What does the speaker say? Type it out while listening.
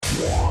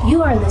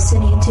You are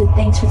listening to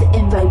Thanks for the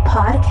Invite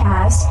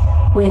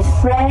podcast with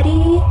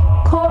Freddie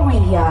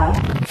Correa.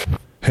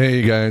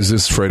 Hey guys,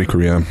 this is Freddie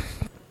Correa.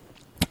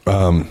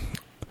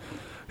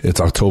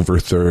 It's October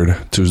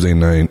 3rd, Tuesday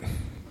night,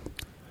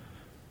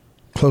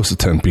 close to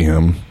 10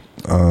 p.m.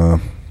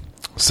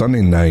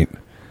 Sunday night,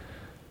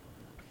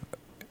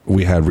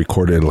 we had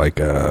recorded I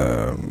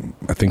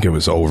think it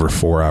was over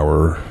 4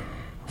 hours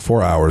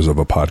of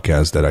a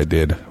podcast that I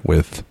did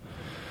with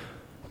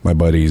my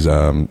buddies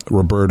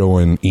Roberto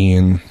and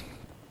Ian,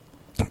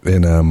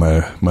 and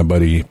my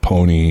buddy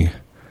Pony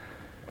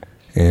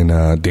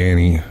and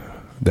Danny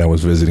that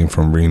was visiting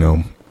from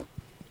Reno.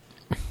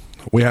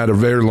 We had a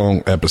very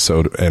long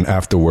episode, and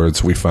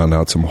afterwards we found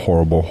out some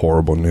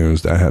horrible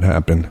news that had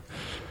happened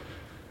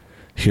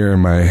here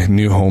in my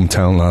new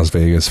hometown, Las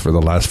Vegas. For the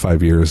last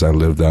 5 years I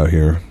lived out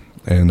here,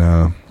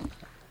 and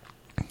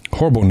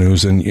horrible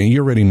news, and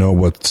you already know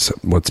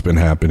what's been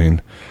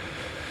happening.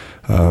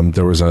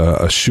 There was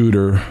a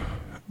shooter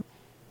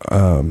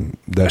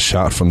that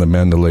shot from the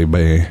Mandalay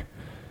Bay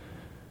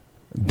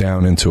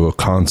down into a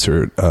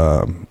concert,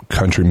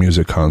 country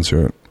music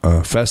concert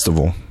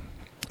festival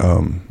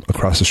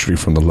across the street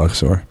from the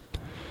Luxor.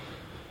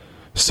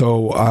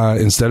 So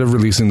instead of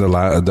releasing the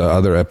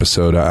other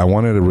episode, I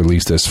wanted to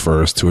release this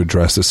first to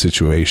address the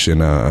situation.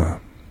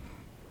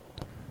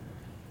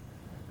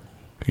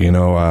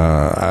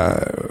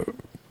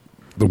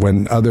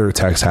 When other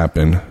attacks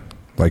happen,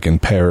 like in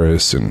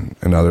Paris and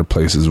other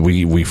places,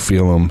 we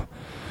feel them.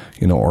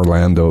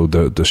 Orlando,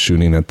 the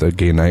shooting at the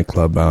gay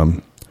nightclub.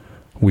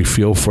 We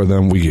feel for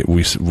them. We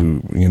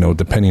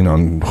depending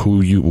on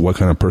what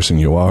kind of person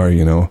you are,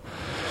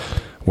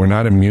 we're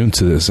not immune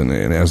to this. And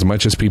as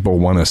much as people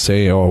want to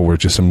say, oh, we're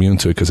just immune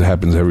to it because it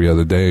happens every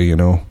other day,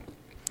 like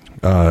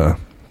the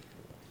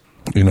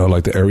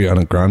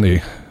Ariana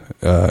Grande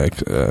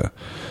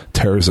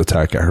terrorist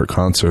attack at her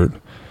concert,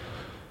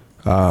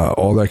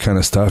 all that kind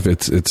of stuff.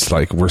 It's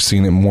like we're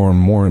seeing it more and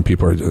more,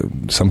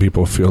 and some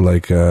people feel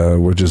like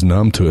we're just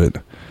numb to it,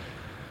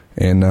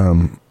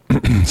 and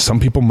some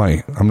people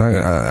might.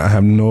 I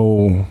have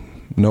no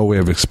way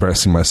of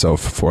expressing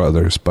myself for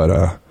others,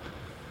 but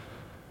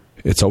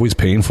it's always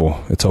painful.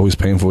 It's always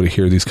painful to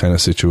hear these kind of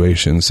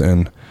situations,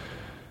 and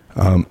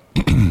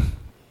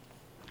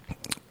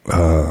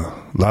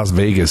Las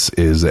Vegas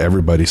is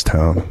everybody's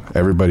town.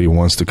 Everybody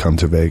wants to come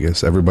to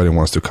Vegas. Everybody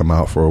wants to come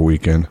out for a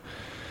weekend.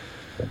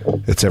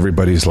 It's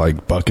everybody's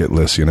bucket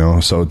list,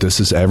 so this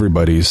is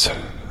everybody's.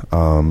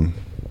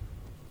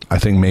 I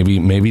think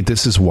maybe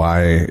this is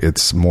why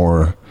it's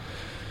more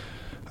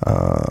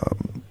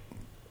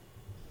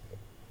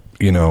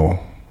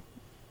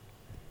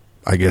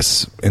I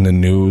guess in the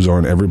news or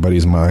in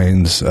everybody's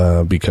minds,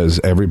 because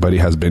everybody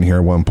has been here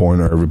at one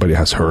point, or everybody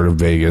has heard of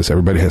Vegas.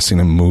 Everybody has seen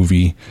a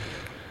movie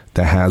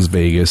that has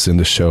Vegas in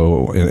the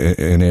show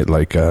in it,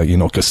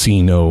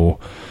 Casino.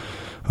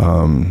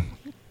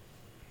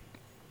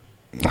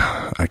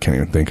 I can't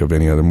even think of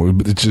any other movie,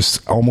 but it's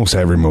just almost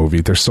every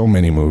movie. There's so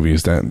many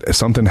movies that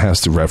something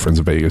has to reference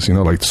Vegas,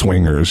 like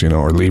Swingers,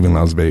 or Leaving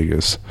Las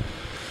Vegas.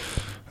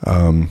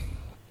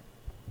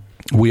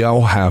 We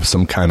all have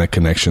some kind of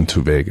connection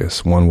to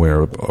Vegas, one way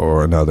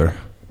or another.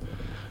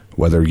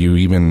 Whether you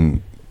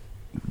even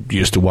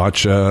used to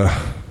watch the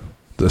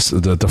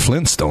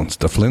Flintstones,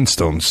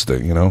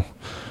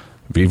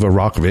 Viva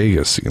Rock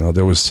Vegas.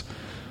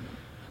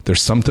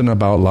 There's something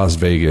about Las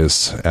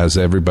Vegas as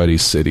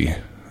everybody's city.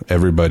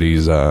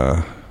 Everybody's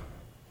has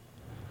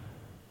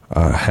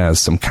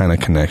some kind of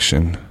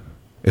connection.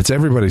 It's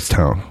everybody's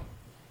town.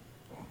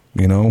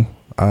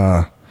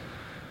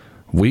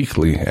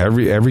 Weekly,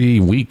 every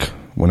week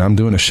when I'm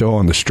doing a show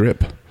on the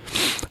Strip,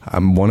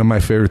 one of my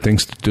favorite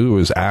things to do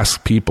is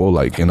ask people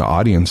in the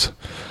audience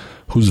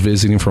who's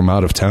visiting from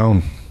out of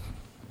town.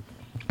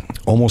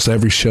 Almost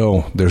every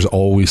show, there's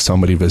always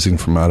somebody visiting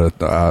from out of.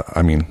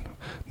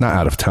 Not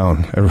out of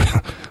town.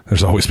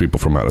 There's always people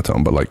from out of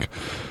town, but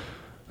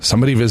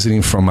somebody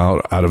visiting from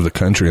out of the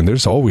country, and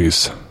there's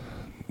always.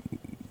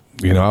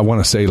 I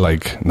want to say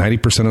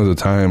 90% of the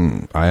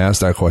time I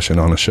ask that question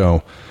on a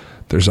show.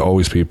 There's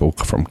always people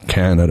from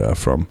Canada,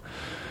 from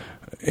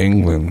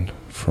England,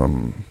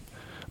 from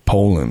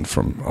Poland,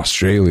 from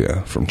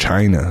Australia, from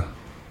China,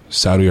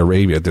 Saudi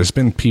Arabia. There's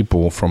been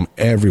people from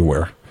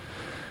everywhere.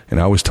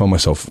 And I always tell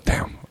myself,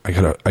 damn, I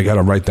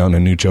gotta write down a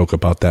new joke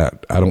about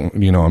that. I don't,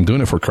 I'm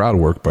doing it for crowd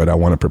work, but I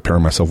want to prepare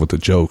myself with the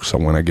joke so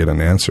when I get an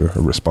answer,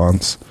 a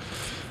response.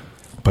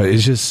 But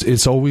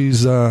it's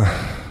always,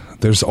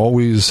 there's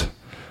always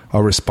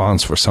a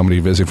response for somebody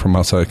visiting from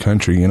outside the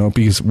country,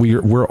 because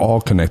we're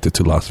all connected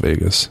to Las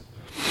Vegas.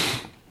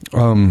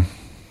 Like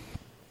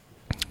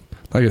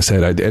I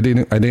said, I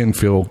didn't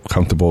feel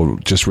comfortable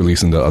just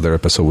releasing the other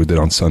episode we did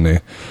on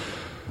Sunday,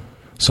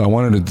 so I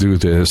wanted to do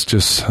this,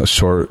 just a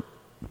short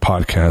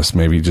podcast,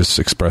 maybe just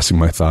expressing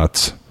my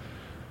thoughts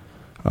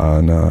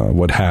on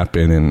what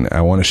happened, and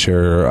I want to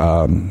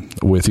share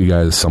with you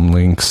guys some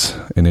links.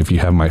 And if you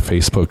have my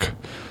Facebook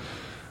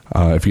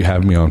If you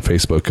have me on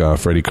Facebook,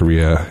 Freddie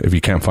Correa. If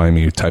you can't find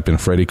me, type in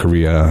Freddie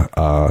Correa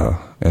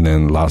and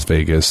then Las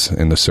Vegas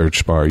in the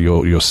search bar.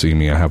 You'll see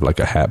me. I have like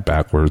a hat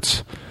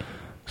backwards,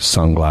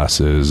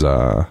 sunglasses,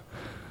 a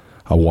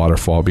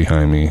waterfall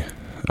behind me,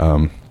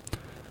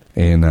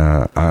 and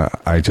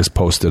I just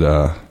posted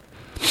a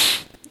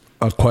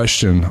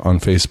question on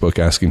Facebook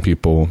asking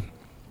people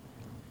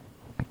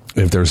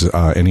if there's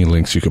any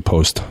links you could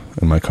post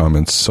in my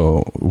comments,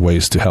 so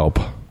ways to help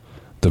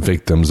the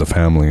victims, the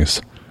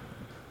families.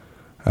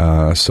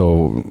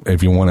 So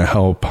if you want to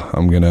help,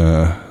 I'm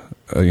gonna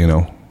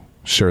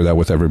share that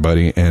with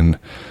everybody. And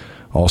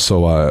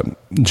also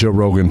Joe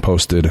Rogan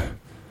posted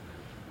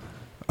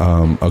a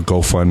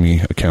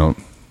GoFundMe account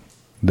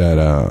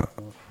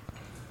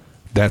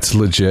that's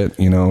legit.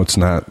 It's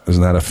not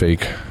a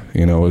fake.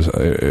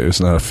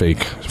 It's not a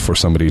fake for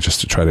somebody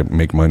just to try to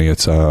make money.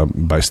 It's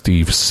by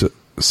Steve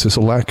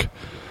Sisolak,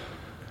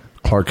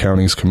 Clark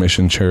County's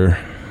commission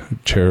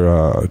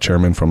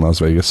chairman from Las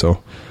Vegas.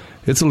 So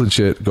it's a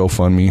legit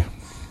GoFundMe.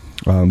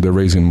 They're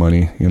raising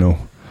money.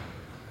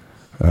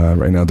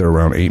 Right now they're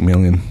around $8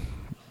 million.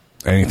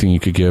 Anything you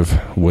could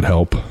give would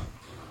help.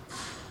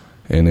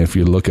 And if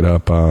you look it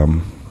up,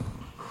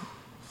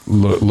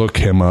 look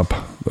him up.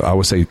 I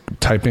would say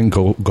type in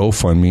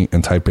GoFundMe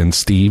and type in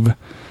Steve.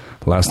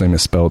 Last name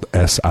is spelled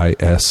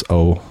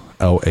Sisolak.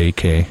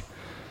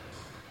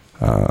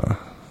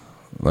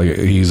 Like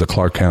he's a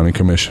Clark County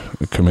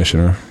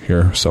commissioner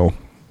here. So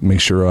make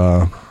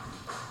sure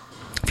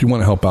if you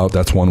want to help out,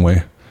 that's one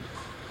way.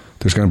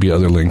 There's going to be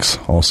other links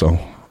also,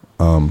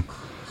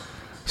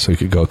 so you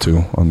could go to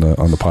on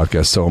the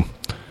podcast. So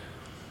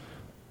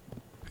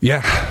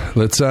yeah,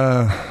 let's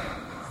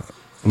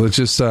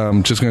just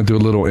going to do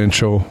a little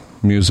intro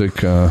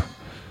music.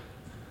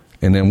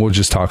 And then we'll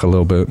just talk a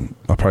little bit.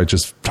 I'll probably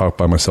just talk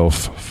by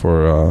myself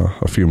for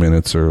a few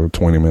minutes or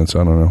 20 minutes.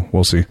 I don't know.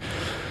 We'll see.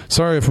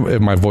 Sorry if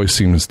my voice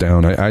seems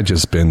down. I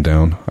just been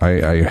down.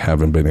 I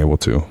haven't been able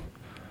to.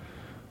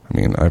 I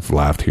mean, I've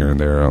laughed here and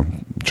there.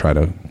 Try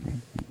to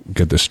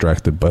get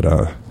distracted.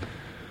 But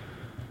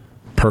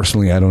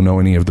personally, I don't know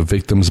any of the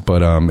victims.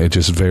 But it's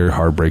just very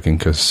heartbreaking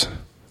because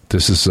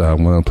this is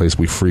one of the places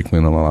we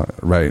frequent a lot,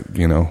 right?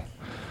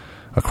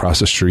 Across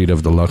the street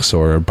of the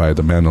Luxor by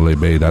the Mandalay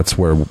Bay. That's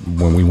where,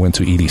 when we went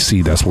to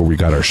EDC, that's where we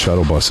got our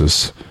shuttle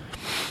buses.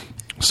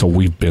 So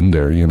we've been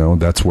there,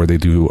 That's where they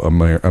do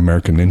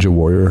American Ninja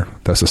Warrior.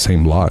 That's the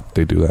same lot.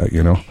 They do that,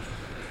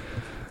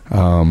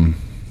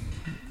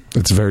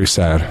 It's very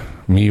sad.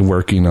 Me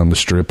working on the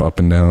strip up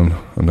and down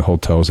on the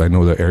hotels, I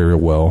know the area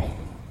well.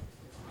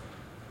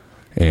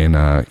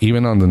 And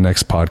even on the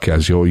next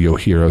podcast,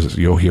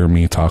 you'll hear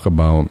me talk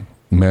about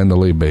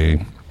Mandalay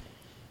Bay.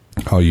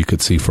 How you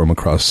could see from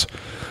across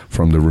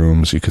from the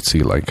rooms, you could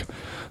see like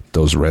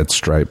those red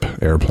stripe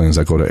airplanes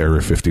that go to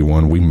Area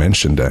 51. We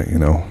mentioned that,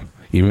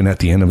 Even at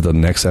the end of the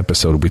next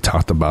episode, we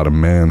talked about a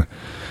man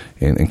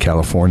in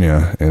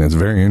California, and it's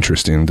very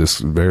interesting, this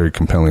very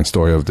compelling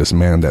story of this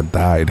man that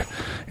died,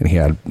 and he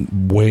had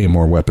way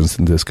more weapons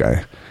than this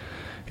guy.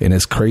 And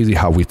it's crazy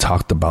how we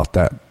talked about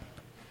that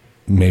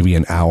maybe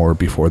an hour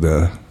before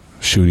the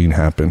shooting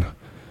happened.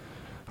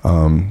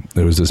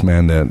 There was this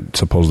man that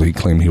supposedly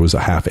claimed he was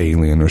a half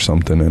alien or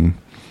something in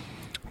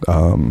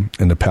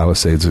the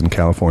Palisades in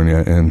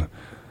California, and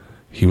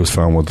he was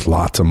found with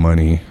lots of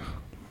money,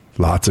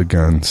 lots of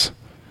guns,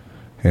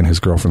 and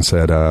his girlfriend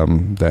said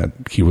that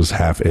he was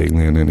half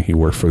alien and he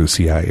worked for the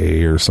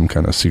CIA or some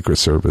kind of secret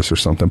service or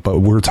something. But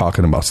we're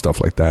talking about stuff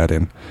like that,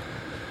 and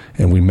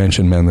we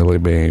mentioned Mandalay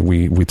Bay.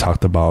 We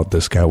talked about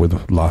this guy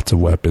with lots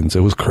of weapons.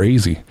 It was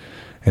crazy.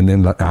 And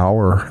then an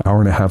hour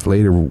and a half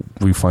later,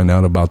 we find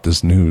out about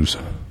this news.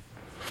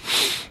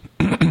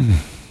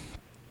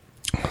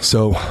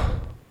 So,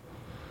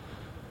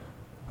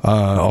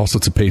 also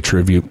to pay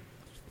tribute,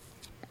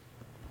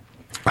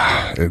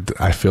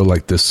 I feel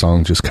like this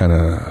song just kind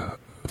of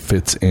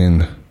fits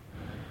in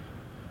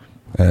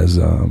as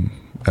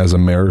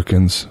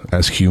Americans,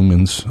 as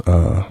humans.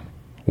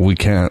 We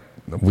can't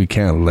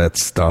let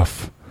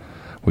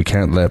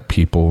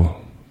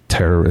people,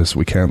 terrorists,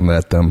 we can't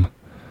let them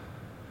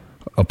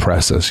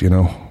oppress us. We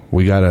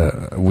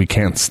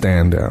can't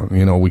stand down,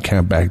 we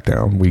can't back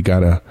down. We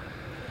gotta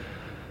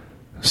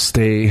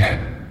stay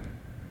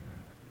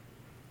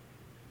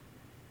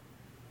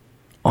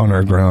on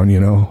our ground,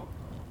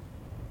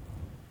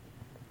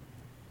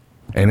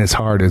 and it's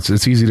hard.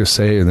 It's easy to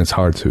say and it's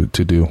hard to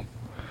do.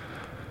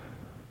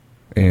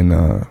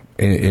 And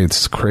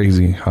it's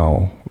crazy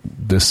how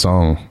this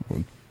song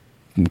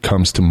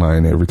comes to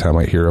mind every time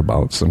I hear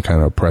about some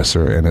kind of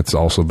oppressor. And it's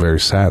also very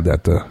sad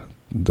that the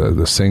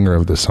singer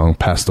of the song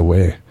passed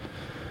away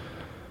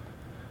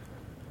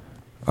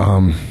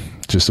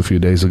just a few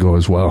days ago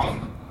as well.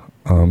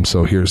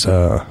 So here's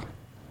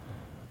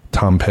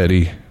Tom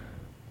Petty,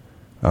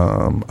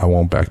 I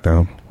Won't Back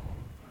Down.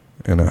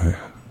 And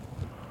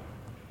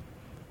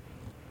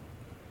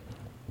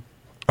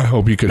I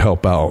hope you could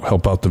help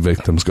out the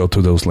victims. Go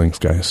to those links,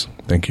 guys.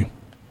 Thank you.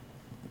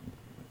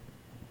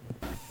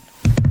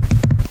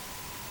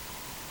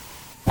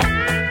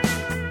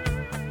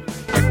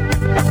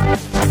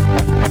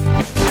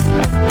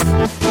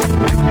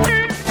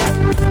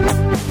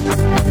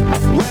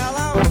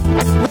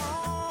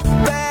 won't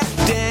back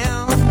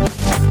down.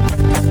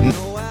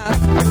 No, I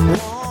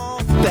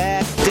won't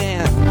back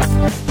down.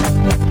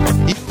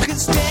 You can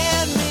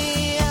stand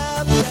me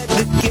up at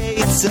the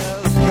gates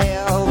of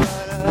hell,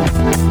 but I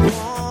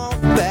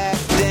won't back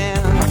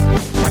down.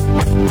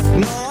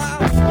 No,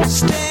 I'll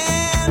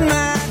stand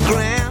my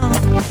ground.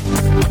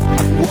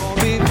 Won't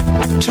be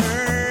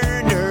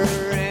turned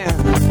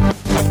around.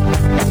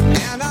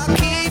 And I'll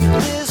keep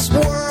this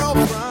world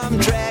from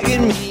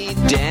dragging me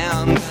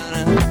down.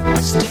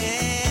 Gonna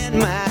stand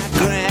my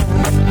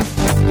ground.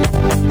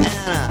 And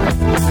I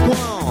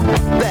won't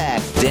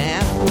back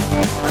down.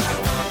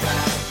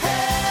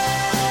 Hey,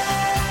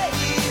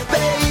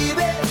 baby,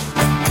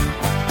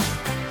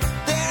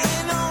 there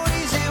ain't no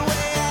easy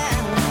way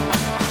out.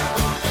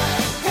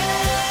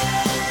 Hey,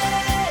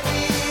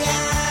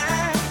 I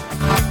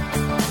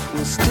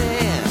will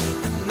stand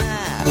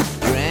my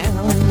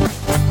ground.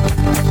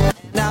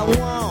 And I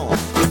won't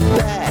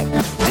back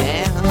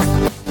down.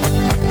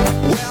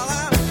 Well,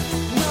 I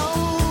know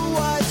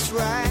what's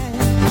right.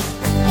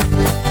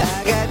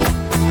 I got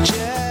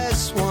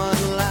just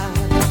one life.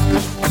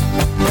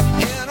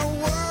 In a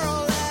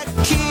world that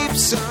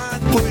keeps on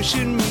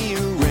pushing me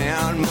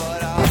around,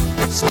 but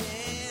I'll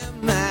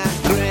stand my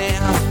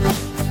ground.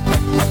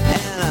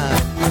 And I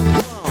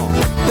won't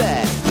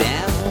back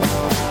down.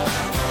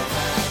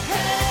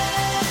 Hey,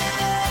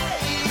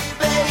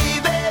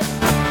 baby,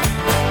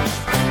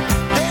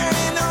 there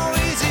ain't no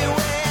easy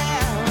way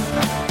out.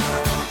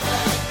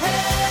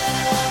 Hey,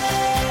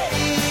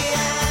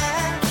 I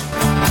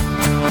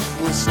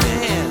will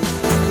stand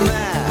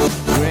my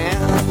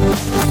ground.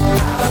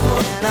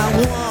 And I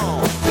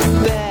won't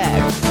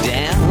back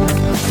down.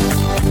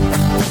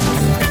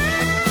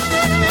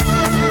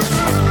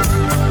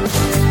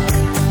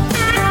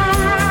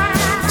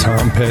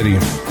 Tom Petty.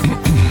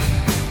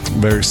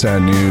 Very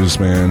sad news,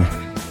 man.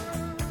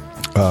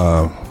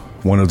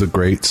 One of the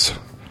greats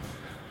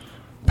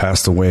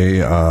passed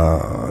away.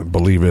 I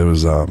believe it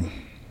was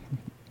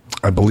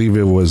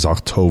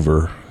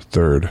October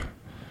 3rd.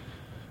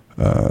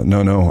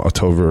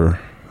 October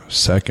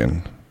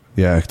 2nd.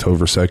 Yeah,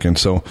 October 2nd.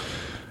 So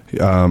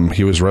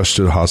he was rushed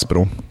to the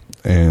hospital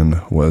and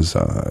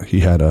he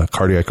had a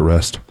cardiac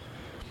arrest.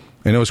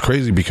 And it was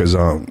crazy because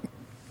on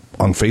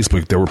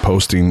Facebook they were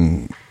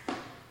posting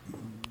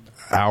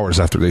hours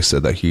after they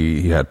said that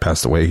he had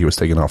passed away. He was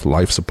taken off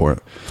life support.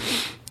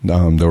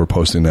 They were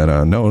posting that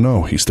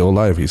no, he's still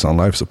alive. He's on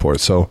life support.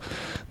 So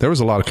there was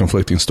a lot of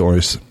conflicting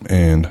stories,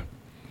 and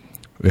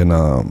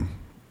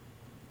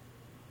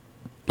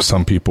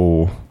some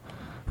people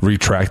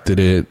retracted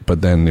it,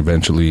 but then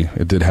eventually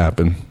it did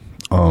happen.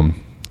 So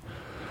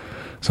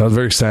I was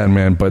very sad,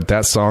 man. But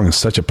that song is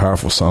such a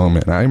powerful song,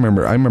 man. I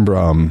remember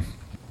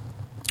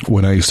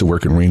when I used to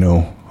work in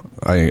Reno.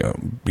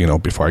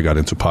 Before I got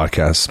into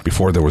podcasts,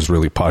 before there was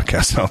really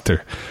podcasts out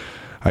there,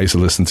 I used to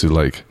listen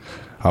to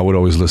I would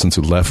always listen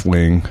to left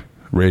wing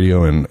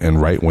radio and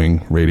right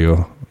wing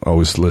radio. I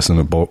always listen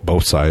to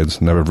both sides.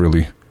 I've never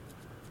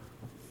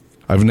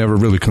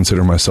really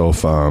considered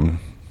myself. I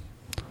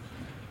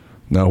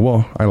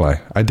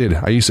lie. I did.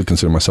 I used to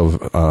consider myself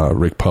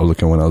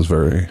Republican when I was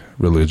very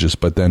religious,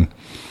 but then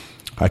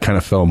I kind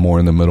of fell more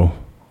in the middle.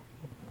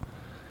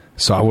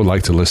 So I would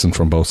like to listen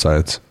from both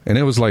sides. And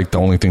it was like the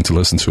only thing to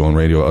listen to on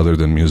radio other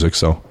than music.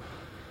 So,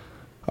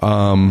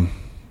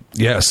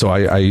 so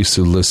I used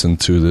to listen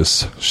to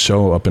this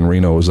show up in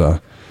Reno. It was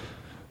a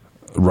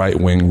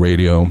right-wing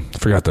radio. I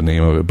forgot the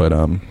name of it, but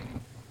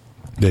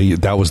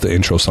that was the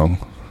intro song,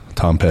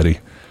 Tom Petty,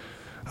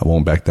 I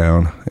Won't Back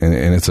Down. And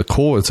it's an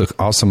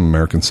awesome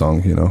American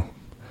song, you know.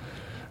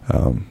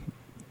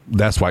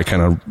 That's why I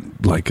kind of,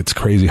 it's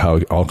crazy how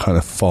it all kind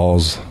of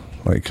falls,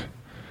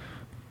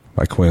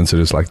 by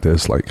coincidence like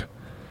this. Like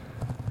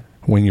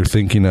when you're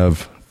thinking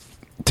of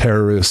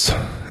terrorists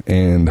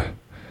and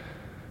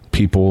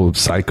people,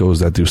 psychos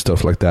that do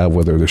stuff like that,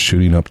 whether they're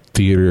shooting up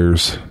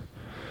theaters,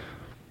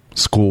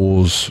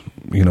 schools,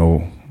 you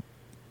know,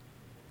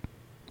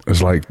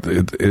 it's like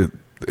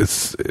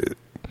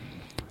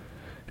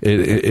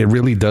it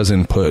really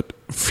doesn't put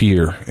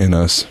fear in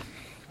us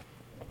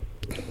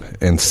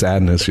and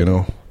sadness, you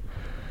know.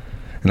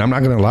 And I'm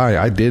not going to lie,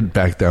 I did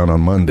back down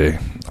on Monday.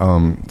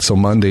 So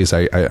Mondays,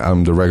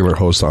 I'm the regular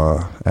host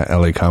at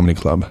LA Comedy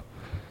Club.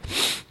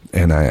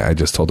 And I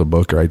just told the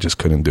booker I just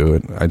couldn't do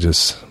it. I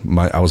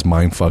was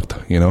mind fucked,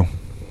 you know.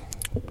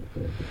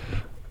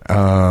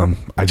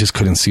 I just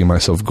couldn't see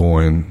myself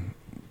going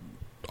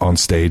on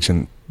stage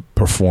and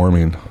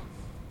performing.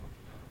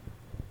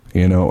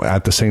 You know,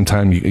 at the same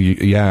time,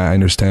 I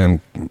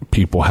understand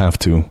people have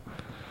to.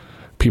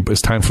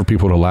 It's time for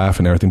people to laugh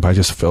and everything, but I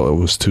just felt it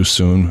was too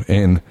soon.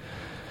 And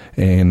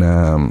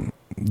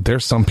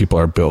there's some people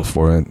are built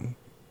for it.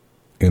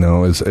 You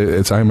know, it's.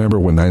 I remember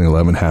when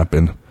 9/11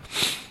 happened.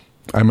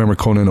 I remember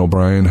Conan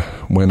O'Brien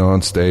went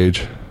on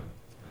stage.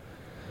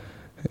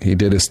 He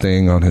did his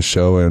thing on his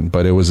show,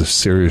 but it was a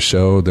serious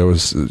show. There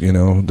was, you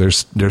know,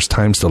 there's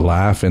times to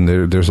laugh, and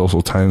there's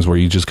also times where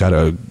you just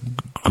gotta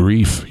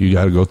grief. You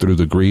gotta go through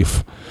the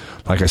grief.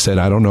 Like I said,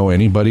 I don't know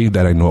anybody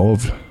that I know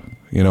of,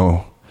 you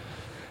know,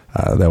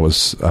 that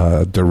was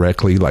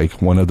directly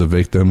like one of the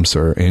victims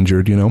or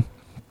injured, you know.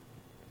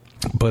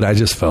 But I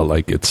just felt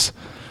like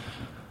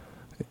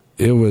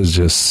it was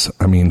just,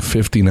 I mean,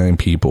 59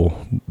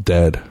 people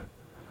dead,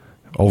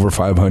 over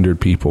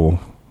 500 people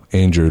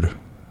injured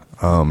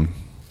in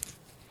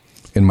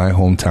my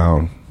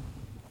hometown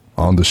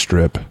on the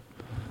Strip.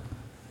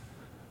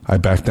 I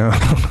backed down.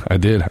 I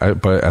did.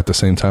 But at the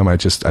same time, I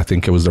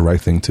think it was the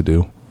right thing to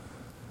do.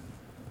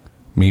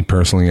 Me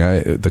personally,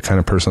 the kind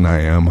of person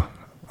I am,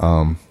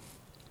 I'm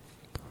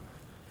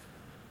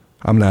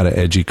not an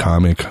edgy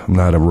comic. I'm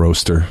not a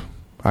roaster.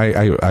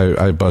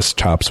 I bust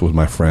chops with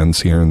my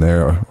friends here and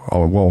there.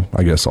 Well,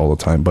 I guess all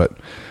the time, but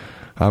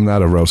I'm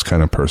not a roast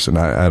kind of person.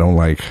 I don't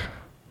like,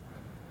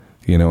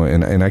 you know,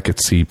 and I could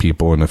see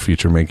people in the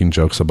future making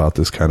jokes about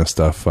this kind of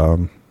stuff,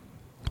 or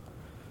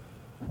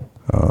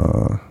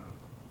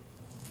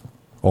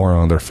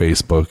on their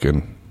Facebook,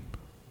 and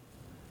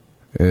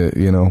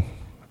you know,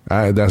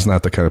 that's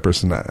not the kind of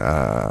person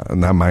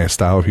not my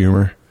style of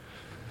humor.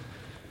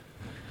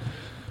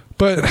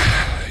 But,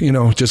 you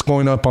know, just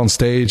going up on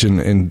stage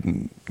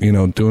and, you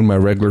know, doing my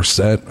regular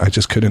set, I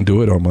just couldn't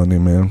do it on Monday,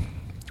 man.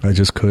 I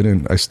just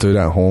couldn't. I stood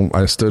home.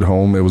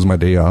 It was my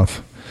day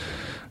off.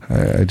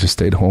 I just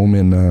stayed home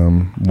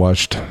and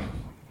watched.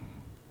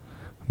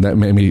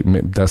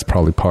 That that's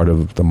probably part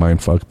of the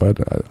mind fuck, but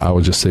I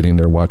was just sitting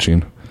there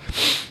watching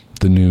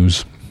the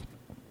news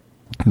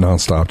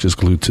nonstop, just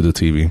glued to the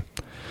TV.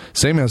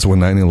 Same as with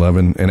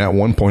 9/11, and at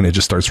one point it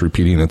just starts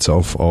repeating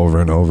itself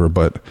over and over,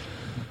 but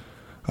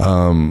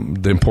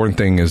the important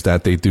thing is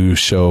that they do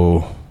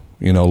show,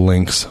 you know,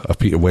 links of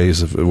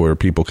ways where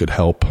people could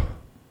help,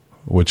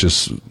 which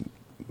is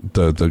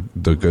the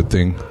good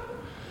thing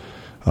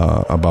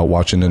about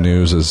watching the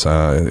news is,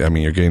 I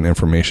mean, you're getting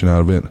information out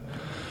of it,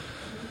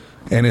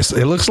 and it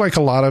looks like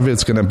a lot of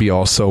it's going to be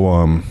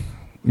also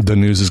the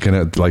news is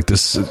going to, like,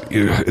 this.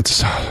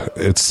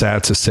 It's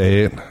sad to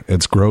say it,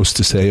 it's gross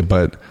to say it,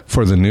 but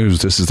for the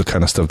news, this is the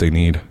kind of stuff they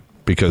need,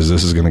 because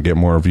this is going to get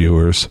more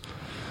viewers.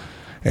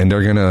 And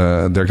they're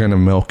gonna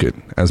milk it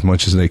as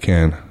much as they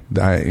can.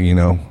 You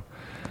know,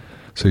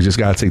 so you just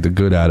gotta take the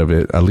good out of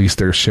it. At least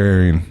they're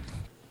sharing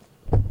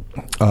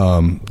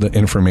the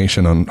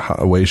information on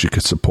ways you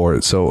could support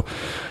it. So,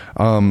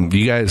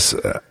 you guys,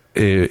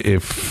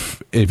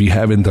 if you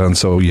haven't done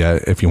so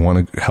yet, if you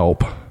want to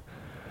help,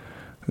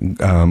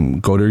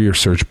 go to your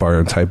search bar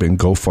and type in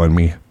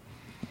GoFundMe,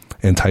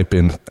 and type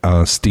in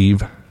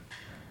Steve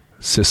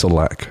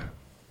Sisolak.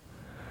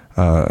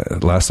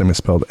 Last name is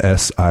spelled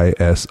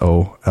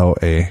Sisolak,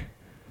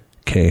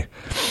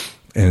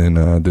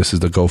 and this is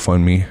the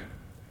GoFundMe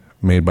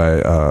made by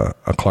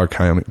a Clark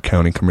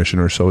County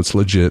commissioner, so it's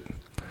legit.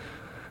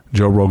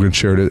 Joe Rogan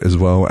shared it as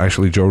well.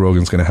 Actually, Joe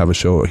Rogan's going to have a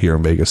show here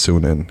in Vegas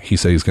soon, and he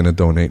said he's going to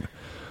donate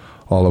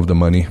all of the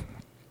money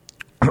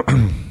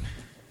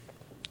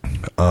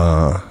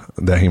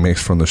that he makes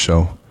from the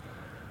show.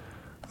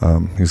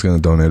 He's going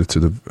to donate it to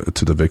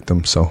the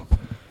victim. So,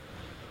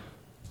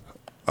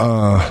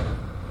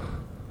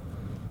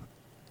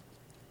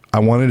 I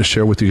wanted to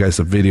share with you guys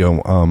a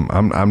video.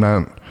 I'm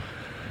not,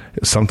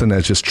 something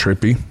that's just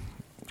trippy,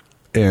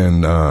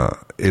 and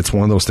it's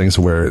one of those things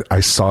where I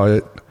saw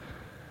it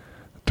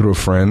through a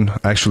friend,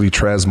 actually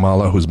Trez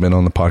Mala, who's been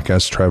on the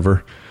podcast,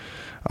 Trevor.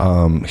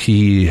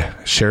 He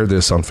shared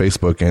this on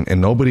Facebook,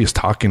 and nobody's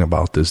talking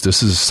about this.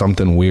 This is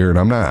something weird.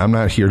 I'm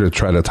not here to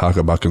try to talk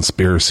about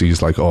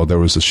conspiracies like, oh, there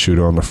was a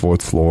shooter on the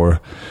 4th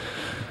floor.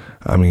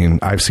 I mean,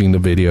 I've seen the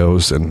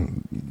videos,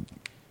 and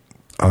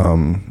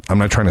I'm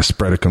not trying to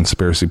spread a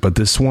conspiracy, but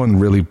this one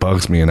really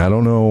bugs me, and I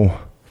don't know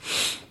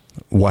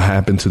what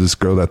happened to this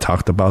girl that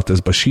talked about this,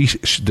 but she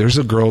there's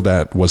a girl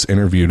that was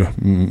interviewed,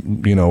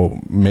 you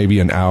know, maybe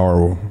an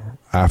hour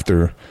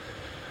after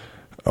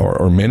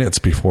or minutes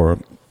before,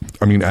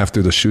 I mean,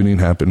 after the shooting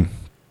happened.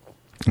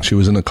 She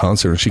was in a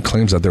concert, and she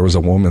claims that there was a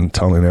woman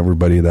telling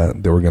everybody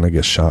that they were going to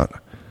get shot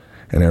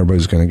and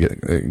everybody's going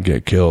to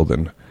get killed,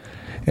 and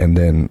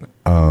then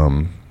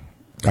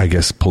I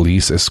guess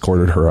police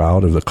escorted her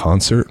out of the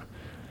concert,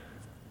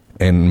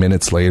 and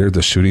minutes later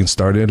the shooting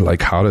started.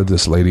 Like, how did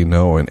this lady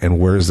know, and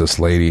where is this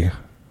lady?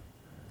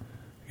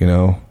 You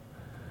know,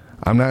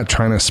 I'm not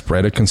trying to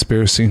spread a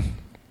conspiracy.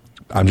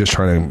 I'm just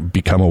trying to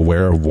become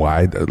aware of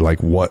why,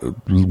 like, what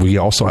we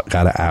also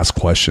got to ask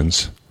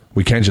questions.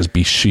 We can't just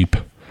be sheep.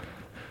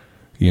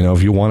 You know,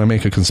 if you want to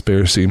make a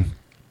conspiracy,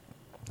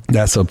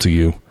 that's up to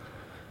you.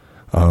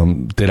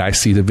 Did I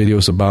see the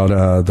videos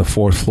about the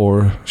 4th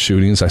floor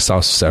shootings? I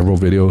saw several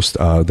videos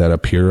that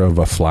appear of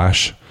a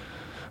flash,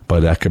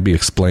 but that could be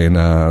explained.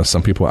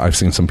 I've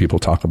seen some people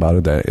talk about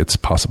it, that it's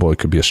possible it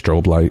could be a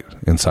strobe light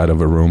inside of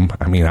a room.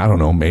 I mean, I don't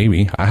know,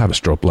 maybe. I have a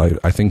strobe light.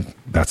 I think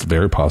that's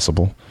very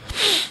possible.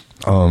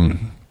 Now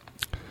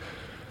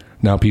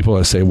people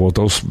that say, well,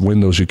 those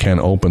windows, you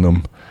can't open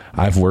them.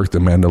 I've worked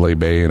in Mandalay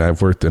Bay, and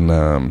I've worked in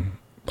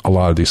a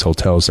lot of these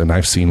hotels, and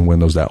I've seen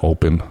windows that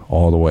open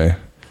all the way.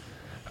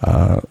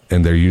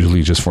 And they're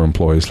usually just for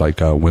employees, like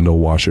window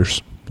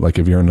washers, like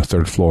if you're on the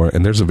 3rd floor.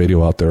 And there's a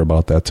video out there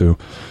about that too.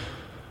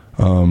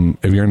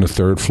 If you're in the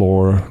third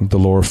floor, the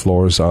lower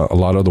floors, a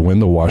lot of the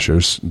window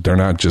washers, they're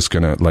not just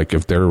going to, like,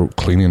 if they're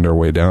cleaning their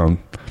way down,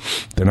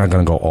 they're not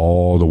going to go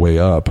all the way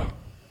up.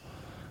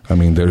 I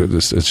mean,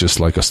 it's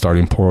just like a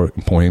starting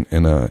point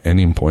and an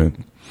ending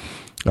point.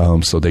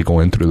 So they go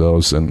in through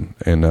those, and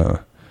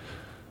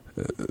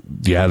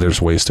yeah,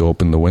 there's ways to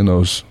open the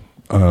windows.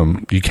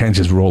 You can't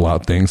just roll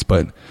out things,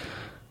 but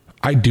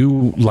I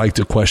do like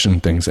to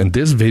question things. And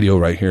this video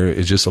right here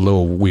is just a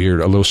little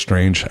weird, a little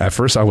strange. At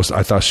first,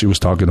 I thought she was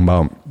talking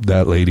about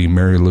that lady,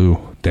 Mary Lou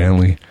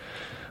Danley.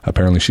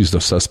 Apparently, she's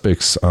the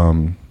suspect's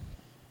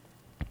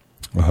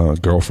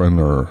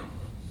girlfriend or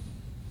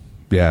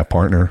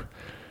partner.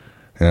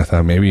 And I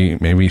thought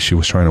maybe she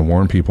was trying to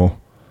warn people.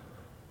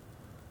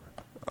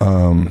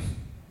 And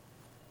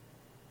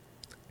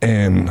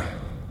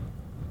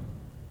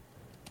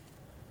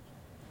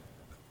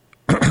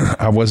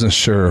I wasn't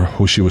sure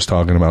who she was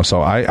talking about,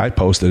 so I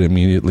posted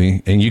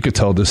immediately, and you could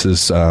tell this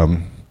is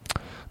on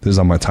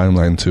my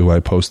timeline too. I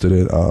posted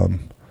it.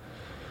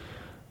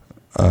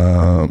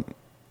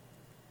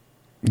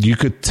 You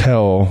could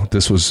tell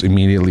this was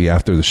immediately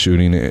after the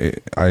shooting.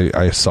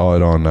 I saw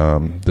it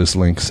on this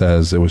link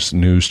says it was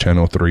News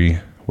Channel 3,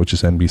 which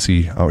is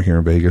NBC out here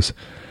in Vegas.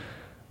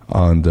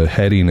 On the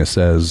heading, it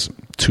says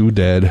 2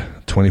 dead,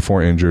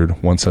 24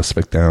 injured, 1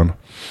 suspect down.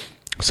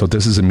 So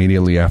this is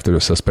immediately after the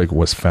suspect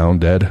was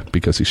found dead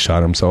because he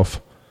shot himself.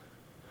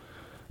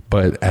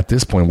 But at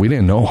this point, we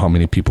didn't know how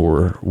many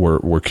people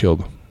were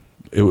killed.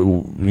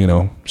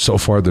 So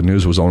far the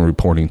news was only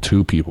reporting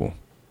 2 people.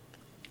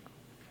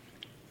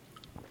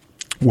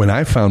 When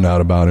I found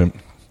out about it,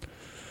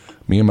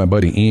 me and my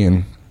buddy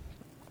Ian,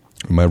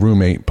 my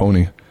roommate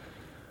Pony,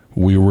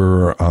 we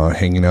were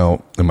hanging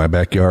out in my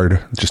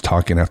backyard, just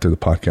talking after the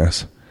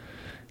podcast.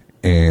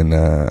 And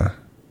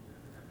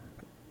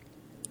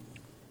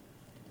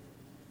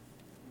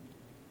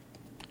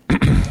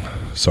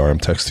sorry, I'm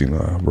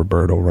texting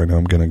Roberto right now.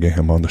 I'm going to get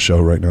him on the show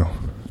right now.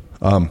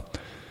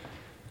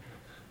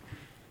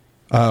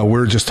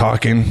 We're just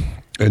talking,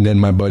 and then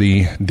my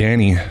buddy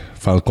Danny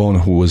Falcone,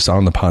 who was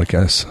on the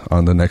podcast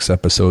on the next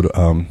episode,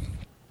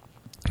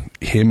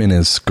 him and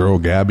his girl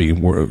Gabby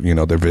were,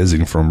 they're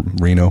visiting from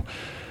Reno.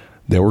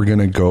 They were going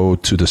to go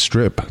to the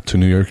Strip to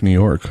New York.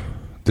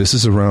 This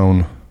is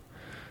around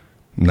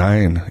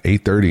 9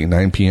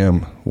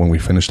 p.m. when we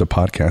finished the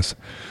podcast.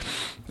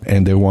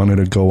 And they wanted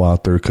to go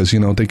out there because,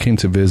 they came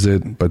to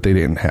visit, but they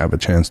didn't have a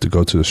chance to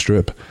go to the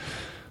Strip.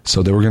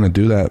 So they were going to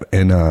do that.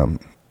 And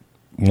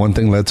one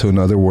thing led to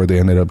another where they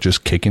ended up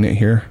just kicking it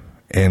here.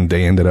 And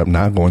they ended up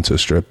not going to the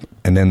Strip.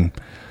 And then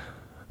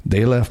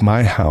they left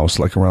my house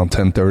like around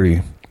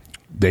 10:30.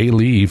 They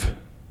leave.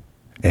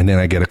 And then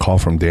I get a call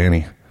from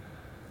Danny.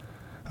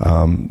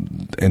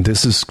 And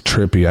this is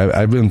trippy.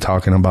 I've been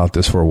talking about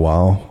this for a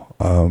while.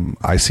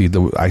 I see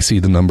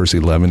the numbers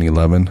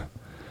 1111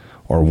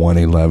 or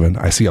 111.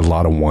 I see a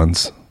lot of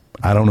ones.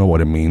 I don't know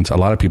what it means. A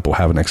lot of people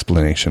have an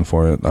explanation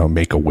for it.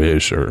 Make a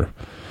wish or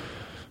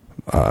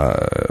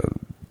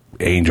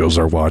angels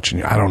are watching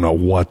you. I don't know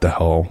what the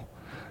hell.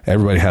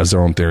 Everybody has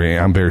their own theory.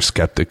 I'm very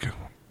skeptic.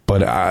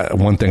 But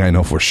one thing I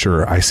know for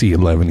sure, I see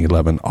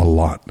 1111 a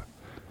lot.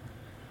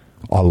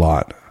 A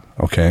lot.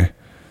 Okay?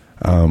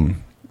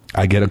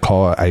 I get a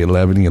call at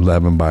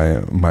 1111 by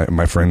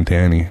my friend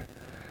Danny.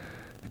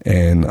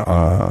 And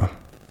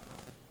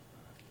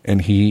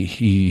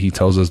he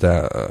tells us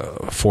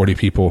that 40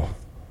 people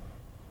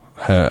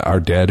are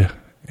dead,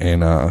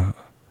 and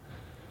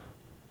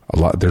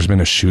there's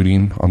been a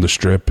shooting on the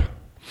Strip,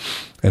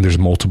 and there's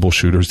multiple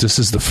shooters. This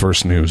is the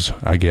first news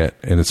I get,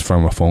 and it's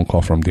from a phone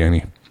call from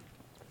Danny.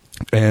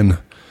 And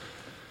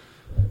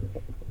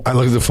I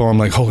look at the phone, I'm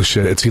like, holy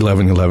shit, it's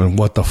 11:11.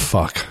 What the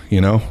fuck,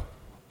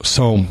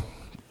 So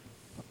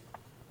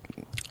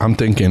I'm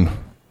thinking,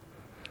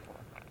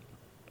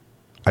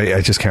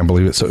 I just can't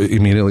believe it. So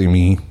immediately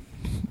me,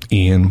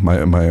 Ian, my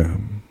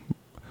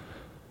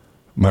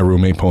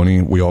roommate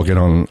Pony, we all get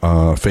on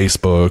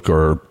Facebook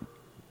or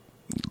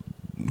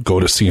go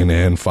to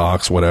CNN,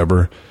 Fox,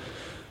 whatever,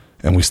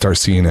 and we start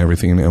seeing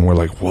everything, and we're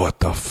like, what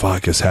the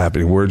fuck is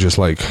happening? We're just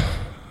like,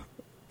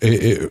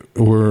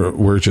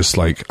 we're just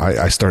like,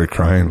 I started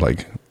crying,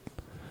 like,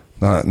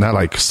 not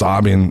like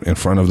sobbing in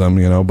front of them,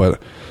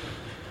 but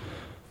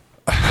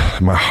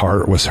my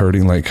heart was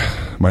hurting, like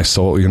my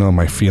soul,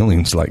 my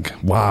feelings, like,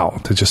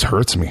 wow, that just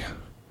hurts me.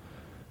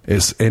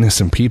 It's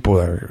innocent people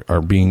that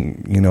are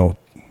being,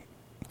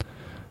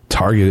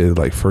 targeted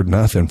like for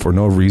nothing, for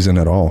no reason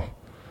at all.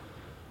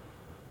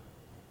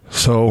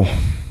 So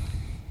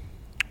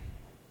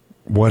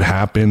what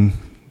happened?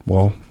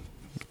 Well,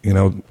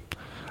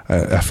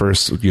 at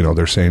first,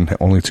 they're saying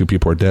only 2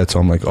 people are dead. So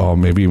I'm like, oh,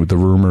 maybe the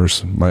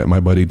rumors, my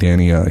buddy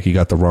Danny, he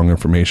got the wrong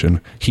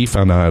information. He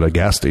found out at a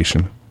gas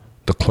station.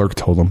 The clerk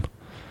told him.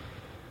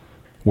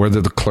 Where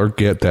did the clerk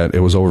get that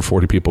it was over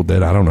 40 people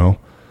dead? I don't know.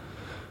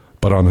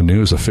 But on the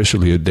news,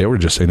 officially, they were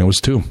just saying it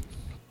was 2.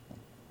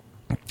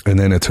 And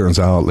then it turns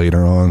out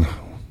later on,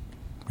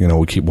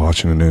 we keep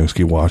watching the news,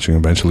 keep watching,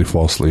 eventually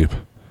fall asleep.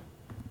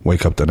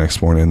 Wake up the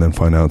next morning and then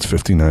find out it's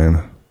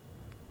 59.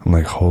 I'm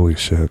like, holy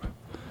shit.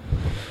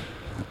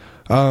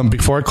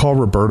 Before I call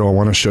Roberto, I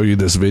want to show you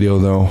this video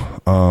though.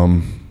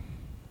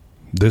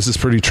 This is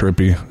pretty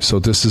trippy. So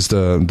this is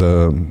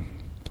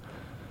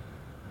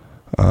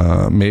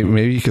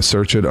maybe you could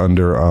search it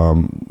under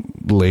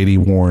Lady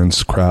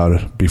Warren's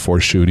crowd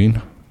before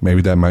shooting.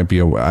 Maybe that might be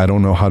I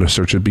don't know how to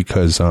search it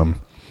because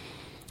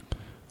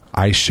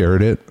I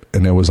shared it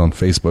and it was on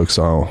Facebook,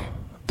 so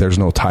there's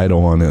no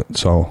title on it.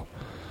 So,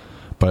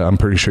 but I'm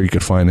pretty sure you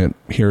could find it.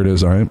 Here it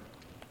is. All right.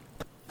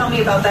 Tell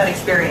me about that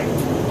experience.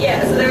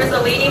 Yeah, so there was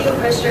a lady who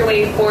pushed her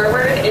way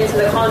forward into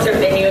the concert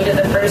venue into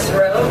the first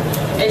row,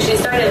 and she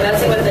started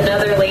messing with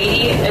another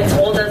lady and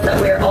told us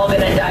that we were all going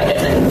to die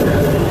tonight.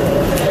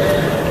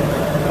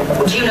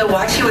 Do you know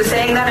why she was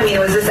saying that? I mean,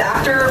 was this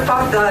after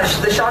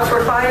the shots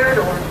were fired?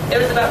 Or? It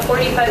was about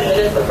 45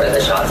 minutes before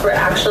the shots were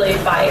actually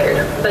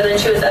fired, but then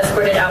she was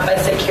escorted out by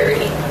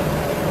security.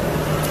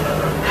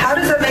 How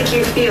does that make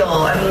you feel?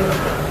 I mean,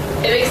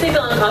 it makes me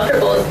feel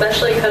uncomfortable,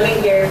 especially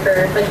coming here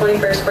for my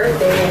 21st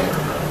birthday,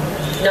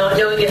 not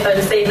knowing if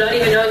I'm safe, not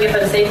even knowing if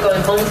I'm safe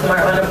going home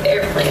tomorrow on an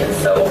airplane.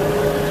 So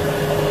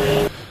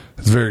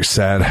it's very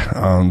sad.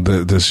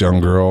 This young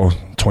girl,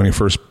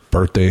 21st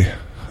birthday,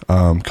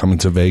 coming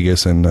to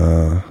Vegas and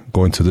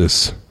going to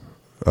this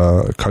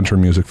country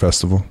music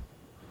festival.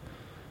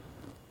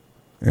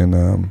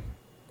 And,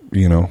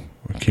 you know,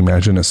 can you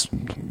imagine it's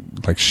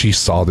like she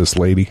saw this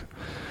lady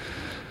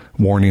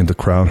warning the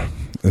crowd.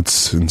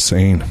 It's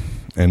insane.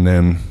 And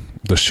then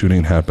the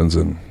shooting happens,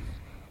 and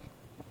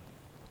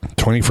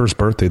 21st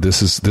birthday.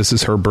 This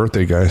is her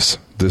birthday, guys.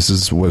 This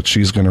is what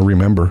she's going to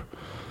remember.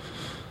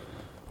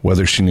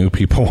 Whether she knew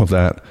people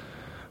that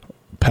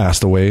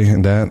passed away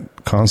in that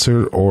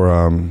concert,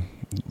 or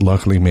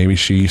luckily maybe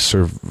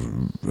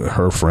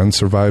her friends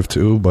survived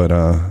too. But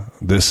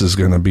this is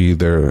going to be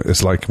there.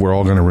 It's like we're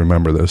all going to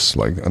remember this,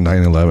 like a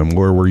 9/11.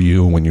 Where were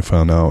you when you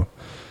found out?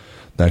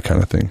 That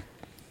kind of thing.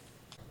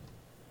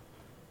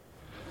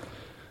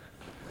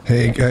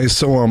 Hey guys,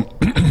 so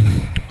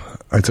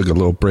I took a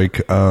little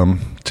break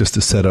just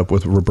to set up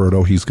with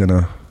Roberto. He's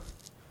gonna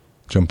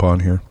jump on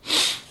here,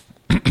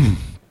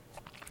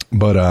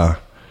 but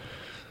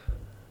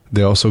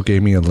they also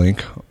gave me a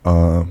link.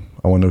 I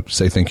want to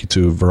say thank you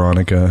to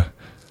Veronica,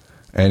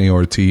 Annie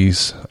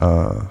Ortiz,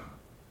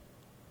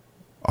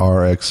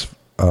 RX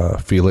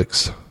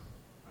Felix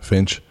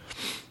Finch,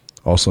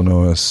 also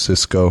known as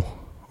Cisco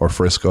or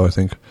Frisco, I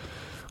think.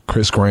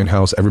 Chris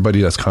Grindhouse,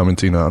 everybody that's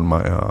commenting on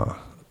my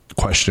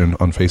question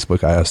on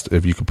Facebook. I asked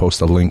if you could post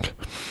a link.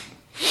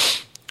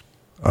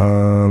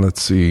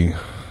 Let's see.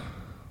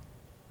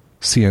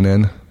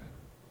 CNN.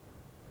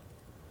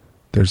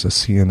 There's a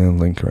CNN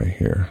link right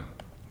here.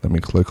 Let me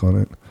click on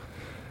it.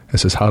 It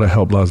says how to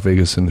help Las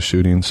Vegas in the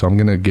shooting. So I'm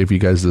going to give you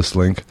guys this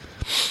link.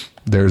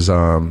 There's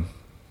a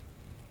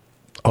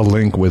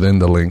link within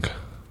the link.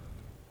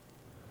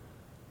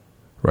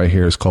 Right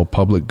here. It's called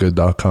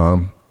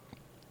publicgood.com.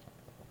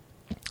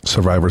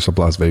 Survivors of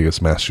Las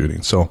Vegas mass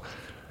shooting. So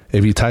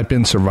if you type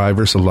in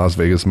Survivors of Las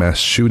Vegas mass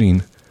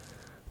shooting,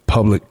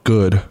 public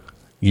good,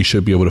 you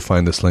should be able to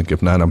find this link.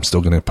 If not, I'm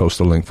still going to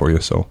post a link for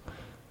you. So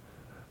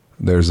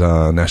there's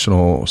a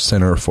National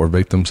Center for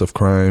Victims of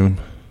Crime,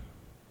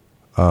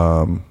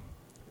 and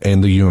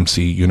the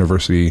UMC,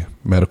 University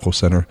Medical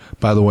Center.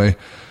 By the way,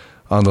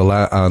 on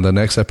the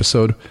next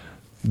episode,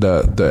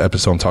 the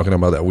episode I'm talking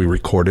about that we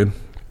recorded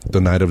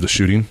the night of the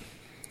shooting,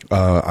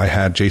 I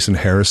had Jason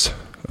Harris,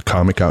 a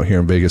comic out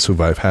here in Vegas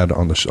who I've had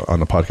on the show, on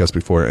the podcast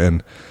before,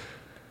 and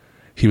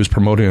he was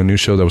promoting a new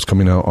show that was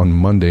coming out on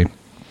Monday,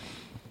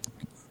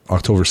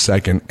 October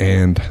 2nd,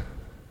 and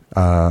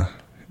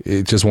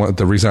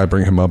the reason I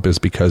bring him up is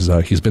because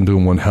he's been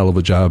doing one hell of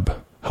a job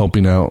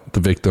helping out the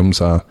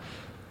victims.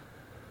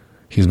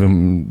 He's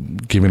been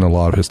giving a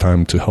lot of his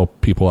time to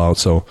help people out,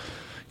 so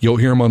you'll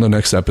hear him on the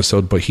next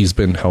episode, but he's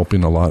been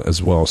helping a lot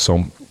as well.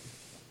 So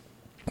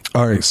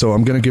all right, so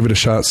I'm going to give it a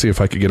shot, see if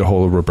I could get a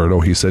hold of Roberto.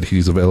 He said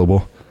he's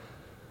available,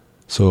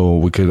 so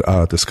we could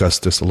discuss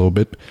this a little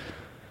bit.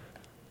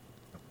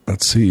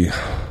 Let's see.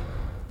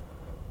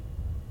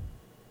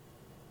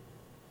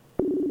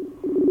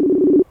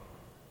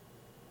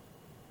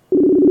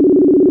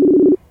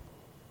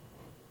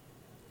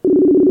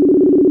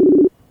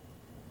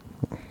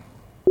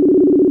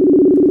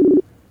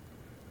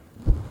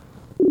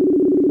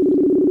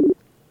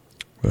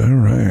 All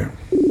right.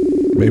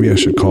 Maybe I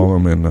should call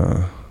him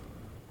and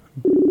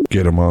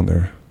get him on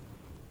there.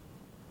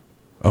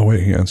 Oh,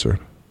 wait, he answered.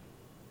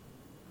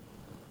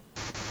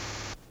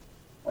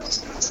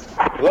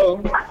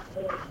 Hello.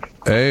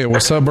 Hey,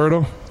 what's up,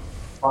 Berto?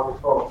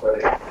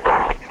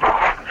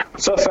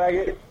 What's up,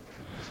 faggot?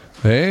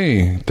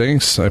 Hey,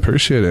 thanks. I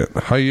appreciate it.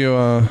 How you,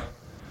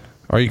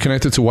 are you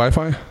connected to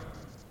Wi-Fi?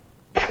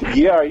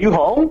 Yeah, are you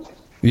home?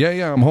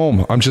 Yeah, I'm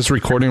home. I'm just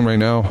recording right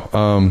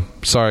now.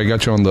 Sorry, I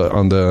got you on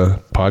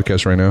the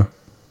podcast right now.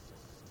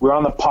 We're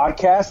on the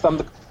podcast.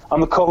 I'm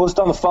the co-host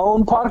on the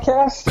phone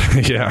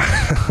podcast. Yeah.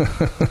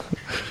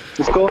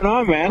 What's going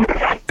on, man?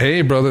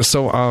 Hey, brother.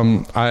 So,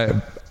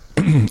 I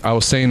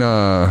was saying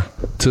to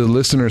the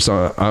listeners,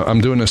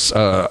 I'm doing this.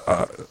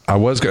 It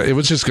was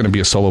just going to be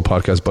a solo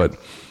podcast, but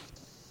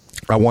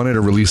I wanted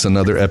to release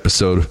another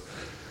episode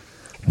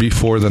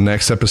before the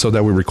next episode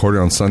that we recorded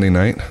on Sunday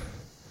night.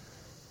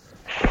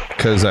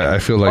 Because I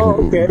feel like...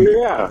 Oh, okay,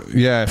 yeah.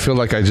 Yeah, I feel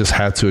like I just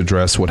had to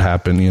address what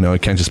happened. You know, I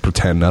can't just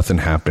pretend nothing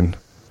happened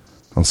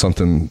on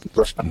something...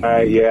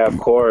 Yeah, of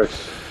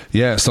course.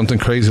 Yeah, something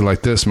crazy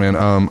like this, man.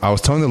 I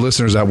was telling the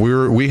listeners that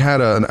we had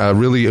a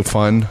really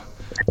fun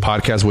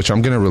podcast, which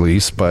I'm going to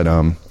release. But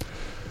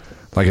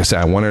like I said,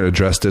 I wanted to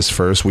address this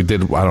first. We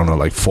did, I don't know,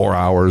 like 4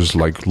 hours,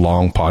 like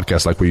long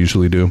podcast like we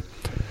usually do.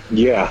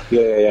 Yeah.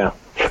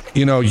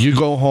 You know, you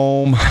go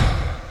home...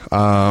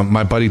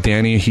 my buddy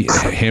Danny,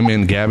 him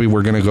and Gabby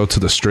were going to go to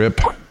the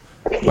strip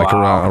like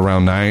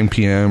around 9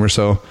 p.m. or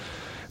so.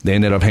 They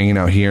ended up hanging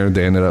out here.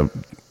 They ended up,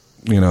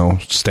 you know,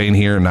 staying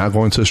here and not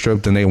going to the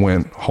strip. Then they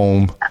went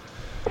home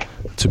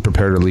to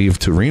prepare to leave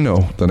to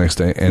Reno the next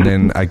day. And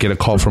then I get a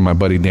call from my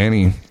buddy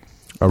Danny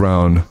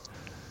around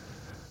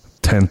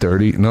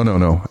 10:30. No.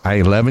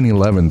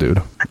 11:11,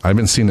 dude. I've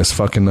been seeing this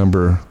fucking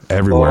number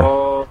everywhere.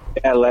 Oh,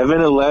 yeah,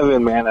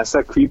 11:11, man. That's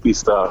that creepy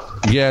stuff.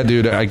 Yeah,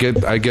 dude. I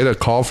get a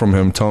call from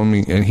him telling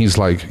me, and he's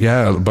like,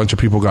 yeah, a bunch of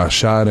people got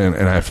shot. And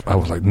I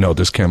was like, no,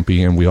 this can't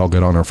be. And we all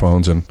get on our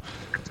phones. And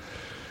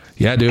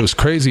yeah, dude, it was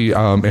crazy. It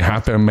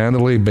happened in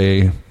Mandalay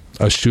Bay.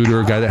 A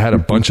shooter, a guy that had a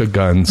bunch of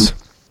guns.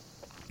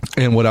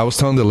 And what I was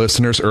telling the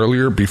listeners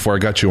earlier before I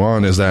got you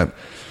on is that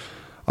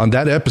on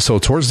that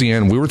episode, towards the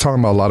end, we were talking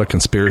about a lot of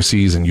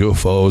conspiracies and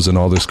UFOs and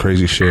all this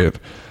crazy shit.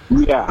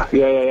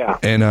 Yeah.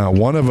 And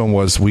one of them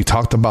was, we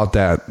talked about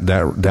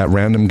that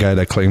random guy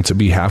that claimed to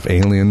be half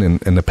alien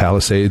in the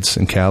Palisades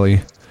in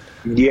Cali.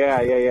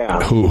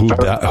 Yeah.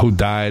 Who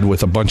died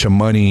with a bunch of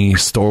money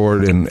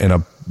stored and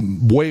a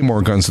way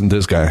more guns than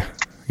this guy,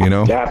 you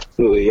know? Yeah,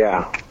 absolutely,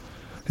 yeah.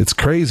 It's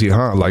crazy,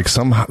 huh? Like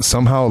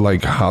somehow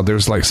like how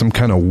there's like some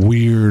kind of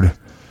weird...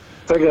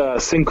 It's like a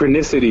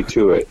synchronicity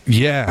to it.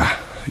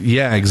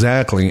 Yeah,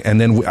 exactly.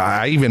 And then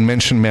I even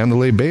mentioned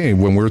Mandalay Bay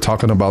when we were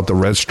talking about the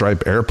Red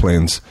Stripe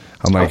airplanes.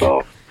 I'm like...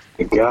 Oh,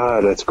 my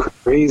God, that's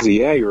crazy.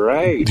 Yeah, you're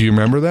right. Do you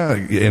remember that?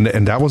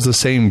 And that was the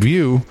same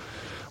view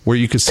where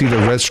you could see the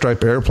Red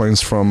Stripe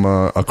airplanes from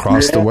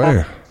across the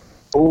way.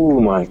 Oh,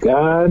 my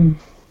God.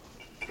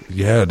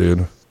 Yeah,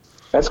 dude.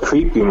 That's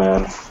creepy,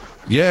 man.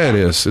 Yeah, it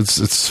is.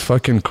 It's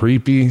fucking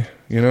creepy,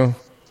 you know?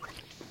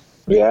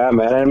 Yeah,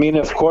 man. I mean,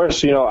 of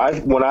course, you know,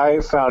 when I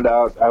found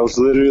out,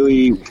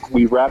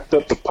 we wrapped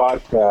up the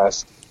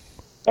podcast,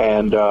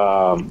 and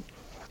I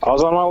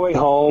was on my way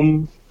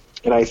home,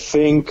 and I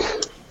think,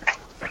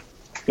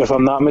 if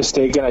I'm not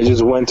mistaken, I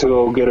just went to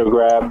go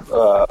grab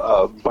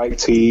a bite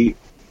to eat,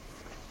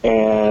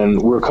 and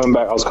I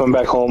was coming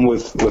back home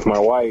with my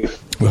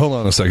wife. Hold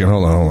on a second.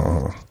 Hold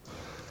on.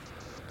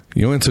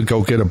 You went to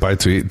go get a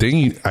bite to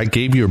eat. I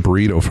gave you a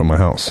burrito from my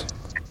house.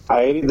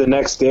 I ate it the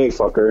next day,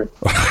 fucker.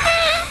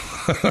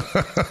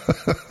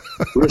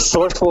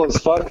 Resourceful as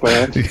fuck,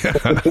 man. Yeah.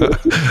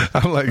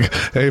 I'm like,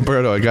 hey,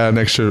 Berto, I got an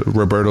extra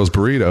Roberto's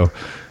burrito.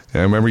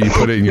 And I remember you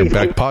put it in your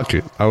back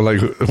pocket. I was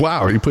like,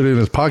 wow, you put it in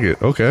his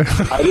pocket. Okay.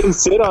 I didn't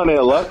sit on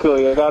it,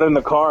 luckily. I got in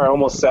the car. I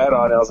almost sat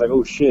on it. I was like,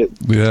 oh, shit.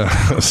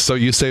 Yeah. So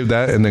you saved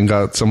that and then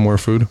got some more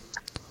food?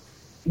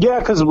 Yeah,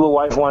 because the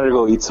wife wanted to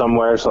go eat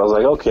somewhere, so I was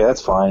like, okay,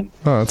 that's fine.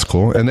 Oh, that's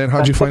cool. And then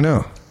how'd you find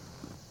out?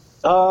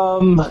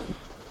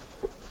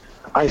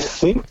 I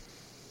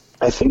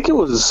think it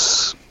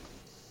was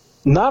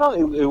not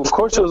on. Of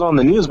course, it was on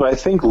the news, but I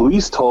think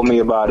Luis told me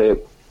about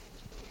it.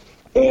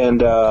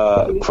 And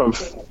from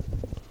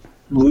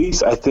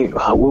Luis, I think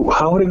how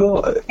would it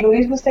go?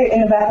 Luis was in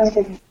the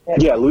bathroom.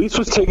 Yeah, Luis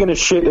was taking a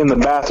shit in the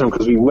bathroom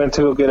because we went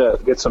to go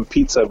get some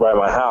pizza by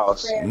my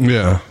house.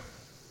 Yeah.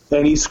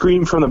 And he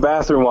screamed from the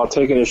bathroom while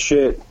taking a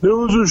shit, "There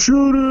was a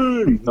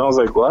shooting!" And I was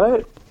like,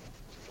 what?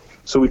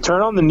 So we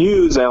turn on the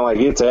news and like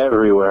it's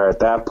everywhere at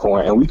that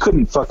point, and we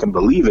couldn't fucking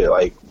believe it.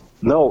 Like,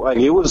 no, like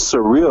it was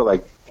surreal.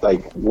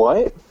 Like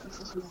what?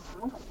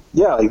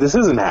 Yeah, like this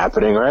isn't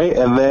happening, right?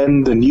 And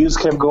then the news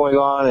kept going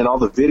on, and all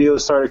the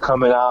videos started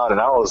coming out,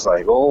 and I was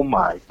like, oh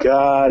my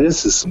God,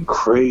 this is some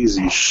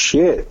crazy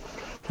shit.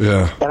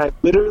 Yeah. And I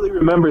literally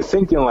remember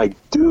thinking, like,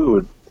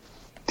 dude,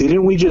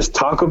 didn't we just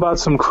talk about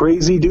some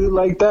crazy dude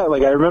like that?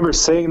 Like, I remember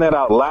saying that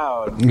out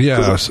loud.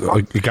 Yeah,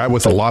 a guy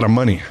with a lot of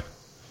money.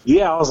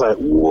 Yeah, I was like,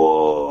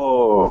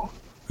 whoa.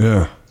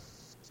 Yeah.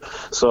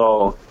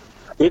 So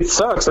it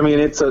sucks. I mean,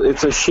 it's a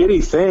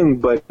shitty thing,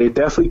 but it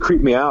definitely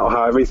creeped me out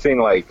how everything,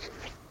 like,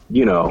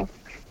 you know,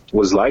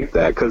 was like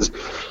that. Because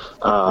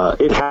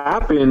it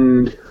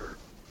happened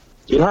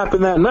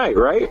that night,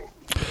 right?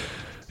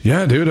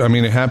 Yeah, dude. I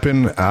mean, it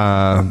happened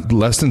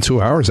less than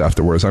 2 hours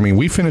afterwards. I mean,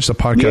 we finished the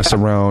podcast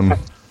around...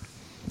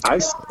 I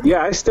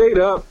stayed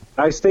up.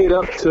 I stayed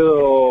up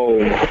till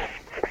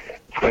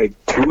like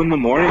 2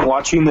 a.m.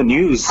 watching the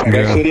news. Like,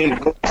 I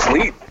couldn't go to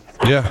sleep.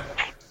 Yeah.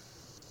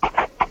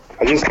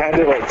 I just had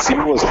to like see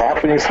what was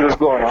happening, see what's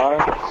going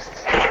on.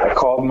 I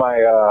called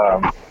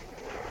my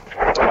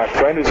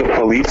friend who's a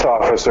police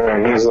officer,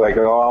 and he's like,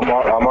 "Oh,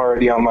 I'm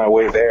already on my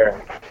way there."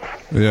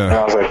 Yeah. And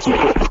I was like,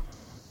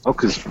 "Oh,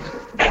 because."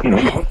 You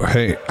know.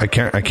 Hey, I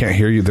can't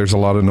hear you. There's a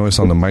lot of noise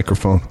on the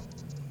microphone.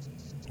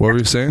 What were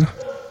you saying?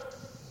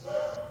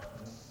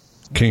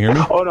 Can you hear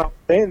me? Oh no, I'm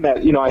saying that,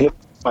 I hit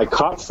my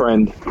cop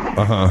friend.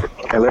 Uh-huh.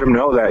 I let him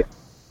know that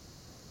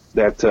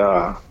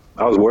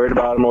I was worried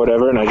about him or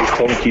whatever, and I just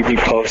told him keep me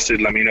posted,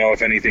 let me know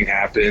if anything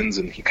happens,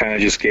 and he kind of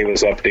just gave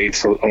us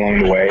updates along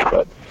the way.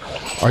 But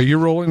Are you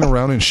rolling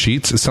around in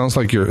sheets? It sounds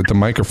like the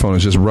microphone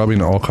is just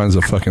rubbing all kinds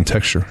of fucking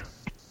texture.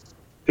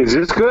 is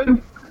this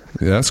good?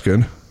 Yeah, that's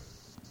good.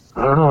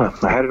 I don't know.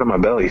 I had it on my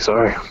belly.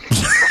 Sorry.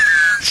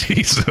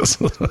 Jesus.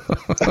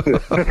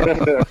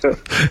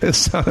 It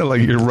sounded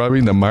like you're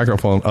rubbing the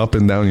microphone up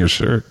and down your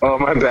shirt. Oh,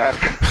 my bad.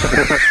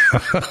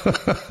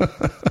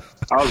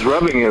 I was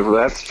rubbing it,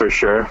 that's for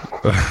sure.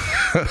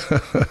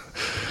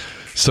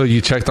 So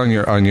you checked on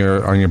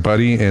your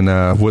buddy,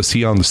 and was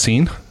he on the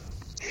scene?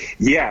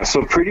 Yeah,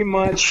 so pretty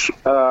much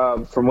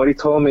from what he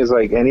told me is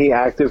like any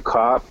active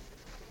cop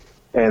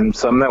and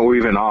some that were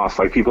even off,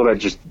 like people that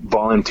just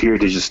volunteered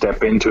to just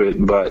step into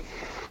it. But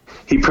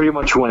he pretty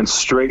much went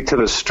straight to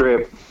the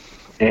strip,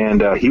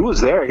 and he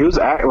was there. He was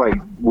at like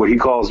what he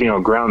calls,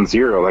 ground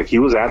zero. Like he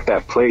was at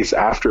that place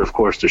after, of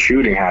course, the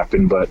shooting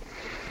happened. But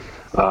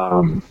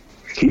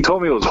he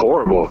told me it was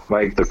horrible.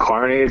 Like the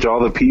carnage, all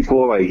the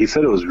people, like he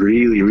said it was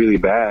really, really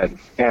bad.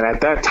 And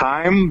at that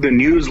time, the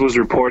news was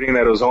reporting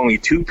that it was only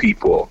 2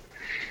 people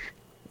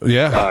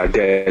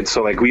dead.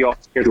 So like we all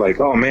heard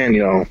like, oh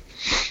man,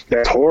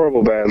 that's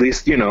horrible. But at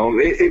least,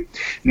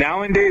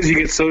 nowadays you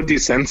get so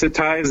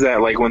desensitized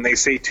that like when they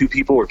say 2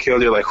 people were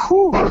killed, you're like,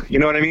 whew, you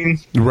know what I mean?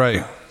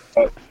 Right.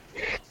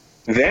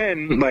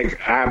 Then like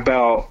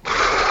about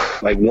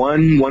like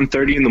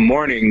 1:30 in the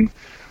morning,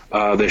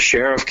 the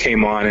sheriff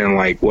came on, and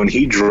like when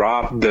he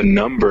dropped the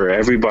number,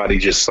 everybody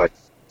just like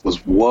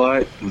was,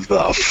 what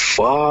the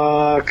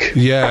fuck?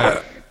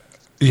 Yeah.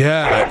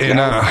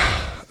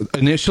 And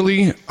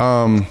initially,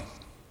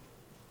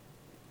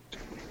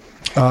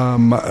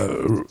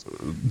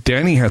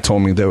 Danny had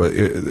told me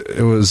that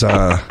it was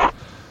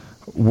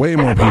way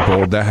more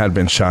people that had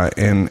been shot,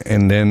 and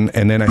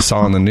then I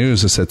saw on the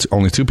news it said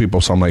only 2 people.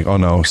 So I'm like, oh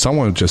no,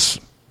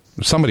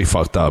 somebody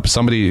fucked up.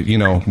 Somebody,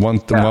 one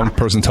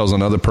person tells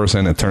another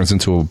person, it turns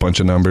into a bunch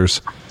of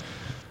numbers.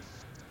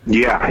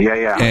 Yeah.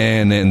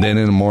 And then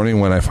in the morning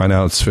when I find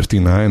out it's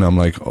 59, I'm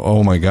like,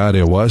 oh my God,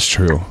 it was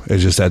true.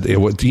 It's just that it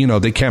would,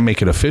 they can't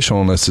make it official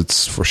unless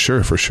it's for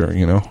sure.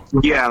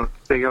 Yeah,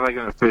 they got like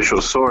an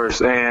official source,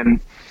 and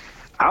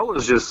I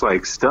was just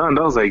like stunned.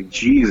 I was like,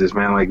 Jesus,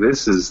 man, like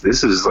this is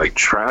like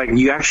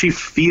you actually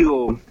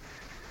feel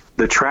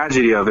the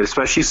tragedy of it,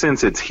 especially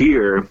since it's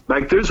here.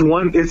 Like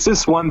it's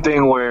just one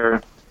thing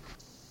where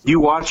you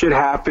watch it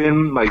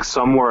happen like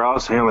somewhere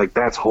else and you're like,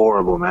 that's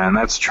horrible, man,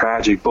 that's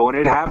tragic. But when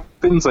it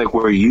happens like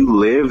where you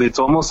live, it's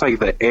almost like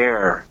the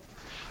air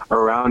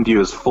around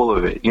you is full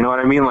of it. You know what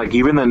I mean? Like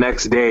even the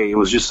next day, it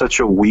was just such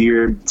a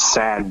weird,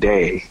 sad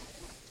day.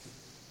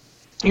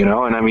 And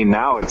I mean,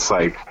 now it's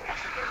like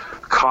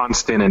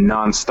constant and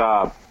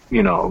nonstop,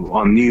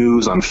 on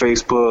news, on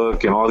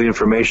Facebook, and all the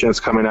information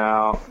that's coming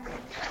out.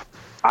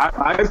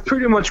 I've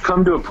pretty much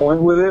come to a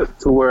point with it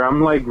to where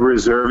I'm like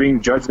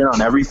reserving judgment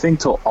on everything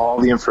till all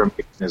the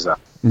information is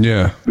out.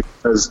 Yeah.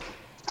 Because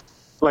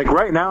like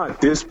right now at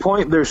this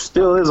point, there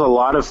still is a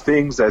lot of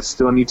things that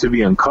still need to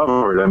be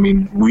uncovered. I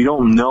mean, we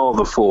don't know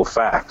the full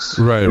facts.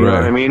 Right, you know right.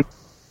 what I mean?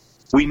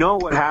 We know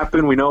what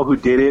happened. We know who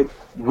did it.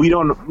 We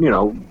don't,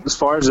 as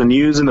far as the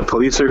news and the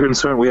police are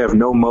concerned, we have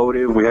no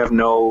motive. We have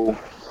no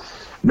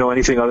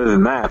anything other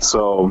than that.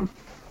 So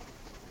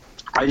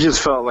I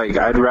just felt like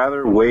I'd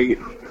rather wait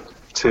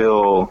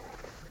till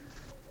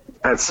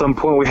at some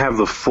point we have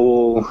the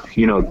full,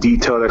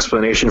 detailed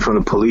explanation from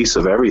the police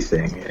of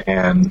everything.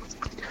 And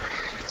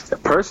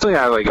personally,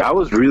 I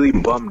was really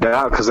bummed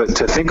out because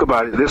to think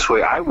about it this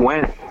way, I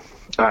went,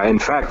 in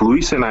fact,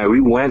 Luis and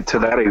we went to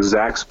that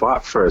exact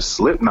spot for a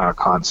Slipknot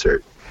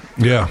concert.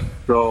 Yeah.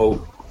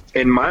 So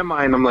in my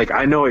mind, I'm like,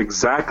 I know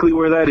exactly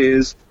where that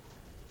is.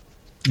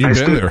 You've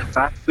been there.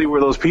 Exactly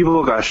where those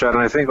people got shot.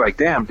 And I think like,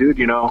 damn, dude,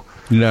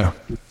 Yeah.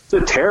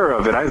 the terror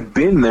of it. I've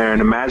been there,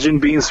 and imagine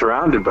being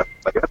surrounded by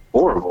like that's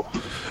horrible.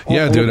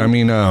 Yeah, dude. I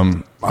mean,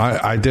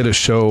 I did a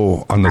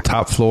show on the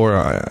top floor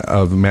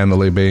of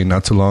Mandalay Bay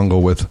not too long ago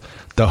with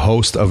the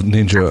host of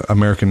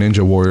American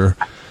Ninja Warrior,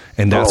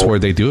 and that's where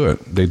they do it.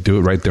 They do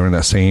it right there in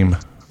that same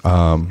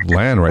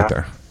land right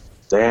there.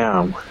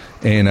 Damn.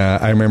 And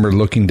I remember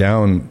looking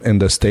down,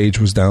 and the stage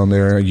was down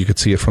there. You could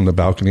see it from the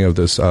balcony of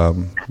this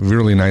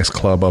really nice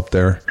club up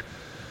there,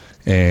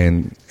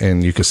 and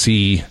you could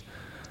see.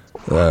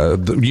 Now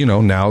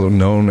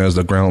known as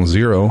the Ground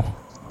Zero,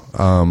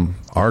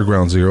 our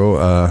Ground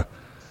Zero,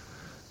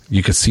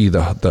 you could see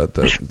the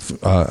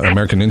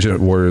American Ninja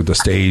Warrior, the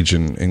stage,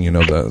 and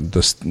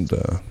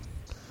the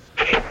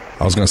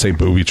I was gonna say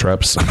booby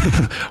traps.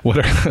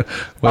 What I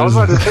was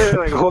about to say,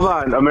 like, hold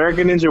on,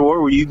 American Ninja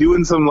Warrior, were you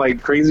doing some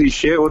like crazy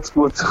shit? What's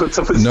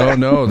up with that?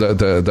 No,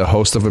 the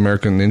host of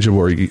American Ninja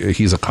Warrior,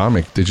 he's a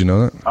comic. Did you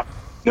know that?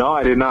 No,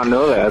 I did not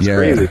know that. That's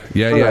crazy.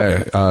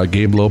 Yeah.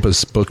 Gabe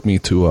Lopez booked me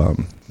to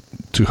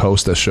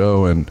host a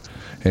show, and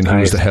he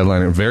was the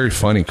headliner. Very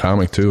funny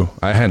comic too.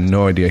 I had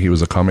no idea he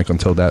was a comic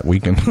until that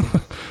weekend.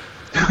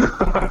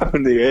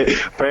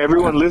 For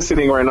everyone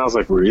listening right now, I was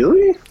like,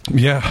 really?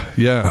 Yeah.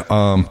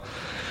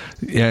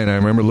 Yeah, and I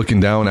remember looking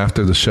down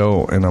after the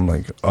show, and I'm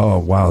like, oh,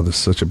 wow, this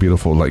is such a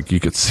beautiful, like, you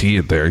could see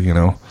it there, you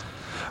know?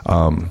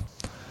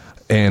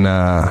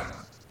 And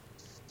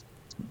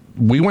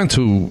we went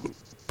to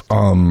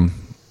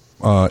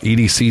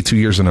EDC 2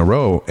 years in a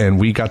row, and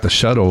we got the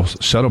shuttle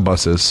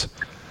buses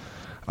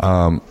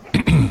that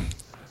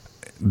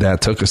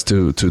took us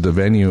to the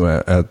venue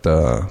at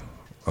the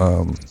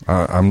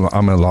I'm at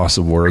a loss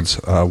of words.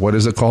 What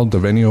is it called? The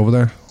venue over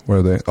there?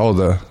 Where they? Oh,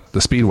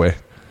 the Speedway.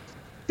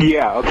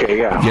 Yeah. Okay.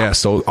 Yeah. Yeah.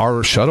 So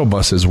our shuttle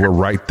buses were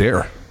right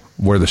there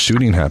where the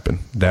shooting happened.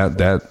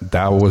 That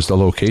was the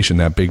location,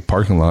 that big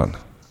parking lot,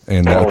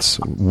 and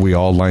we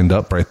all lined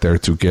up right there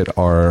to get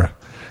on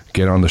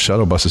the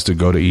shuttle buses to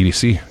go to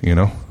EDC. You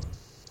know.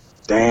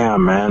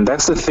 Damn, man,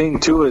 that's the thing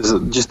too. Is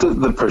just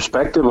the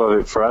perspective of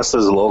it for us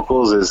as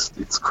locals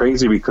it's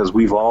crazy because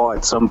we've all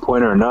at some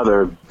point or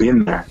another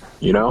been there.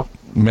 You know.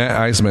 Matt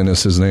Eisman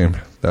is his name.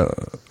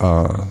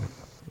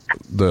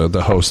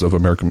 The host of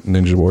American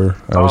Ninja Warrior.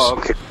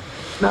 Okay.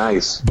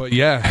 Nice. But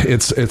yeah,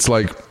 it's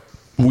like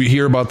we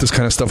hear about this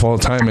kind of stuff all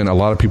the time, and a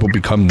lot of people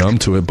become numb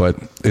to it. But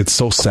it's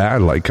so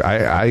sad. Like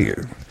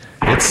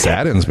it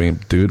saddens me,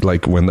 dude.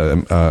 Like when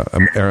the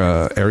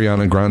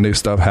Ariana Grande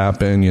stuff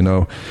happened, you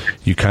know,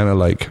 you kind of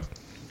like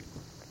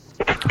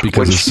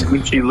because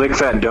when she licked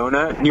that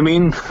donut. You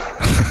mean?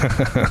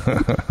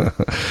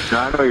 No,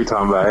 I know what you're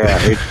talking about.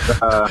 Yeah,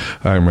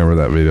 I remember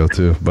that video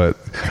too. But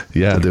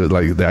yeah, dude,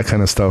 like that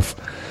kind of stuff.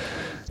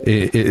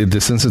 It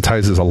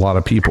desensitizes a lot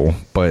of people.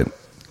 But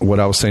what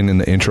I was saying in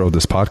the intro of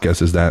this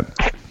podcast is that,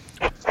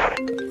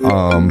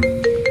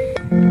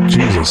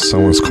 Jesus,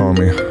 someone's calling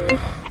me.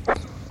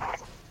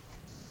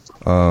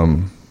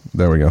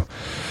 There we go.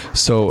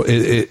 So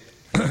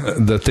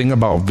the thing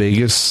about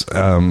Vegas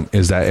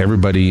is that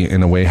everybody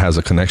in a way has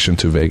a connection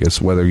to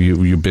Vegas. Whether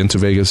you've been to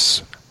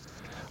Vegas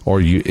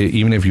or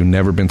even if you've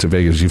never been to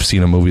Vegas, you've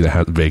seen a movie that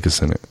has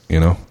Vegas in it. You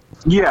know?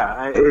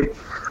 Yeah.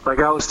 Like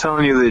I was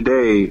telling you the other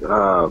day.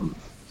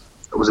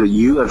 Was it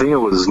you? I think it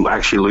was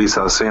actually Luis.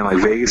 I was saying like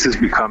Vegas is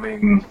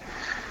becoming,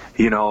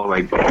 you know,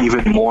 like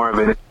even more of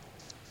a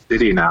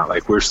city now.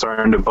 Like we're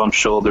starting to bump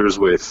shoulders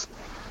with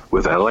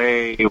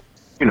LA.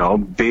 You know,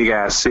 big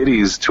ass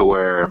cities to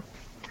where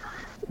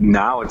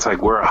now it's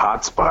like we're a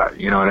hot spot,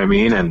 you know what I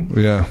mean? And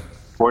yeah,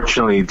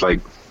 fortunately, like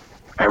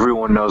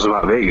everyone knows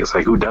about Vegas.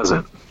 Like who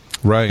doesn't?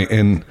 Right.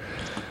 And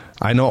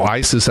I know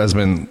ISIS has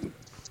been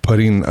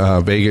putting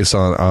Vegas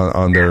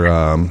on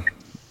their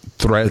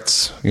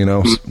threats, you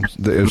know.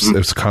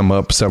 It's come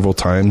up several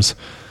times,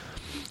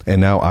 and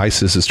now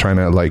ISIS is trying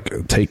to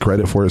like take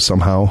credit for it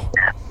somehow,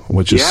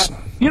 which is,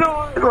 you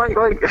know, like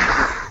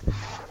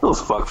those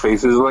fuck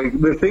faces.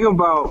 Like the thing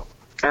about,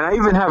 and I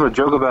even have a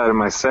joke about it in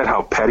my set,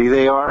 how petty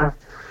they are,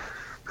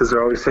 because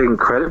they're always taking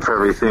credit for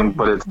everything.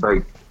 But it's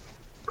like,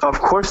 of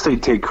course they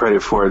take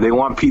credit for it. They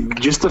want people.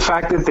 Just the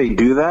fact that they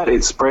do that,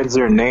 it spreads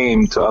their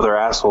name to other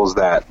assholes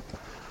that,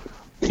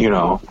 you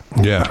know,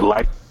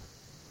 like.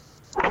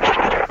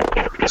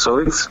 So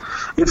it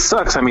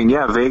sucks. I mean,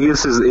 yeah,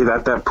 Vegas is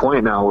at that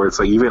point now where it's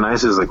like even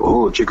ISIS is like,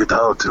 oh, check it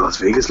out, Las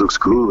Vegas looks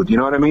good. You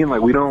know what I mean?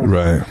 Like we don't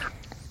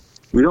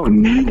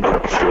need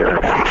that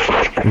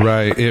shit.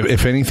 Right.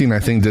 If anything, I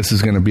think this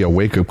is going to be a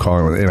wake up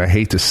call, and I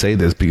hate to say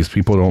this because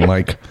people don't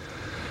like,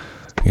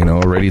 you know,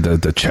 already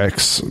the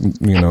checks,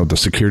 you know, the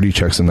security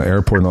checks in the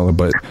airport and all that.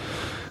 But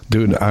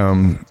dude,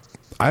 I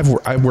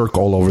work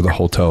all over the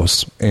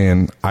hotels,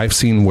 and I've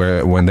seen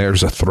when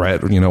there's a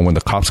threat, you know, when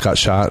the cops got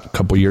shot a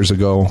couple years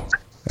ago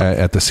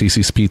at the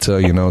CC's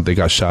Pizza, you know, they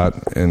got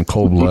shot in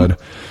cold blood.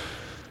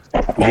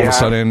 All of a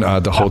sudden,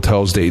 the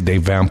hotels, they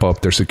vamp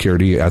up their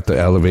security at the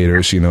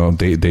elevators, you know,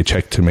 they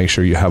check to make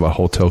sure you have a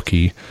hotel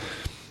key.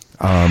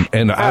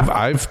 And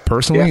I've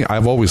personally,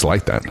 I've always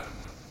liked that.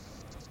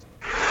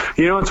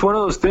 You know, it's one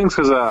of those things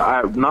because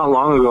not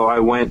long ago I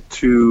went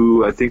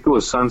to, I think it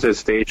was Sunset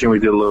Station. We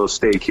did a little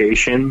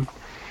staycation.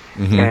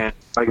 Mm-hmm. And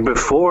like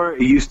before,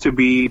 it used to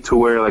be to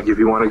where like if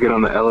you want to get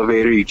on the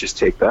elevator, you just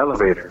take the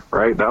elevator,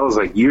 right? That was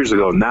like years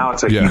ago. Now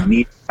it's like you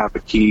need to have a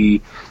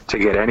key to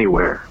get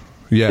anywhere.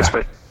 Yeah.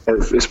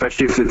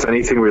 Especially if it's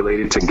anything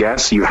related to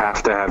guests, you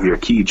have to have your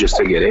key just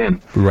to get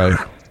in. Right.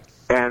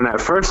 And at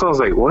first I was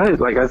like, what?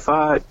 Like I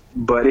thought,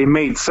 but it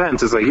made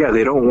sense. It's like, yeah,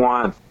 they don't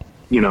want,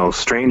 you know,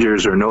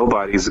 strangers or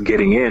nobodies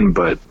getting in,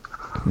 but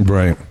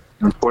right.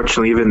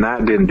 Unfortunately, even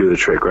that didn't do the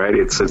trick, right?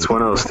 It's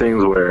one of those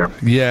things where...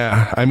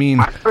 Yeah, I mean...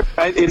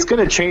 It's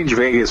going to change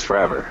Vegas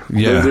forever.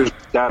 Yeah. There's no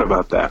doubt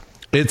about that.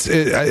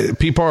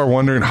 People are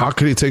wondering, how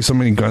could he take so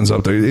many guns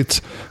up there?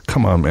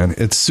 Come on, man.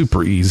 It's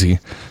super easy.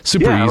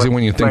 Super easy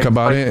when you think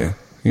about it.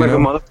 You know? A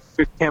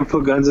motherfucker can't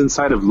put guns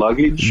inside of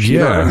luggage. Yeah. You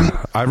know what I mean?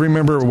 I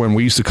remember when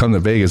we used to come to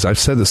Vegas, I've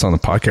said this on the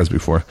podcast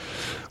before,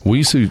 we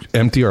used to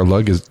empty our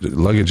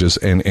luggages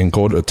and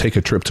go to take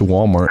a trip to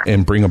Walmart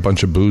and bring a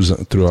bunch of booze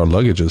through our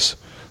luggages.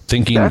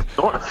 Thinking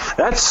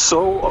that's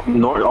so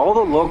all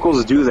the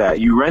locals do that.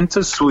 You rent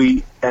a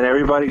suite and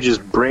everybody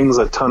just brings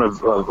a ton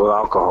of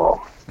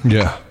alcohol.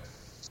 Yeah.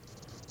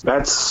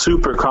 That's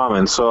super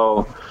common.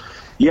 So,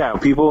 yeah,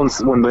 people,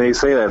 when they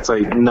say that, it's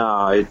like,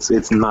 nah,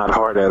 it's not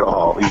hard at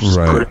all. You just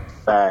put it in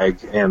a bag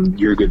and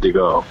you're good to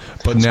go.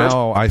 But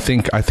now I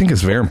think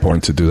it's very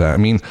important to do that. I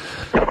mean,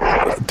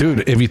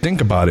 dude, if you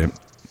think about it,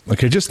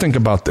 okay, just think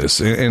about this.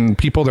 And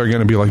people that are going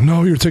to be like,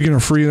 no, you're taking our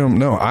freedom.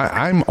 No,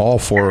 I'm all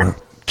for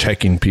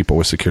checking people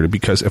with security,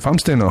 because if I'm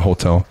staying in a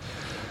hotel,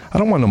 I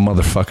don't want a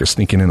motherfucker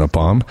sneaking in a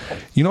bomb.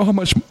 You know how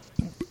much,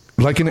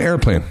 like an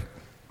airplane,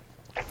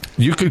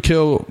 you could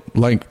kill,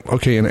 like,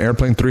 okay, an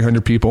airplane,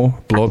 300 people,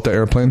 blow up the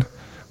airplane.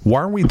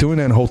 Why are we doing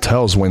that in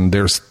hotels when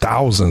there's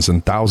thousands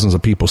and thousands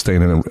of people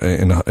staying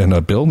in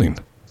a building?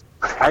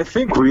 I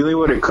think really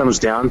what it comes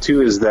down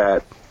to is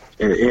that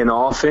in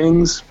all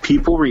things,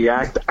 people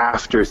react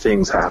after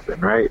things happen,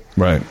 right?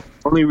 Right.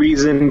 The only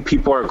reason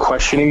people are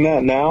questioning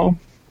that now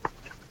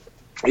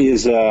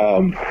is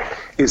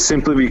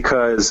simply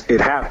because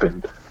it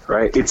happened,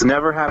 right? It's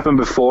never happened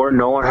before.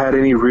 No one had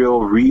any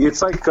real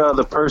it's like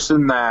the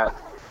person that,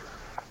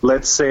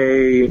 let's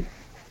say,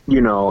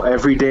 you know,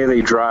 every day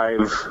they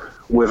drive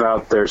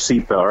without their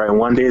seatbelt, right? And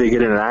one day they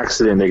get in an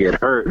accident, they get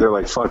hurt. They're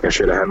like, fuck, I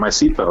should have had my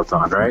seatbelt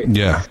on, right?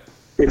 Yeah.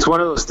 It's one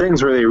of those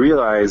things where they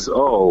realize,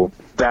 oh,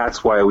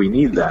 that's why we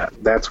need that.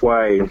 That's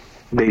why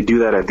they do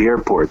that at the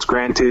airports.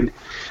 Granted,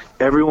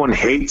 everyone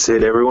hates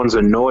it. Everyone's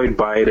annoyed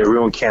by it.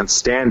 Everyone can't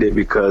stand it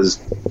because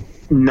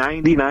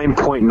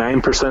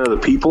 99.9% of the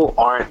people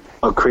aren't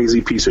a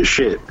crazy piece of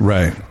shit.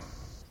 Right.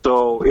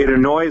 So it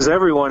annoys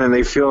everyone, and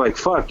they feel like,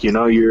 fuck, you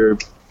know, you're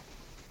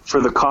for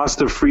the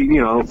cost of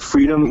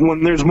freedom.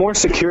 When there's more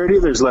security,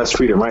 there's less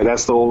freedom, right?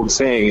 That's the old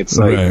saying. It's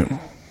like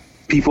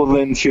people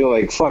then feel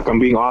like, fuck, I'm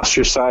being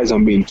ostracized,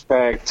 I'm being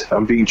checked,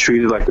 I'm being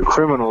treated like a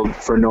criminal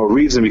for no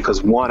reason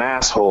because one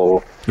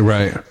asshole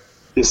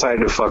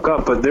decided to fuck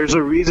up. But there's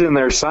a reason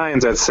there's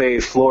signs that say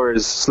floor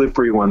is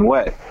slippery when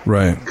wet.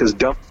 Right. Because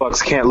dumb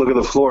fucks can't look at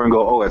the floor and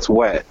go, oh, it's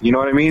wet. You know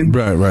what I mean?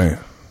 Right.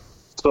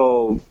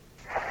 So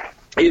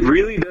it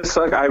really does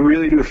suck. I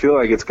really do feel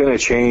like it's going to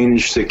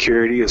change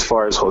security as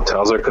far as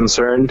hotels are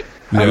concerned.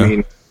 Yeah. I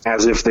mean,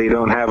 as if they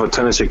don't have a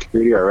ton of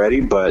security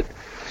already, but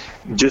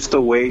just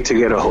a way to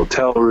get a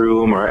hotel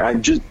room, or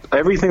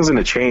everything's going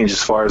to change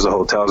as far as the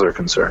hotels are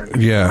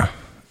concerned. Yeah.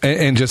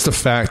 And just the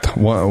fact,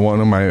 one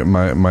of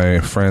my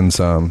friends,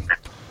 he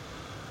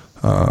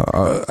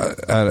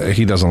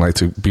doesn't like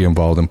to be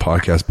involved in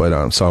podcasts,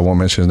 but so I won't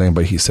mention his name,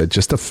 but he said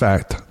just the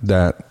fact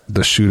that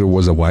the shooter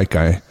was a white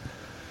guy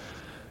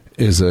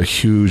is a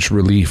huge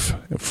relief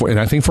and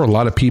I think for a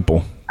lot of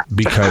people,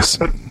 because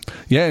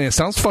yeah, and it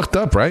sounds fucked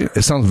up, right?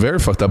 It sounds very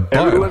fucked up.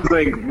 But everyone's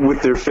like,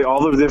 with their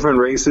all the different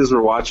races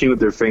were watching with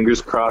their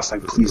fingers crossed,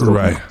 like, please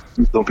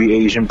don't be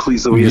Asian,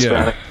 please don't be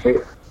Hispanic.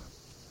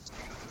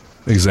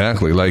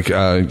 Exactly. Like,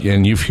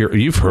 and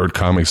you've heard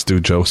comics do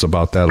jokes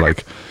about that,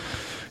 like,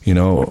 you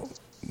know,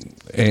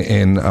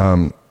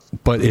 and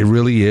but it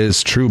really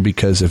is true,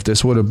 because if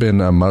this would have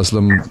been a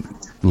Muslim,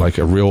 like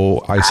a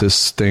real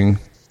ISIS thing,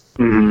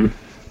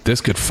 this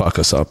could fuck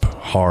us up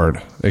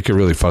hard. It could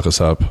really fuck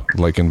us up,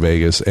 like in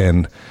Vegas.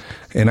 And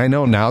I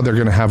know now they're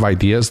going to have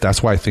ideas.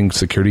 That's why I think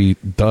security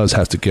does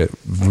have to get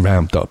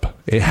ramped up.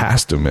 It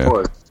has to,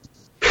 man.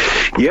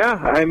 Yeah,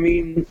 I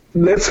mean,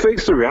 let's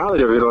face the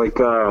reality of it. Like,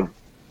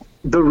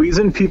 the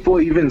reason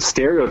people even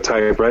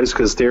stereotype, right, is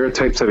because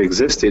stereotypes have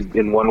existed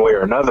in one way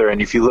or another.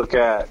 And if you look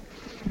at,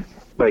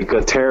 like,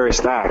 a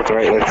terrorist act,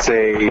 right, let's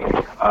say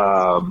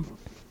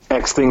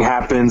X thing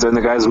happens and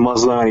the guy's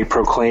Muslim and he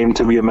proclaimed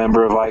to be a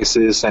member of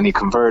ISIS and he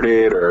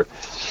converted, or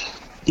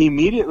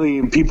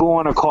immediately people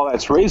want to call that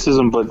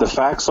racism, but the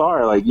facts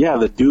are, like, yeah,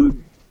 the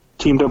dude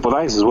teamed up with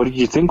ISIS. What did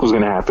you think was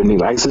going to happen?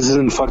 ISIS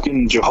isn't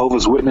fucking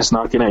Jehovah's Witness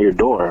knocking at your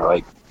door.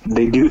 Like,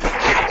 they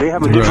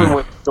have a different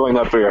way of showing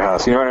up at your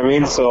house. You know what I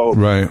mean? So,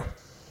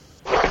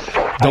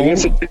 I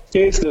guess in this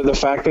case, the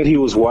fact that he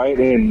was white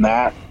in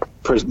that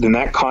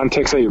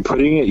context that you're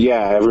putting it,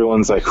 yeah,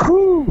 everyone's like,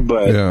 whoo,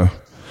 but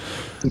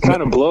it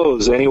kind of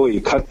blows any way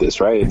you cut this,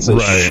 right? It's a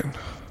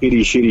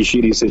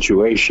shitty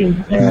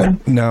situation.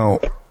 And now,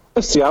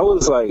 see, I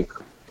was like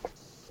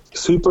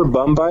super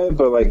bummed by it,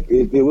 but like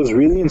it was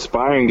really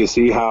inspiring to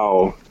see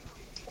how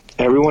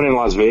everyone in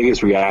Las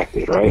Vegas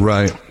reacted, right?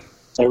 Right.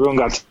 Everyone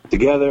got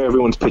together,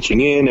 everyone's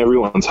pitching in,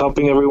 everyone's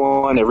helping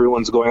everyone,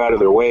 everyone's going out of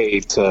their way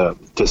to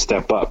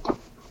step up.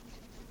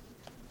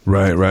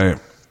 Right.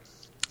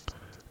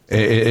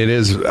 It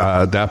is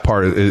that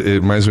part.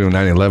 It reminds me of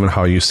 9/11,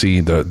 how you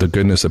see the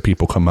goodness of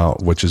people come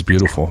out, which is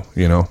beautiful,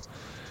 you know.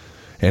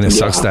 And it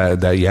sucks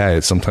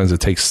that sometimes it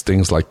takes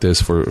things like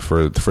this for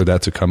that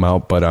to come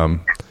out. But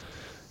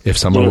if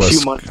some of us, a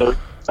few months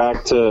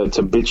back to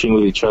bitching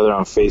with each other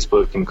on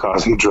Facebook and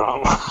causing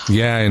drama.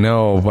 Yeah, I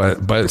know,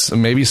 but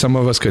maybe some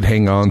of us could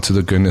hang on to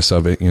the goodness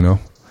of it, you know.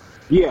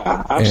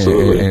 Yeah,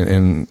 absolutely.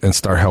 And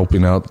start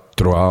helping out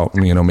throughout,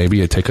 you know,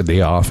 maybe take a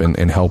day off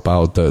and help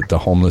out the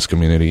homeless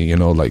community, you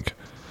know, like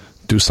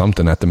do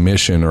something at the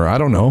mission, or I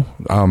don't know.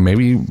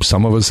 Maybe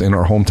some of us in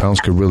our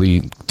hometowns could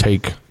really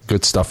take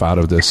good stuff out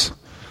of this.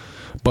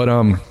 But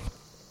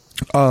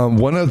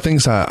one of the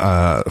things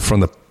from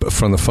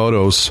the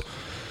photos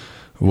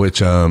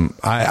which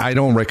I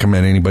don't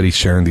recommend anybody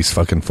sharing these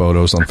fucking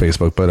photos on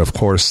Facebook, but of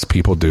course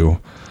people do.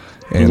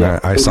 And Yeah.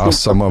 I saw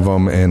some of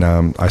them, and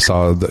I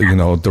saw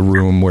the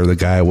room where the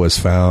guy was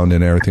found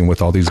and everything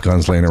with all these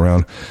guns laying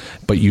around.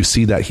 But you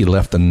see that he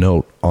left a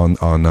note on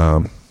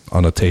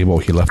a table.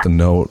 He left a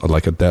note,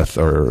 like a death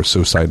or a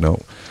suicide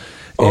note.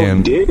 Oh,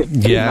 And he did?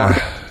 yeah.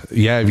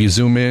 If you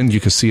zoom in, you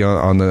can see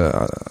on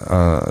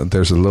the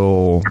there's a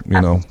little,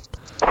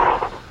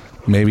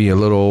 maybe a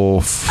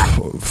little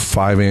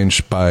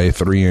 5-inch by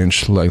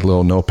 3-inch like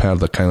little notepad,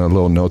 the kind of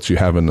little notes you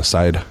have in the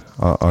side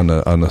on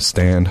the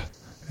stand.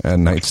 A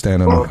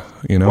nightstand,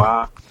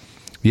 Wow.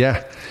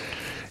 Yeah.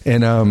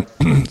 And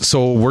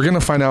so we're going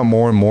to find out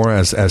more and more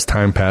as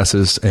time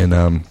passes.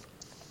 And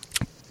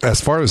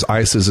as far as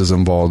ISIS is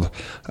involved,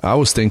 I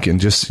was thinking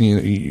just,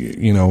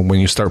 when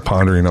you start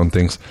pondering on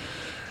things,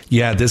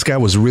 yeah, this guy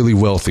was really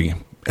wealthy.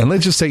 And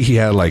let's just say he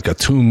had like a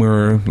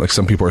tumor. Like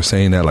some people are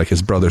saying that, like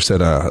his brother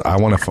said,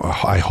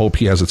 I hope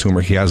he has a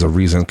tumor. He has a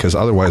reason, because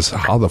otherwise,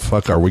 how the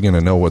fuck are we going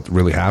to know what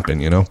really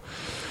happened,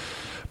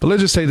 But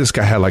let's just say this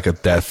guy had like a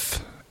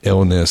death,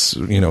 illness,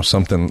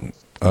 something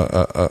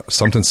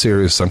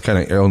serious, some kind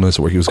of illness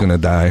where he was going to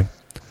die.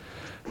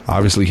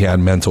 Obviously, he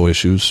had mental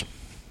issues.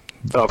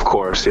 Of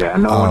course, yeah.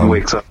 No one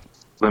wakes up,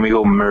 let me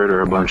go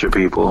murder a bunch of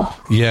people.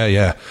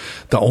 Yeah.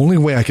 The only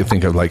way I could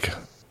think of, like,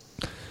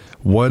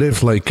 what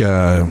if, like,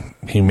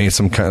 he made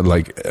some kind of,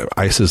 like,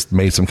 ISIS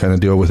made some kind of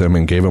deal with him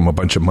and gave him a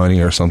bunch of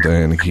money or something,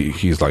 and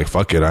he's like,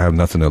 fuck it, I have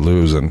nothing to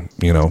lose, and,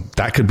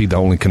 that could be the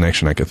only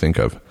connection I could think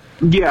of.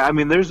 Yeah, I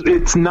mean,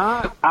 it's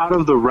not out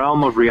of the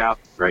realm of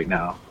reality right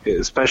now,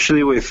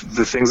 especially with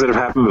the things that have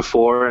happened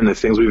before and the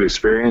things we've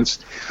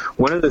experienced.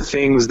 One of the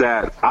things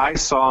that I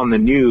saw on the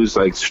news,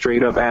 like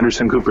straight up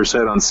Anderson Cooper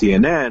said on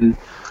CNN,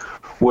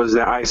 was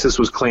that ISIS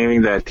was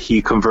claiming that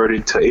he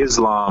converted to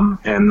Islam,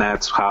 and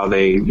that's how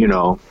they,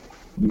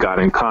 got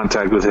in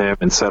contact with him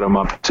and set him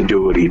up to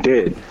do what he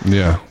did.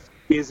 Yeah.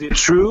 Is it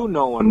true?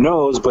 No one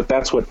knows, but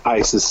that's what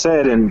ISIS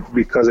said, and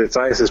because it's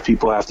ISIS,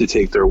 people have to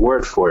take their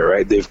word for it,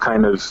 right? They've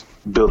kind of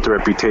built a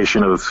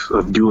reputation of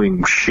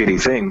doing shitty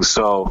things.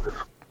 So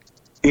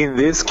in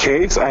this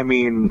case, I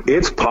mean,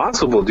 it's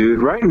possible,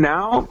 dude. Right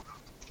now,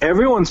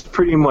 everyone's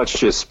pretty much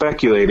just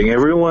speculating.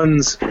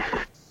 Everyone's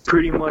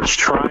pretty much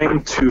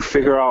trying to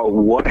figure out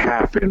what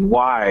happened,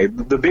 why.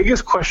 The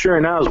biggest question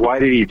right now is, why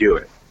did he do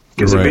it?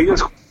 Because Right. the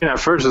biggest question at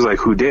first is like,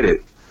 who did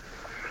it?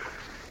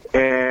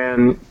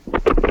 And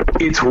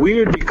it's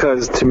weird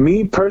because to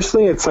me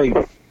personally, it's like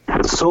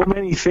so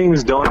many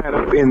things don't add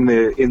up in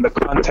the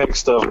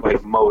context of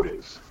like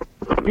motive.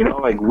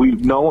 Like we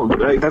know,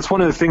 like, that's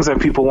one of the things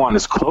that people want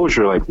is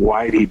closure. Like,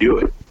 why did he do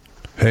it?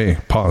 Hey,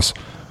 pause.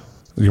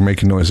 You're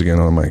making noise again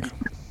on the mic.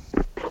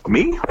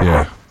 Me?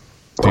 Yeah.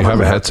 Do you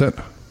have a headset?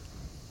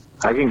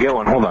 I can get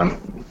one. Hold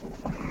on.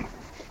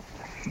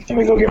 Let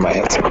me go get my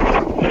headset.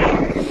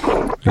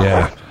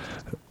 Yeah.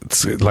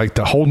 It's like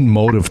the whole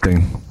motive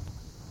thing.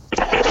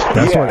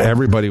 That's what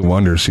everybody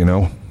wonders,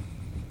 Well,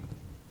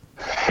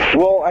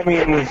 I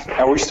mean,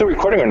 are we still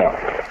recording or no?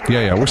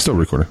 Yeah, we're still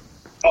recording.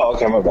 Oh,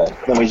 okay, my bad.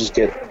 Let me just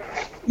get...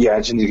 Yeah, I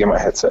just need to get my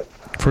headset.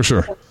 For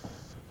sure.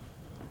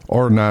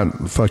 Or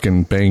not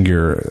fucking bang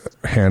your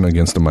hand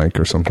against the mic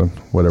or something.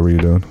 Whatever you're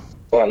doing.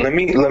 Well, let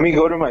me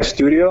go to my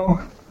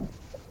studio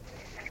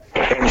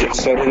and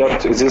just set it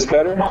up. Is this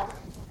better?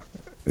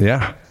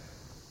 Yeah.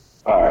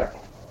 All right.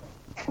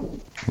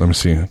 Let me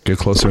see. Get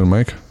closer to the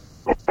mic.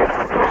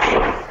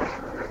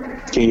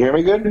 Can you hear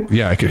me good?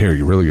 Yeah, I can hear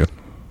you really good.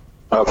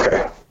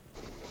 Okay.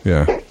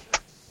 Yeah.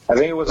 I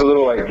think it was a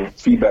little like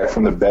feedback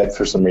from the bed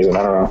for some reason.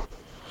 I don't know.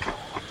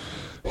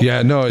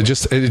 Yeah, no, it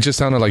just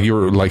sounded like you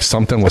were like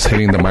something was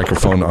hitting the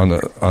microphone on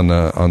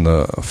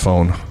the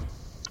phone.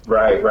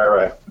 Right.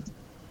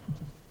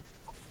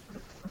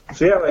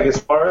 So yeah, like as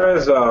far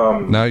as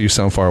Now you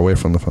sound far away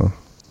from the phone.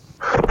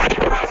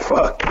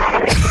 fuck.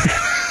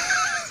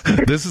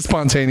 This is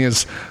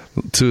spontaneous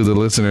to the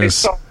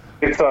listeners.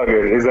 It's all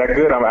good. Is that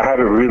good? I have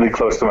it really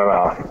close to my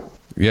mouth.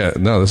 Yeah,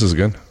 no, this is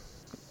good.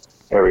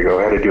 There we go.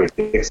 I had to do a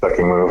dick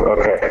sucking move.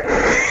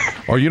 Okay.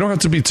 Or you don't have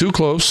to be too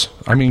close.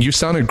 I mean, you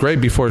sounded great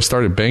before it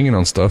started banging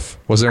on stuff.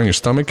 Was it on your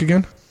stomach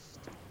again?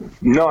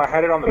 No, I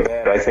had it on the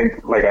bed. I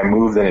think like I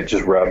moved and it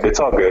just rubbed. It's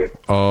all good.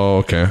 Oh,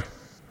 okay.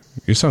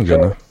 You sound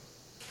good now.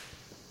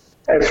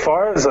 As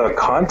far as a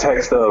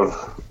context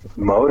of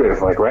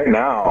motive, like right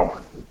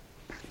now,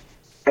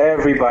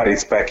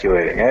 everybody's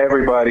speculating.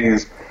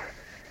 Everybody's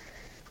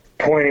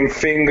pointing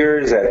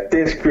fingers at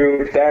this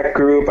group, that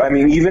group. I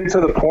mean, even to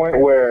the point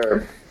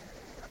where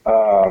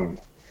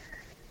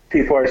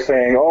people are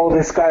saying, oh,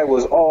 this guy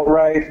was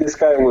alt-right, this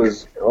guy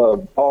was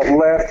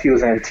alt-left, he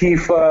was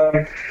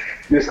Antifa,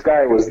 this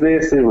guy was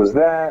this, it was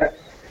that.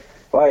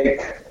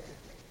 Like,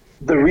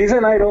 the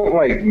reason I don't,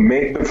 like,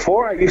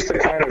 before I used to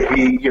kind of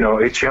be,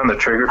 itchy on the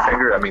trigger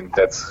finger. I mean,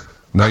 that's...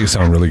 Now you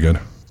sound really good.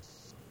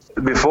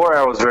 Before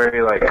I was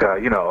very, like, I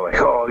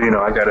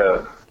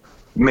gotta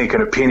make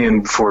an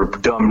opinion for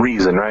dumb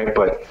reason, right?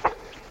 But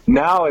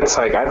now it's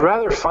like, I'd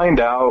rather find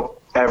out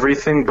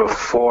everything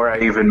before I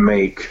even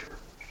make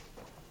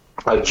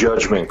a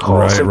judgment call.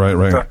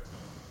 Right.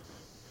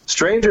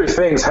 Stranger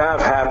things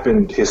have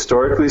happened,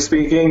 historically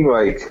speaking.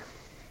 Like,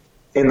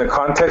 in the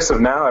context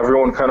of now,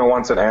 everyone kind of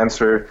wants an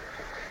answer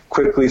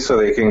quickly so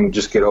they can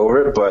just get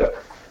over it.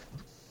 But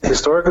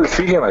historically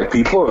speaking, like,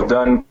 people have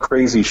done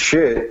crazy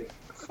shit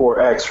for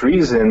X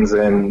reasons,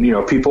 and, you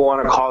know, people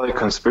want to call it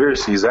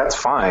conspiracies. That's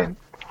fine.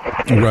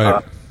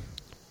 Right.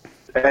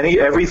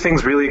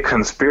 Everything's really a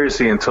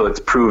conspiracy until it's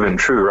proven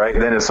true, right?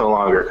 Then it's no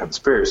longer a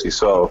conspiracy.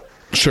 So,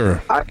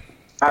 Sure.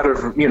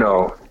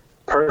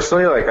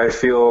 Personally, like, I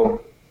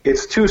feel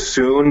it's too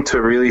soon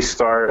to really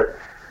start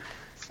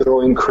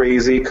throwing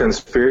crazy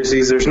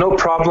conspiracies. There's no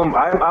problem.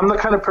 I'm the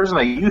kind of person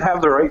that you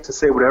have the right to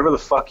say whatever the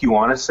fuck you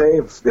want to say,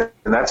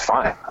 and that's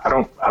fine. I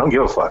don't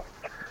give a fuck.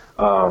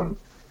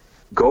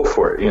 Go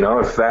for it, you know,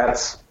 if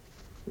that's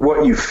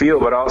what you feel.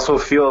 But I also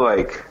feel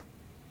like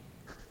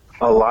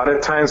a lot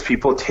of times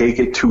people take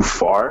it too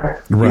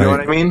far. Right. You know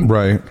what I mean?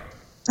 Right.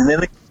 And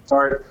then they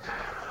start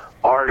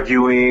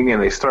arguing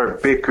and they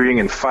start bickering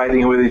and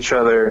fighting with each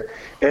other,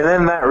 and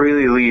then that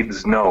really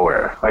leads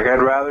nowhere. Like,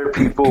 I'd rather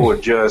people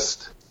would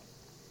just,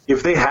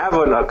 if they have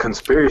a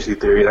conspiracy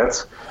theory,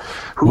 that's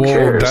who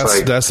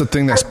cares. That's the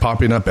thing that's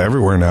popping up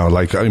everywhere now.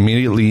 Like,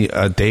 immediately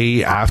a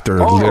day after,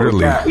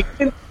 literally.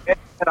 Yeah.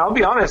 And I'll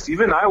be honest,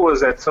 even I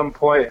was at some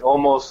point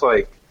almost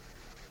like,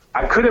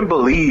 I couldn't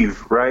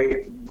believe,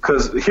 right?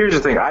 Because here's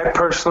the thing, I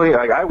personally,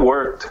 like, I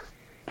worked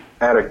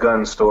at a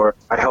gun store.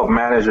 I helped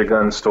manage a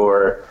gun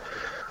store.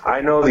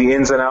 I know the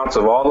ins and outs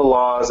of all the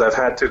laws. I've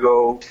had to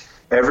go,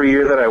 every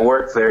year that I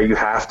worked there, you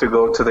have to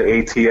go to the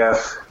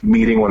ATF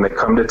meeting when they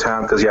come to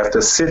town, because you have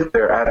to sit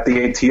there at the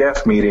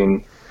ATF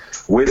meeting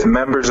with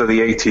members of the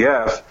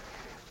ATF,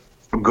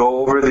 go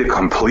over the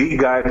complete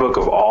guidebook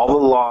of all the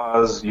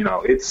laws. You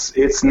know,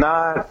 it's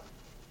not,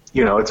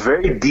 you know, it's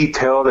very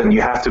detailed, and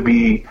you have to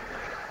be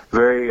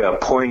very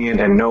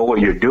poignant and know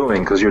what you're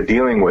doing, because you're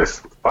dealing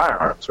with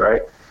firearms,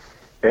 right?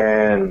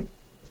 And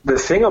the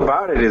thing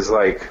about it is,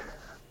 like,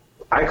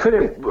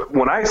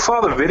 when I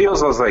saw the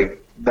videos, I was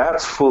like,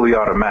 that's fully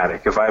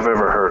automatic if I've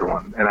ever heard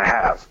one, and I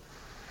have.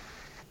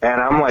 And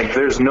I'm like,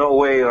 there's no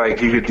way,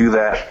 like, you could do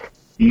that,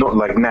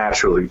 like,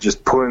 naturally,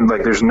 just putting,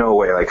 like, there's no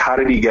way. Like, how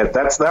did he get,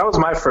 that was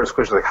my first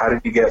question, like, how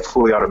did he get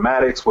fully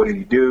automatics? What did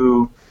he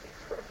do?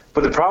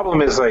 But the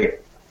problem is,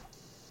 like,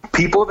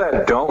 people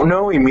that don't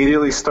know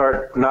immediately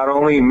start not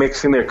only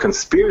mixing their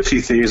conspiracy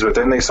theories, but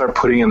then they start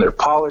putting in their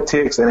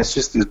politics, and it's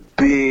just this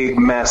big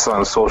mess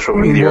on social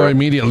media. Well,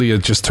 immediately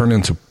it just turned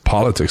into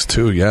politics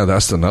too. Yeah,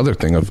 that's another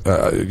thing. Of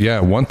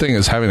one thing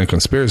is having a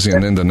conspiracy,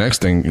 and then the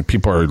next thing,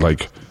 people are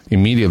like,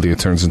 immediately it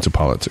turns into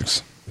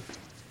politics.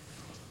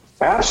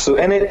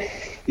 Absolutely. And it,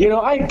 you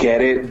know, I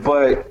get it,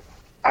 but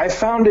I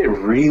found it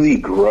really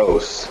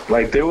gross.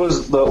 Like, there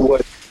was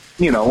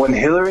when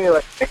Hillary,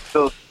 like, made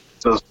those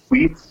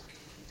tweets,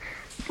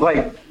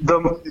 like,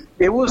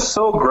 it was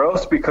so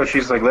gross, because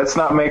she's like, let's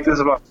not make this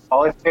about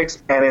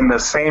politics, and in the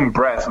same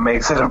breath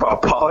makes it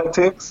about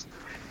politics.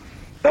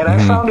 And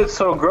I found it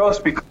so gross,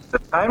 because the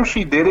time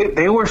she did it,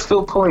 they were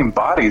still pulling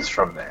bodies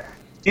from there.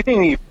 She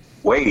didn't even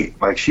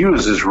wait. Like, she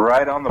was just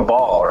right on the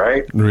ball,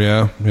 right?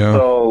 Yeah.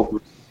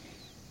 So,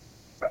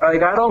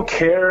 like, I don't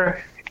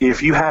care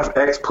if you have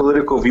X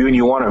political view and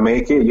you want to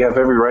make it, you have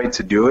every right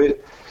to do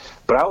it.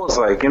 But I was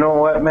like, you know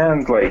what,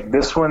 man? Like,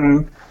 this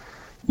one,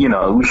 you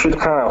know, we should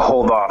kind of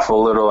hold off a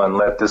little and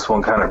let this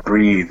one kind of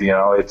breathe. You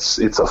know, it's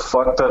a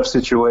fucked up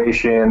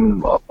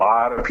situation. A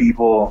lot of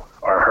people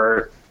are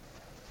hurt.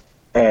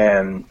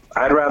 And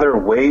I'd rather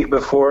wait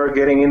before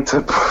getting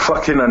into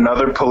fucking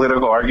another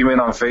political argument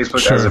on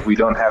Facebook, as if we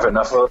don't have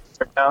enough of it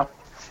right now.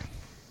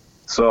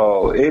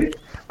 So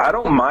I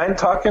don't mind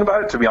talking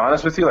about it, to be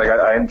honest with you. Like,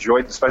 I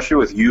enjoyed, especially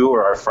with you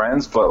or our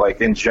friends, but,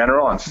 like, in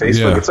general on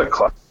Facebook, it's a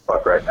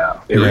clusterfuck right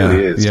now. It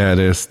really is. Yeah, it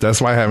is.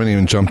 That's why I haven't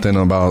even jumped in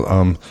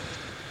about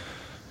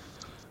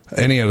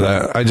any of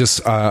that. I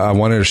just I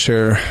wanted to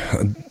share,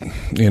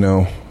 you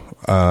know,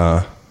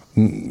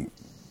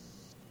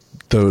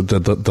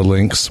 the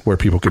links where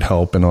people could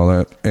help and all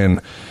that.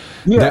 And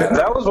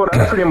that was what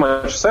I pretty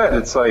much said.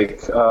 It's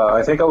like,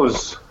 I think I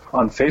was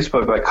on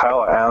Facebook, like,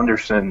 Kyle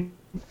Anderson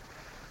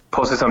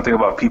posted something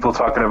about people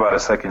talking about a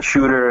second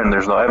shooter and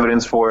there's no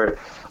evidence for it.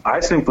 I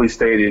simply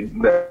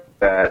stated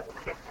that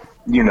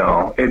you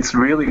know, it's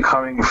really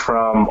coming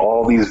from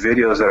all these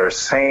videos that are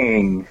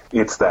saying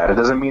it's that. It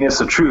doesn't mean it's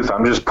the truth.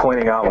 I'm just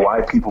pointing out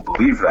why people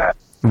believe that.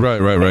 Right.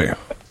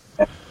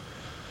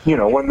 You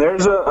know, when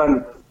there's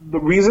the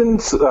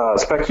reasons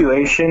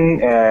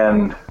speculation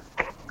and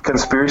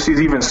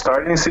conspiracies even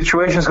start in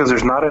situations, because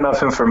there's not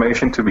enough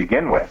information to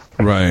begin with.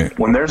 Right.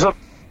 When there's a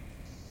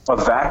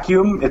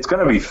vacuum, it's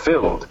going to be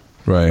filled.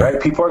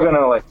 Right. People are going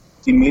to, like,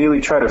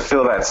 immediately try to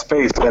fill that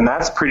space, and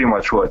that's pretty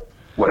much what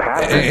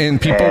happened.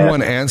 And people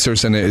want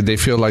answers, and they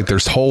feel like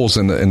there's holes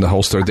in the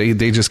whole story.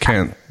 They just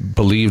can't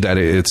believe that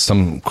it's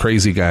some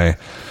crazy guy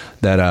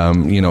that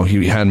you know,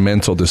 he had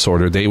mental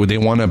disorder. They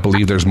want to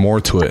believe there's more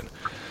to it.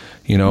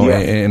 You know,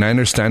 and I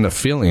understand the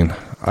feeling.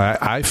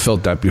 I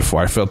felt that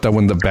before. I felt that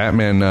when the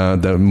Batman,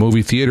 the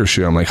movie theater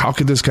shoot, I'm like, how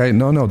could this guy?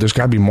 No, there's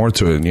got to be more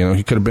to it. You know,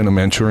 he could have been a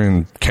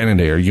Manchurian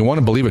candidate, or you want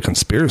to believe a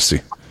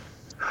conspiracy.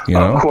 You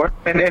know? Of course.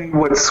 And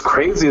what's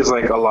crazy is,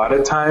 like, a lot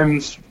of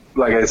times,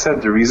 like I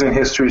said, the reason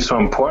history is so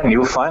important,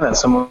 you'll find that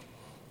some of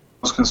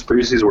those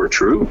conspiracies were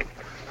true.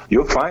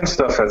 You'll find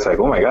stuff that's like,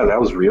 oh my God,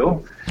 that was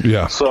real.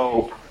 Yeah.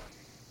 So,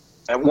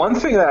 and one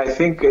thing that I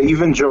think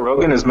even Joe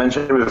Rogan has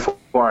mentioned before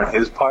on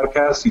his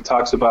podcast, he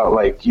talks about,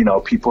 like, you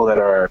know, people that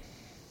are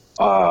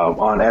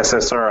on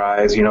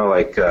SSRIs, you know,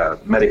 like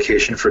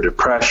medication for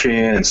depression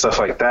and stuff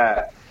like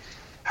that,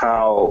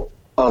 how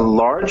a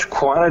large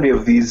quantity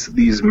of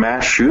these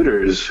mass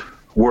shooters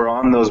were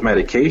on those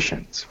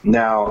medications.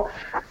 Now,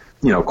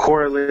 you know,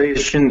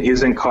 correlation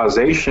isn't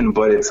causation,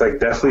 but it's like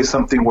definitely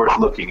something worth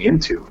looking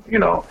into. You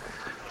know,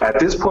 at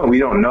this point, we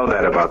don't know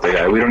that about the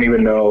guy. We don't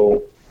even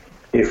know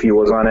if he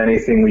was on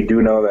anything. We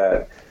do know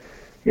that,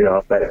 you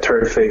know, that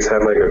turd face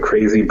had like a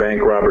crazy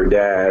bank robber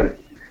dad.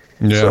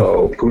 Yeah.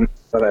 So who knows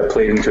how that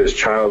played into his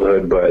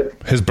childhood, but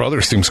His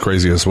brother seems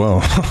crazy as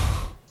well.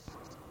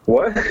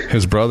 what?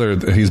 His brother,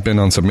 he's been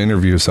on some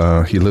interviews.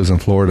 He lives in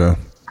Florida.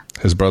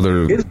 His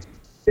brother...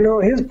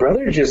 His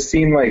brother just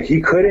seemed like he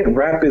couldn't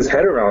wrap his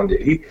head around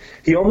it.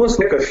 He almost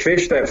like a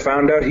fish that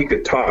found out he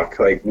could talk.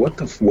 Like, what?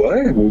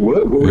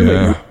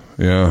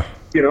 Yeah.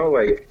 You know,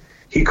 like,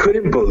 he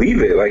couldn't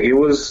believe it. Like, it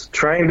was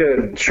trying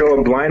to show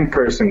a blind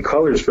person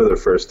colors for the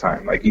first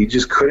time. Like, he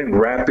just couldn't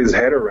wrap his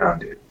head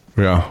around it.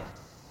 Yeah.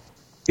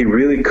 He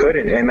really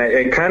couldn't. And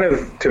it kind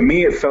of, to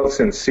me, it felt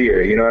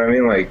sincere. You know what I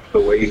mean? Like, the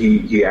way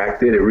he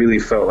acted, it really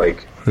felt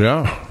like...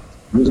 Yeah.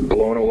 He was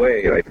blown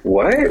away. Like,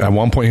 what? At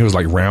one point, he was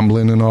like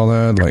rambling and all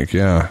that. Like,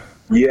 yeah.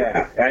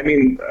 Yeah. I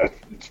mean,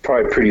 it's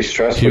probably pretty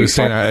stressful. He was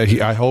saying,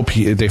 I hope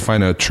they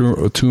find a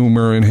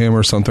tumor in him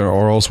or something,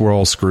 or else we're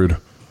all screwed.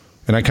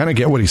 And I kind of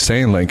get what he's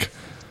saying. Like,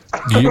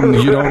 you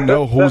don't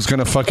know who's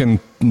going to fucking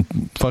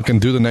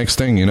do the next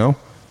thing, you know?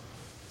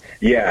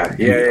 Yeah.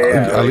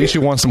 At least you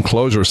want some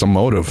closure, some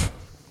motive.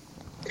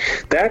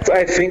 That's,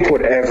 I think,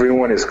 what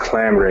everyone is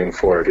clamoring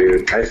for,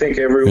 dude. I think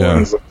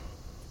everyone's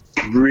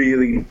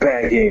really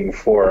begging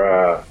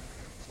for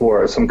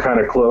some kind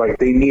of clue. Like,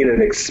 they need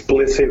an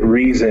explicit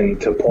reason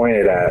to point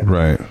it at.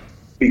 Right.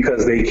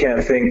 Because they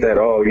can't think that,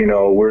 oh, you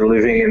know, we're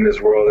living in this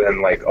world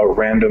and, like, a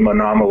random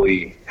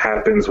anomaly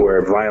happens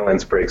where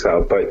violence breaks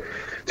out. But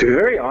to be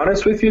very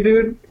honest with you,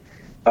 dude,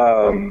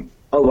 a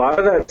lot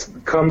of that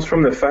comes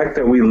from the fact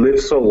that we live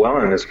so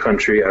well in this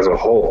country as a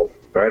whole,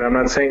 right? I'm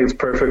not saying it's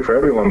perfect for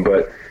everyone,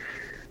 but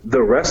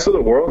the rest of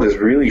the world is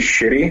really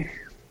shitty.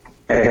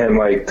 And,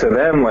 like, to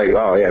them, like,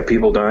 oh, yeah,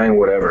 people dying,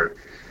 whatever.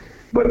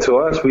 But to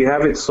us, we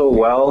have it so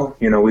well.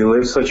 You know, we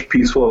live such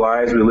peaceful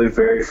lives. We live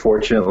very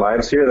fortunate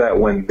lives here that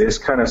when this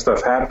kind of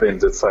stuff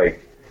happens, it's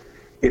like,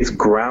 it's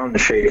ground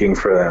shaking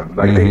for them.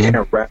 Like, they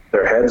can't wrap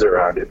their heads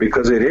around it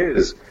because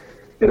it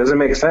doesn't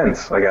make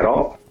sense, like, at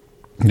all.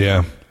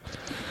 Yeah.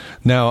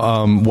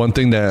 Now, one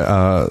thing that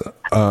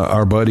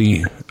our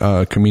buddy,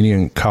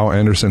 comedian Kyle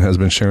Anderson has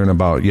been sharing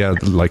about,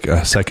 like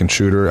a second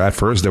shooter. At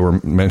first, they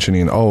were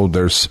mentioning, oh,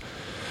 there's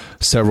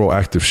several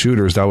active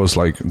shooters. That was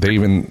like, they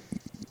even,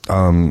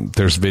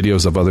 there's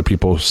videos of other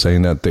people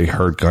saying that they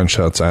heard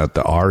gunshots at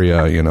the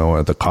Aria, you know,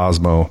 at the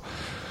Cosmo.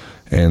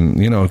 And,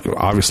 you know,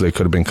 obviously it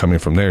could have been coming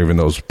from there, even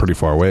though it's pretty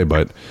far away.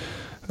 But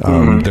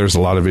there's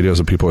a lot of videos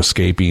of people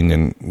escaping.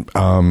 And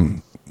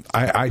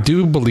I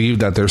do believe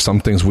that there's some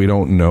things we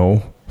don't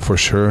know for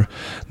sure.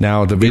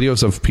 Now, the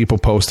videos of people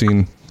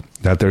posting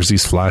that there's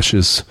these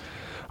flashes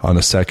on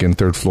the second,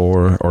 third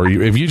floor, or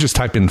if you just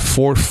type in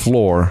fourth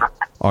floor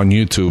on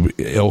YouTube,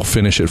 it'll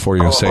finish it for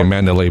you and say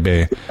Mandalay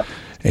Bay.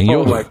 And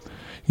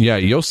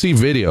you'll see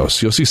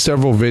videos. You'll see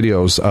several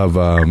videos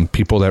of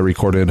people that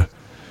recorded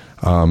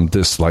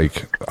this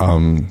like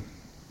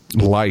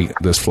light,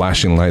 this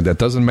flashing light that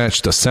doesn't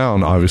match the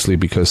sound, obviously,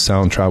 because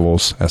sound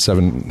travels at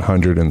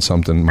 700 and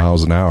something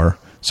miles an hour.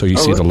 So you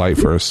see the light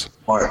first.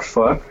 What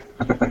fuck?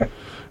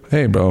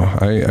 Hey, bro,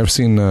 I've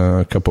seen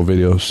a couple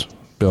videos,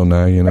 Bill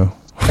Nye, you know.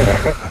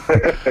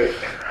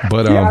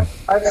 But yeah,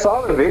 I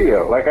saw the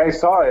video. Like, I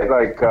saw it.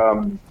 Like,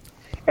 and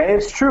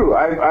it's true.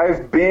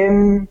 I've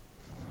been,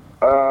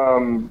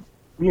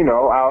 you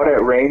know, out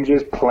at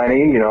ranges plenty.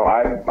 You know,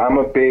 I'm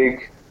a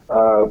big,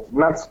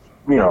 not,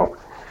 you know,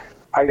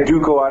 I do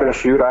go out and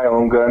shoot. I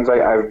own guns.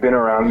 I've been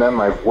around them.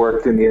 I've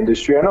worked in the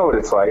industry. I know what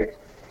it's like.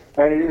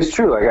 And it is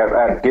true. Like,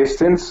 at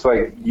distance,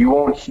 like, you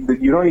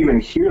don't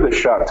even hear the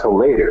shot till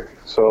later.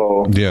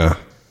 So yeah,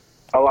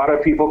 a lot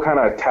of people kind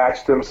of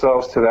attached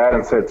themselves to that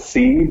and said,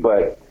 see,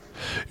 but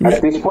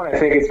at this point, I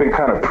think it's been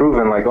kind of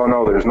proven, like, oh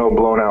no, there's no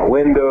blown out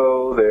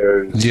window.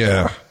 There's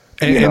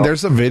and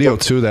there's a video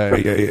too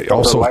that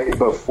also the light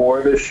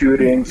before the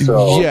shooting.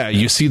 So yeah,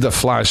 you see the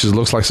flash. It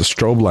looks like a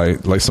strobe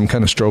light, like some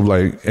kind of strobe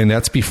light, and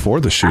that's before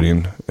the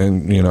shooting.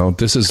 And you know,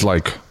 this is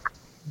like,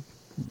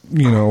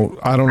 you know,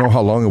 I don't know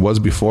how long it was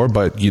before,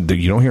 but you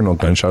don't hear no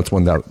gunshots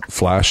when that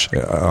flash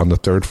on the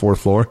third,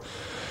 fourth floor.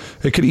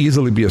 It could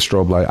easily be a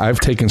strobe light.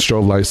 I've taken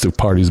strobe lights to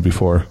parties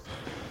before.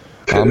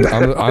 I'm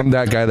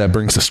that guy that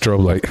brings the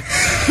strobe light.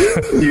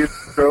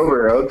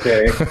 October,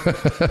 okay.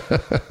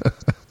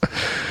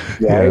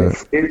 Yeah,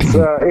 it's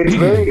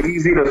very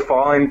easy to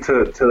fall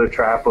into the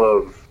trap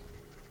of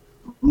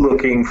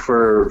looking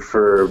for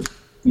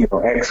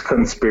X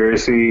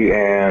conspiracy,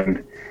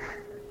 and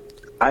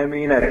I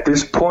mean at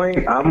this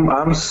point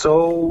I'm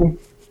so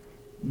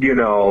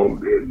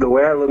the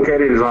way I look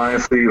at it is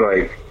honestly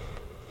like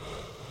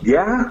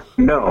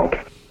no.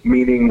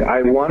 Meaning,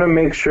 I want to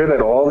make sure that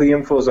all the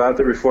info's out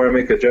there before I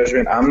make a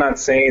judgment. I'm not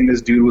saying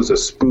this dude was a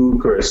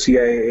spook or a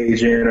CIA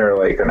agent or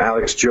like an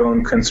Alex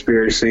Jones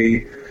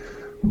conspiracy,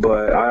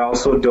 but I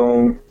also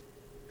don't.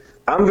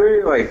 I'm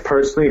very like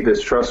personally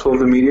distrustful of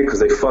the media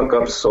because they fuck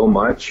up so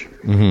much,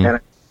 and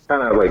I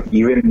kind of like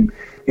even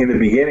in the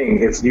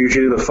beginning, it's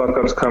usually the fuck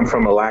ups come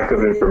from a lack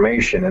of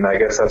information, and I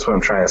guess that's what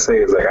I'm trying to say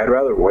is like I'd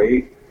rather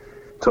wait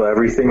till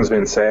everything's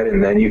been said,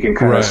 and then you can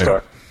kind of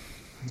start.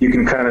 You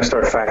can kind of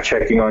start fact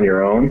checking on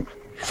your own.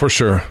 For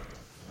sure.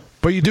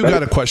 But you do got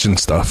to question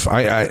stuff.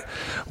 I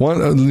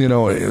want,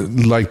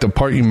 like the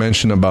part you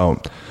mentioned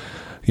about,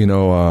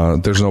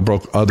 there's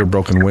no other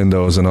broken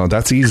windows and all.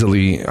 That's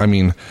easily, I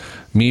mean,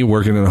 me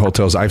working in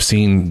hotels, I've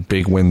seen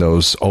big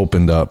windows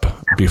opened up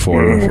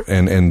before,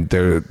 and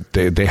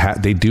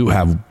they do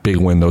have big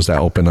windows that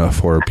open up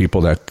for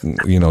people that,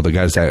 the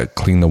guys that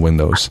clean the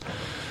windows,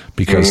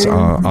 because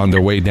on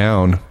their way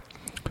down,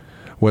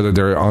 whether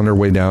they're on their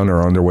way down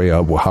or on their way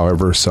up,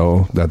 however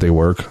so that they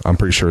work, I'm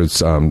pretty sure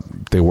it's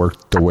they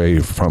work their way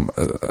from.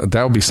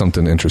 That would be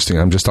something interesting.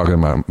 I'm just talking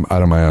about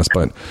out of my ass,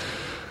 but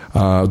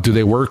do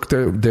they work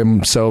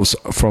themselves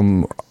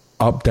from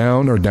up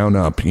down or down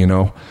up?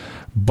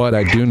 But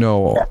I do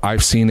know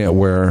I've seen it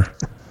where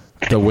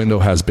the window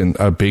has been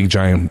a big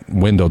giant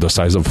window the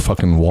size of a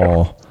fucking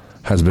wall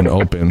has been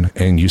open,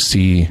 and you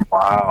see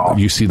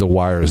the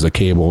wires, the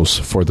cables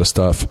for the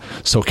stuff.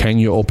 So can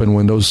you open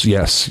windows?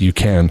 Yes, you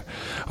can.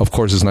 Of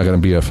course, it's not going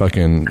to be a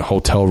fucking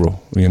hotel room,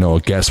 a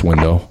guest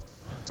window.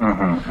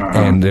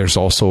 And there's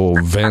also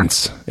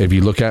vents. If you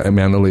look at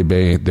Mandalay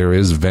Bay, there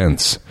is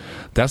vents.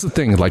 That's the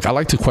thing. Like, I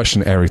like to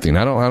question everything.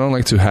 I don't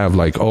like to have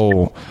like,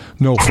 oh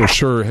no, for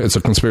sure it's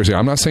a conspiracy.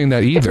 I'm not saying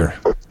that either.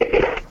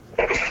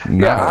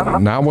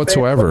 Not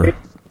whatsoever.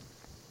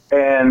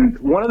 And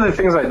one of the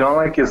things I don't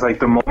like is like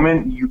the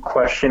moment you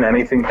question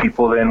anything,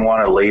 people then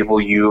want to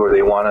label you or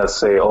they want to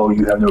say, "Oh,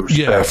 you have no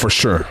respect." Yeah, for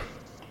sure.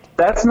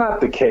 That's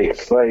not the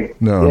case.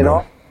 Like,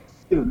 no.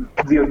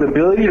 The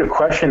ability to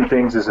question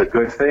things is a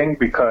good thing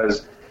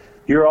because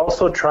you're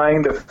also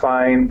trying to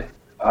find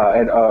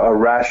a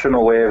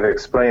rational way of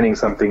explaining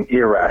something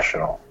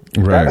irrational.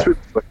 Right. That's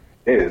what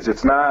it is.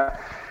 It's not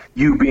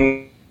you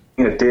being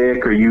a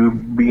dick or you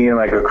being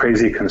like a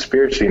crazy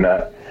conspiracy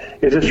nut.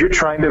 It's just you're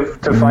trying to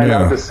find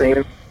out the same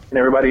and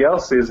everybody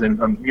else is,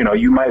 and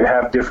you might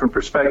have different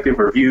perspective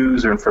or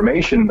views or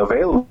information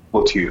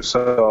available to you.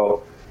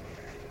 So,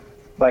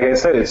 like I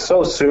said, it's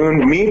so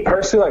soon. Me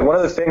personally, like one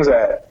of the things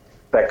that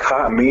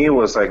caught me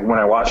was like when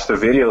I watched the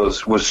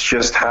videos was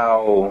just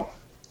how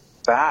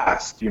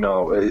fast.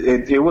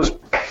 It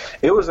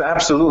was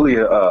absolutely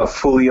a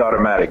fully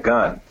automatic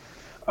gun.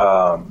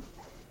 And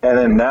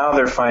then now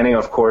they're finding,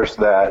 of course,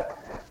 that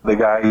the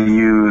guy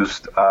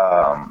used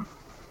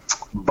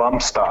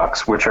bump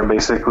stocks, which are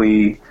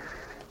basically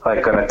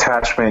like an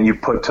attachment you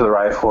put to the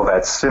rifle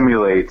that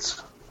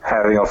simulates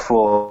having a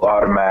full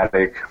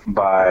automatic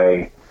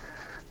by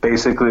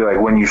basically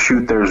like when you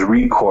shoot there's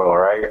recoil,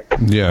 right?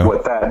 Yeah.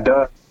 What that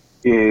does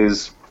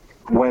is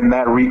when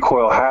that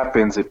recoil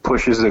happens, it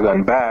pushes the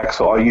gun back,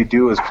 so all you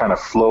do is kind of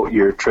float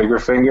your trigger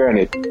finger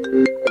and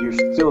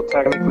you're still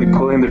technically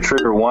pulling the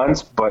trigger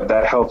once, but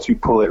that helps you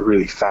pull it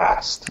really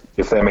fast,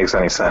 if that makes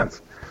any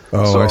sense.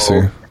 Oh, I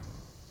see.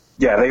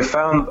 Yeah, they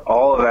found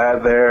all of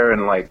that there,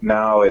 and like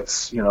now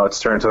it's it's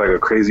turned to like a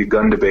crazy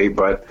gun debate.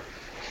 But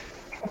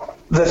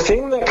the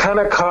thing that kind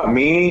of caught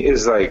me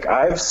is like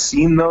I've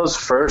seen those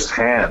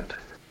firsthand.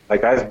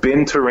 Like I've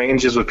been to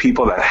ranges with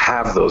people that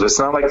have those. It's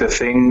not like the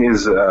thing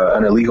is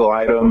an illegal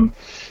item.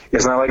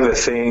 It's not like the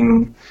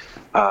thing.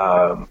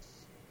 The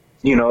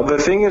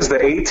thing is the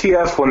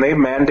ATF, when they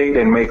mandate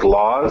and make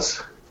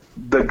laws,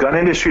 the gun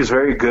industry is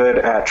very good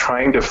at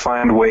trying to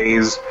find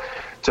ways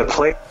to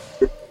play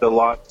the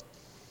law.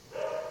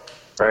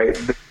 Right?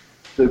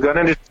 The gun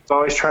industry is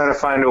always trying to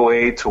find a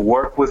way to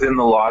work within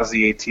the laws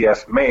the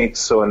ATF makes.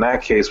 So in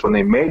that case, when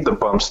they made the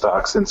bump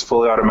stock, since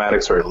fully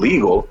automatics are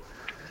illegal,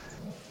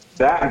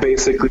 that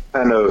basically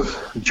kind of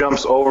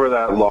jumps over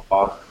that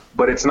law,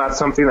 but it's not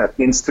something that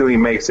instantly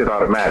makes it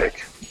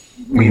automatic.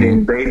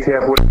 Meaning the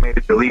ATF would have made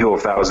it illegal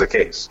if that was the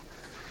case.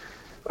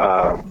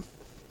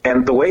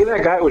 And the way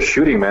that guy was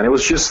shooting, man, it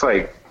was just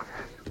like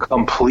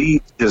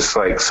complete, just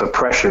like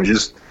suppression,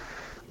 just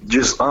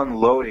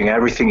unloading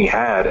everything he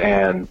had.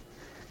 And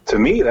to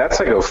me, that's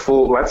like a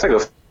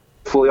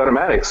fully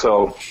automatic.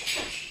 So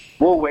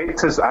we'll wait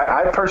to.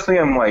 I personally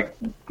am like,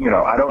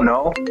 I don't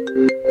know.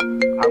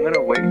 I'm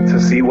gonna wait to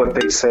see what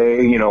they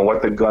say.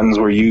 What the guns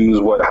were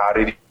used. How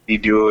did he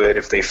do it?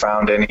 If they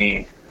found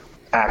any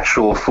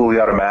actual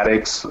fully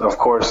automatics. Of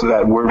course,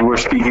 that we're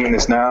speaking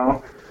this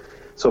now.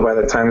 So by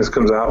the time this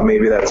comes out,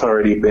 maybe that's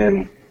already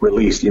been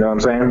released. You know what I'm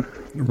saying?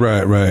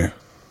 Right.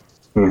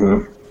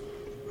 Mm-hmm.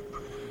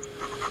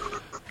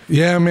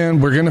 Yeah,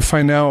 man, we're going to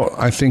find out,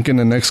 I think in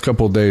the next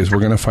couple of days, we're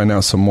going to find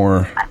out some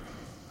more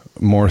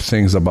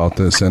things about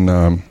this. And,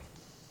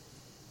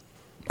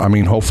 I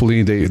mean,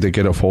 hopefully they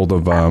get a hold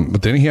of,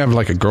 but didn't he have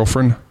like a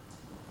girlfriend?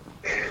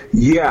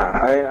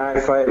 Yeah,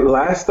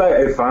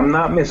 if I'm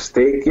not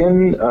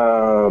mistaken,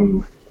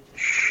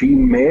 she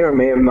may or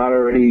may have not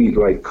already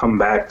like come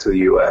back to the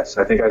U.S.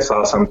 I think I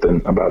saw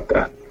something about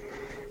that.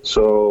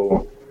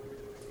 So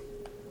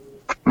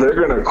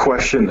they're gonna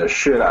question the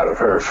shit out of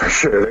her for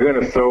sure. They're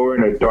gonna throw her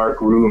in a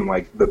dark room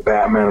like the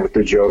Batman with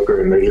the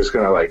Joker, and they're just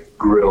gonna like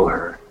grill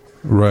her.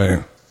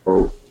 Right.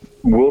 Or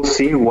we'll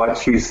see what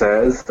she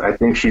says. I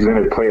think she's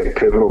gonna play a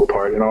pivotal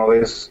part in all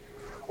this.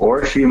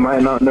 Or she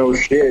might not know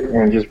shit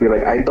and just be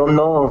like, I don't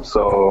know.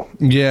 So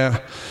yeah,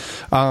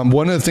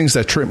 one of the things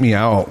that tripped me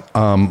out,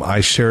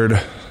 I shared.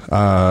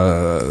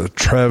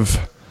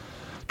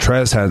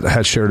 Trez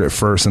had shared it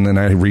first, and then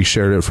I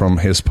reshared it from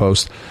his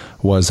post.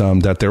 Was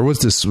that there was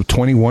this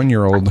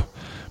 21-year-old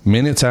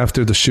minutes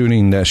after the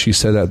shooting that she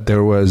said that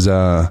there was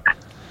a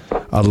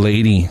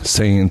lady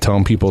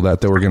telling people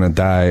that they were going to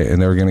die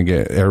and they were going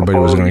to everybody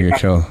was going to get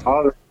killed.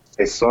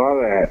 I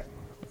saw that.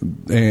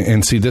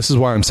 And see, this is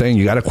why I'm saying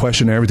you got to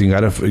question everything.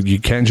 You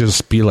can't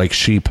just be like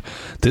sheep.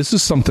 This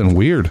is something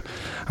weird.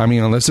 I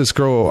mean, unless this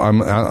girl,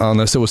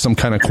 unless it was some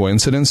kind of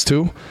coincidence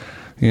too,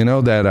 you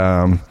know, that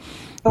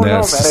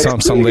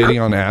some lady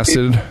on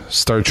acid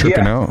started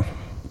tripping out.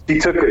 She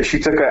took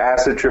an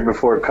acid trip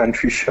before a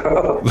country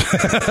show.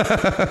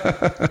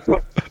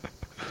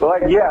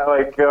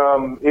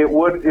 It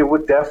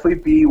would definitely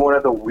be one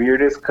of the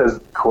weirdest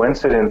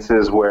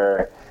coincidences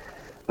where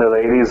the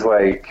lady's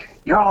like,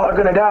 "You're all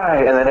gonna die,"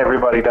 and then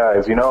everybody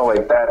dies. You know,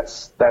 like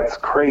that's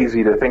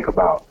crazy to think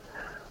about.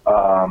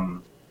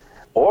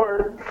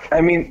 Or,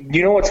 I mean,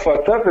 you know what's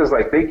fucked up is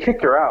like they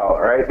kicked her out,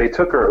 right? They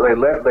took her,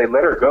 they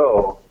let her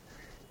go,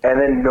 and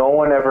then no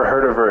one ever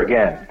heard of her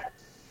again.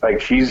 Like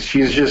she's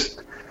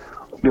just,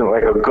 you know,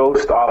 like a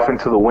ghost off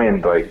into the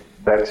wind. Like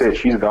that's it,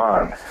 she's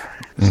gone.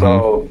 Mm-hmm.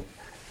 So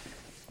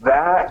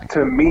that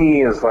to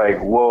me is like,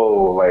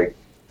 whoa, like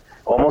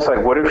almost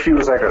like what if she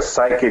was like a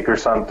psychic or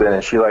something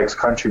and she likes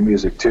country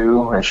music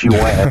too, and she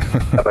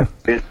went like,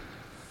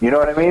 you know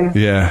what I mean?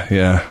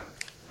 Yeah.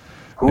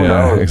 Who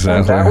knows?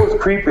 Exactly. That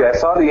was creepy. I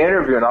saw the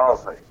interview and I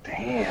was like,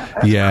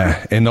 damn.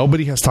 Yeah, and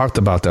nobody has talked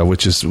about that,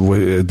 which is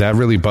that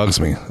really bugs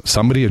me.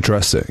 Somebody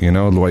addressed it, you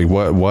know, like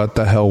what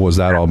the hell was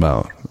that all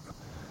about?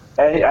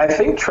 And I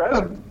think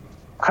Trez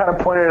kind of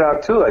pointed it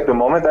out too. Like the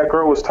moment that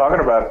girl was talking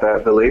about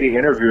that, the lady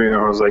interviewing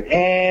her was like,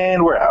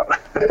 "And we're out."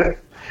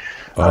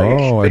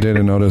 I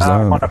didn't notice that. I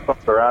don't want to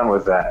fuck around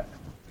with that.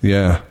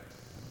 Yeah.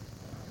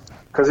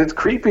 Because it's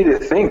creepy to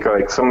think,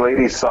 like, some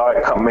lady saw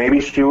it come. Maybe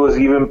she was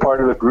even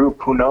part of the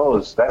group. Who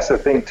knows? That's the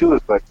thing, too.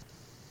 Is like,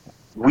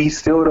 we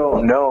still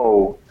don't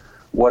know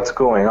what's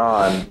going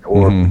on.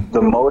 Or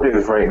the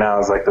motive right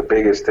now is, like, the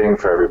biggest thing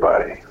for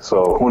everybody.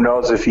 So who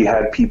knows if he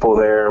had people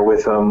there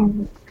with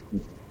him.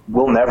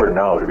 We'll never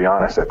know, to be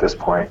honest, at this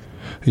point.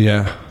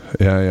 Yeah.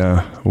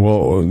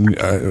 Well,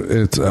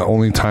 it's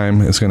only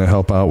time is going to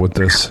help out with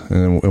this.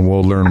 And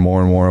we'll learn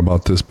more and more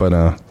about this.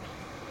 But,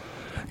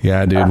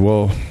 yeah,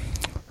 dude,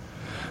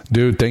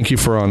 Dude, thank you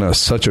for on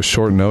such a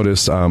short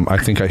notice. I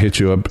think I hit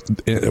you up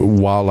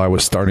while I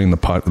was starting the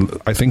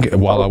pod. I think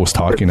while I was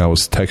talking, I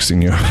was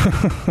texting you.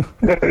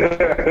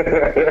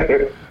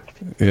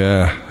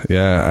 Yeah.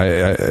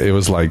 It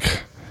was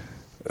like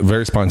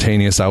very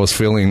spontaneous. I was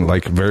feeling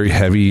like very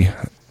heavy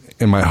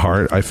in my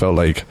heart. I felt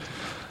like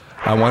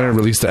I wanted to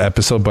release the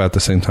episode, but at the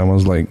same time, I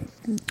was like,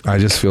 I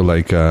just feel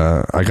like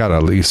I gotta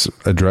at least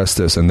address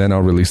this, and then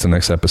I'll release the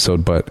next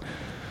episode. But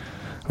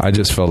I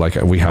just felt like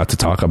we had to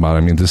talk about it.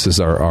 I mean, this is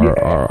our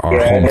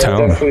hometown. It's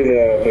definitely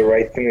the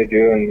right thing to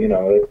do, and, you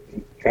know,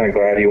 kind of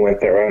glad you went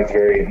there. It's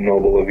very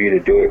noble of you to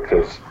do it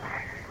because,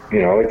 you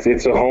know, it's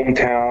a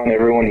hometown.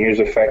 Everyone here is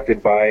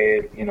affected by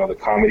it. You know, the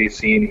comedy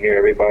scene here,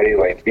 everybody,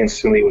 like,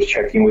 instantly was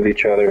checking with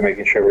each other,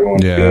 making sure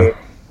everyone's good.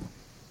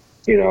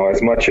 You know,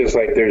 as much as,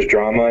 like, there's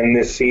drama in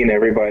this scene,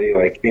 everybody,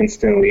 like,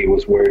 instantly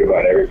was worried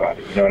about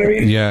everybody. You know what I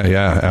mean?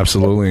 Yeah,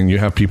 absolutely. And you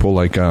have people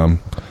like...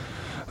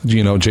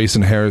 you know,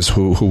 Jason Harris,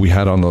 who we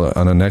had on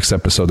the next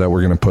episode that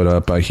we're going to put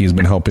up, he's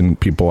been helping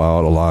people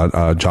out a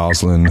lot.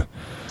 Jocelyn,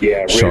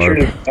 Richard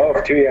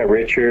himself too. Yeah,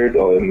 Richard,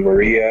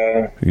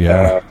 Maria.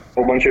 Yeah, a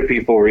whole bunch of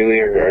people really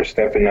are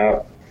stepping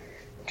up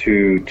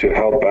to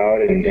help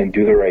out and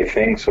do the right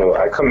thing. So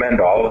I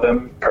commend all of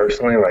them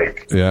personally.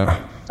 Like,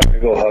 yeah, if I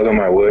could go hug them,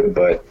 I would.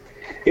 But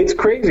it's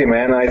crazy,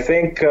 man. I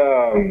think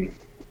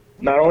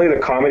not only the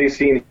comedy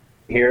scene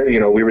here, you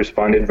know, we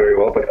responded very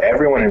well, but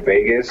everyone in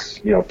Vegas,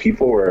 you know,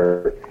 people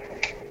were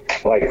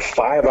like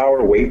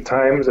 5-hour wait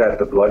times at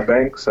the blood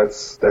banks.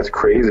 That's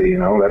crazy, you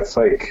know. That's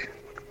like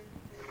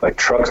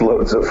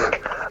truckloads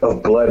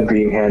of blood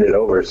being handed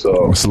over.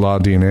 So it's a lot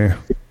of DNA.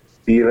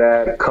 See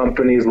that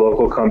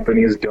local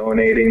companies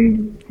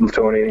donating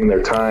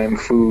their time,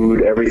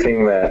 food,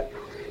 everything that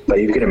like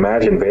you can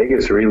imagine,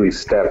 Vegas really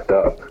stepped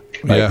up.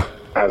 Like, Yeah.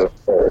 as a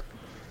whole.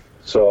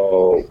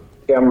 So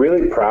yeah, I'm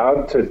really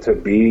proud to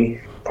be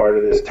part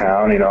of this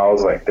town. You know, I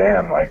was like,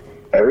 damn, like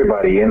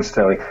everybody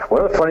instantly.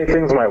 One of the funny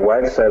things my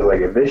wife says,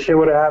 like, if this shit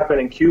would have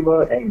happened in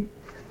Cuba, ain't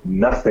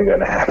nothing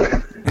gonna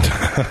happen.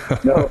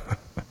 No,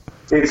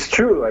 it's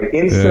true. Like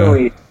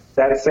instantly,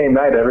 that same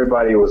night,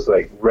 everybody was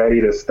like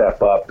ready to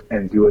step up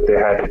and do what they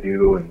had to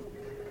do, and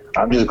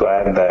I'm just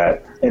glad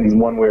that in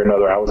one way or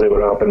another, I was able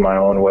to help in my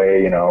own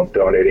way. You know,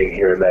 donating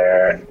here and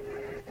there,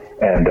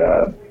 and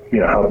you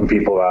know, helping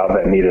people out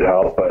that needed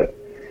help. But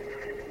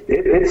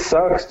it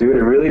sucks, dude.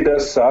 It really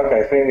does suck.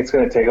 I think it's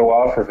going to take a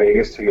while for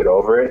Vegas to get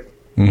over it.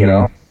 You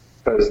know,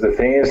 because the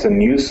thing is, the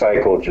news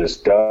cycle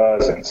just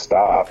doesn't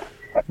stop.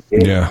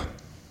 It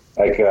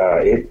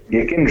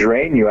can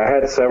drain you. I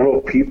had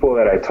several people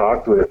that I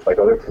talked with, like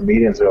other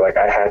comedians, they're like,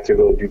 I had to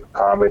go do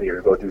comedy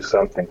or go do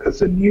something because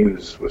the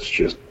news was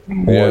just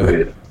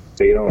morbid. Yeah.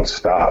 They don't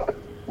stop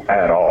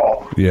at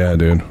all. Yeah,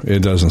 dude, it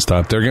doesn't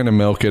stop. They're going to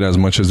milk it as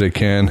much as they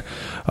can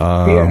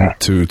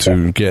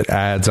to get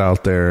ads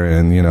out there,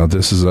 and you know,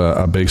 this is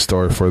a big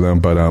story for them.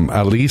 But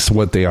at least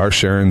what they are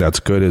sharing that's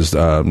good is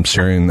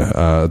sharing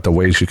the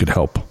ways you could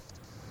help.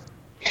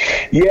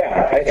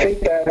 Yeah, I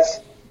think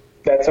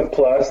that's a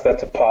plus.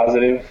 That's a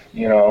positive.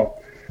 You know,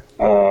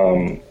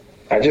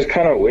 I just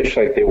kind of wish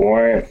like they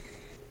weren't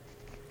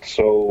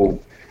so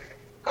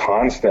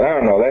constant. I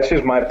don't know. That's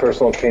just my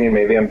personal opinion.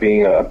 Maybe I'm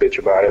being a bitch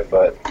about it,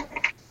 but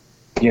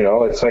you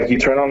know, it's like you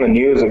turn on the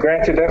news.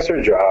 Granted, that's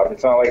their job.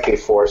 It's not like they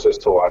force us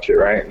to watch it,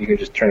 right? You can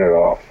just turn it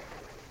off.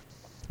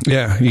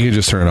 Yeah, you can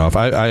just turn it off.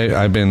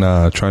 I've been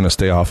trying to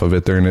stay off of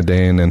it during the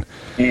day, and then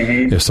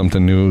if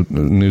something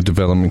new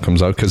development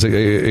comes out, because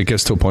it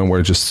gets to a point where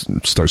it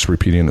just starts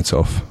repeating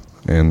itself.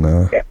 And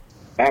yeah,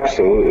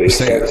 absolutely.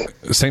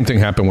 Same thing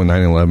happened with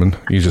 9/11.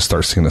 You just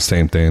start seeing the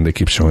same thing. They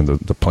keep showing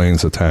the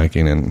planes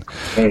attacking, and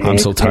I'm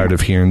so tired of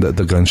hearing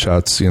the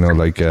gunshots. You know,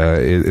 like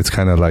it's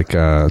kind of like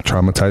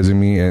traumatizing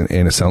me, and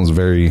it sounds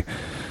very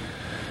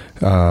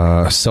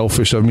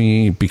selfish of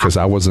me because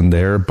I wasn't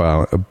there,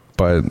 but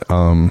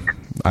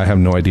I have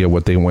no idea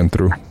what they went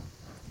through.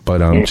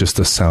 But just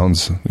the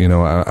sounds, you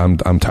know,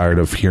 I'm tired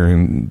of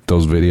hearing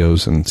those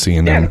videos and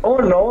seeing them.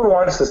 No one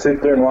wants to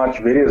sit there and watch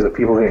videos of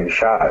people getting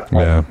shot.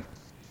 Yeah,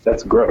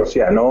 that's gross.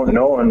 Yeah, no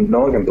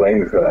one can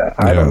blame me for that.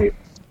 I don't even.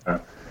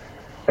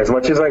 As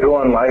much as I go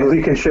on Live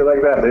Leak and shit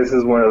like that, this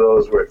is one of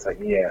those where it's like,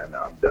 yeah, no,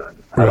 I'm done.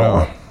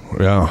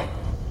 Yeah.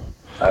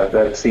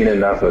 I've seen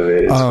enough of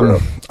it. It's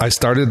gross. I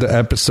started the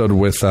episode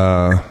with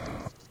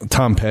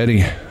Tom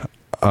Petty.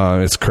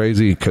 It's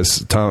crazy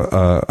because Tom,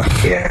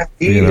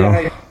 you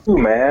know,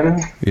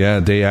 man. Yeah,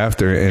 day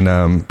after,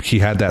 and he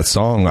had that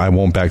song "I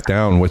Won't Back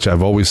Down," which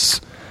I've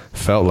always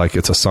felt like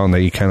it's a song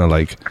that you kind of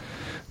like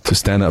to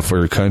stand up for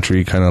your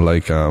country, kind of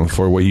like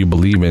for what you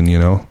believe in, you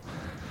know.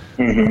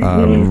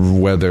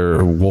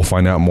 Whether we'll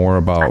find out more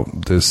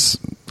about this,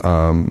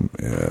 you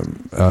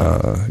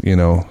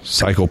know,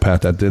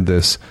 psychopath that did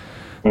this.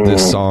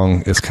 This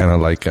song is kind of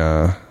like.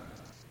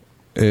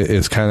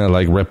 It's kind of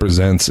like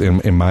represents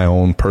in my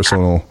own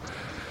personal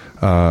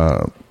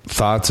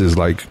thoughts is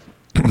like,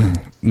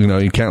 you know,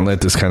 you can't let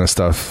this kind of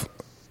stuff,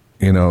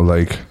 you know,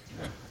 like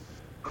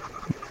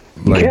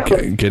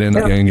get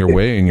in your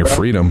way and your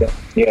freedom.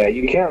 Yeah,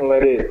 you can't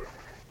let it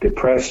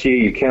depress you.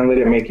 You can't let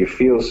it make you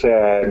feel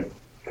sad,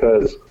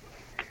 because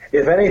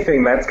if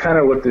anything, that's kind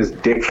of what this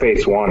dick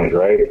face wanted,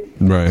 right?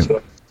 Right. So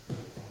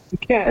you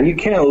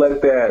can't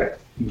let that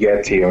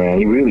get to you, man.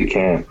 You really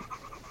can't.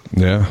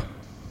 Yeah.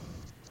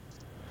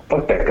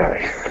 Fuck that guy.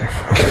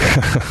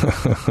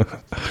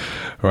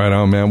 Right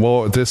on, man.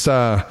 Well, this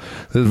is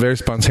very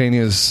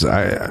spontaneous.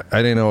 I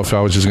didn't know if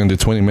I was just going to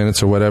do 20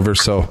 minutes or whatever.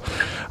 So,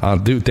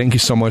 dude, thank you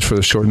so much for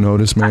the short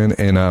notice, man.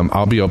 And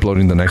I'll be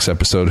uploading the next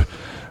episode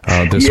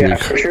this week. Yeah,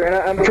 for sure. And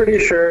I'm pretty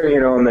sure, you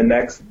know, in the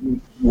next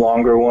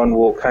longer one,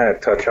 we'll kind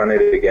of touch on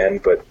it again.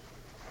 But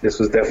this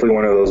was definitely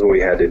one of those where we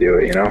had to do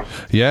it, you know?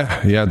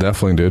 Yeah,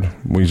 definitely, dude.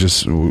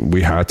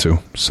 We had to.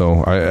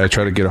 So I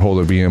tried to get a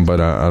hold of Ian,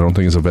 but I don't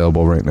think he's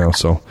available right now.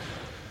 So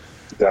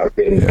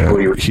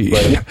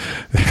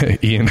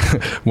Ian,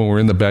 when we're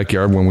in the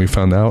backyard, when we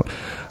found out,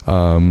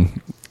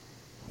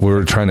 we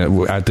were trying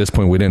to. At this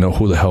point, we didn't know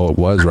who the hell it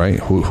was, right?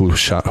 Who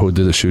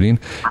did the shooting,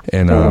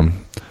 and I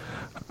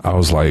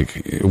was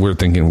like, we're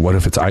thinking, what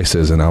if it's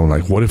ISIS? And I'm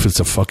like, what if it's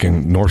a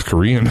fucking North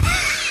Korean?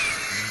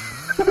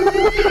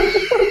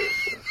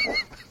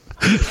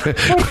 Yeah,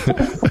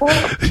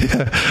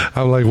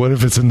 I'm like, what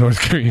if it's a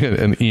North Korean?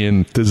 And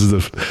Ian, this is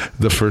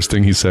the first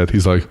thing he said.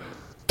 He's like,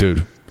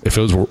 dude, if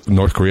it was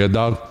North Korea,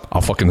 dog,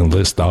 I'll fucking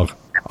enlist, dog.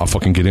 I'll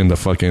fucking get in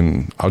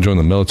I'll join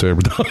the military.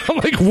 I'm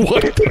like,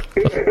 what?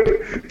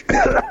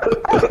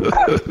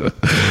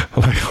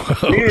 I'm like, wow.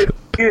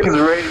 Ian's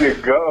ready to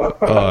go.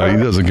 He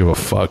doesn't give a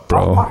fuck,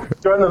 bro.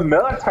 Join the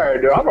military,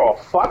 dude. I don't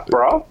give a fuck,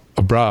 bro.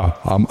 Bro,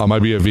 I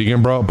might be a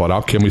vegan, bro, but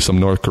I'll kill me some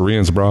North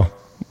Koreans, bro.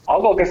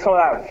 I'll go get some of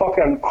that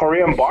fucking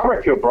Korean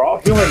barbecue,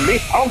 bro. You and me,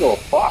 I don't give a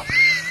fuck.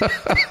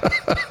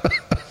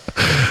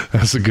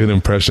 That's a good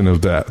impression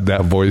of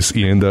that voice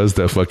Ian does,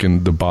 that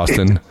fucking the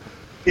Boston.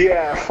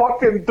 Yeah,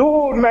 fucking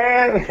dude,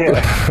 man.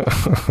 Yeah.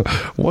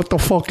 What the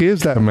fuck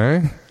is that,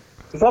 man?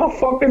 Is that a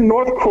fucking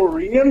North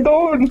Korean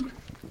dude?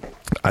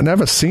 I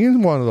never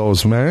seen one of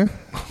those, man.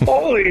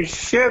 Holy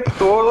shit,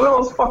 dude. Look at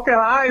those fucking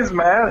eyes,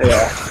 man.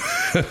 Yeah.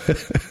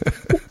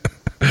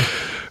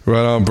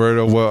 Right on,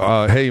 Berto.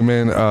 Well, hey,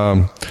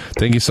 man,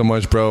 thank you so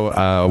much,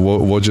 bro.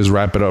 We'll just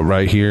wrap it up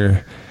right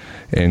here.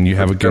 And you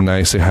have a good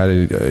night. Say hi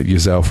to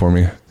Giselle for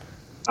me.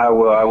 I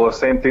will.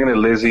 Same thing to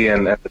Lizzie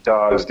and the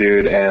dogs,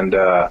 dude. And,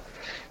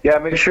 yeah,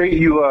 make sure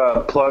you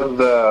plug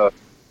the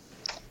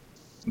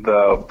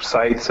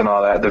sites and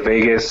all that, the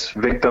Vegas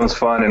Victims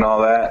Fund and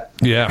all that.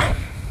 Yeah.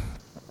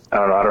 I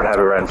don't know. I don't have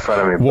it right in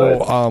front of me.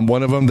 Well,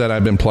 one of them that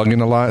I've been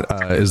plugging a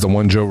lot is the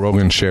one Joe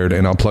Rogan shared,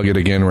 and I'll plug it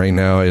again right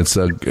now. It's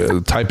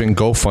type in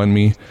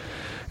GoFundMe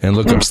and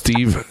look up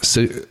Steve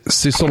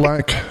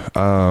Sisolak.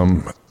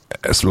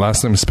 His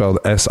last name is spelled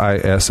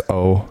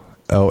Sisolak,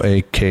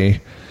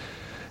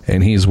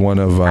 and he's one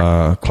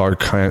of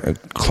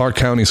Clark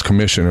County's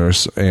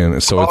commissioners.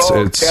 And so it's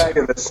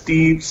the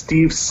Steve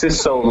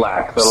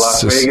Sisolak, the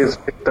Las Vegas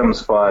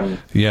Victims Fund.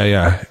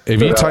 Yeah.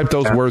 If you type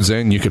those words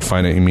in, you could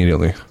find it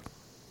immediately.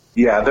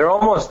 Yeah, they're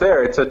almost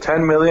there. It's a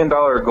 $10 million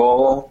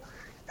goal,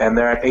 and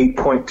they're at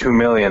 $8.2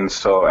 million.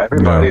 So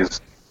everybody's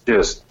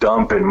just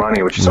dumping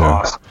money, which is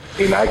awesome.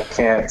 I mean, I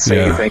can't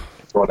say anything to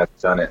anyone that's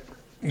done it.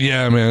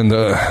 Yeah, man.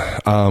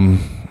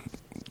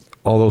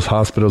 All those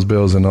hospitals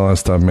bills and all that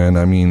stuff, man.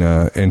 I mean,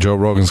 and Joe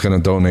Rogan's going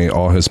to donate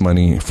all his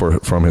money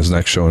from his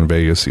next show in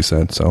Vegas. He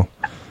said so.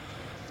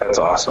 That's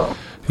awesome.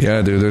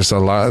 Yeah, dude. There's a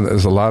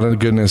lot of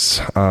goodness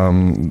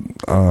coming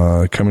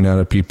out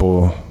of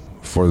people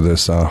for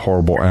this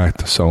horrible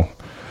act. So,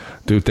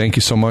 dude, thank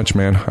you so much,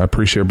 man. I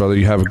appreciate it, brother.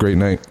 You have a great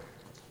night.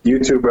 You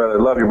too, brother.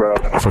 Love you, bro.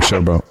 For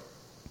sure, bro.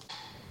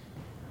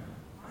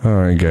 All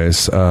right,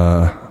 guys.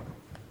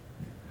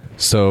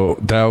 So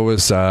that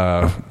was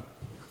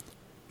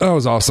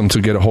awesome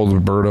to get a hold of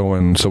Roberto,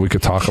 and so we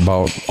could talk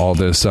about all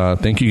this.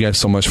 Thank you guys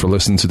so much for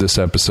listening to this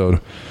episode.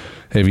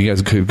 If you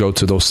guys could go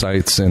to those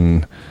sites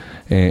and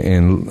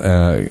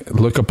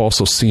look up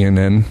also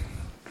CNN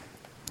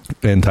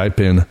and type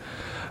in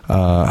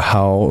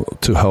how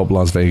to help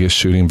Las Vegas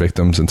shooting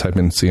victims, and type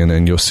in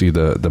CNN, you'll see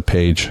the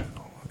page.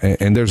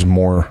 And there's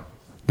more.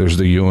 There's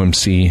the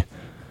UMC,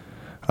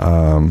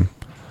 and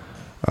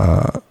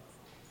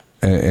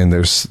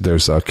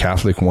there's a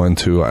Catholic one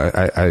too.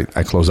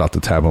 I close out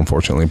the tab,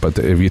 unfortunately. But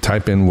if you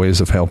type in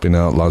ways of helping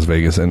out Las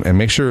Vegas, and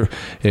make sure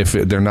if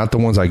they're not the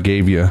ones I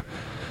gave you,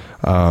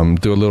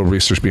 do a little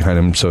research behind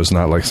them, so it's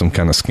not like some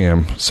kind of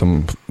scam,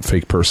 some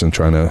fake person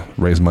trying to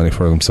raise money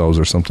for themselves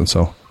or something.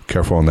 So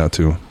careful on that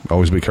too.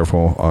 Always be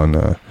careful on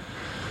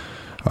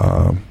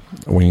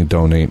when you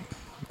donate.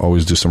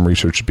 Always do some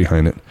research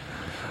behind it.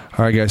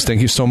 All right, guys.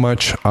 Thank you so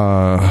much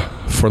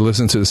for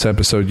listening to this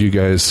episode. You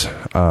guys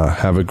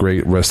have a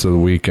great rest of the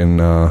week, and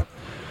the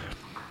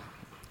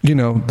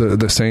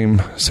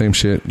same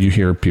shit you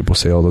hear people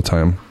say all the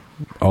time.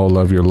 Oh,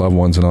 love your loved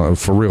ones, and all.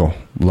 For real,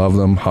 love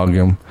them, hug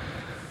them,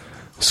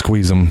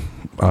 squeeze them,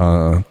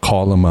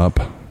 call them up,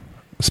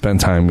 spend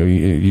time.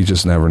 You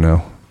just never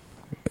know.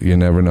 You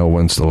never know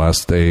when's the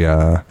last day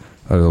or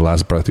the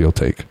last breath you'll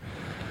take.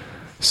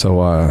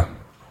 So,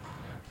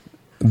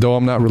 though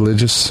I'm not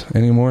religious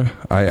anymore,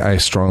 I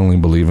strongly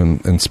believe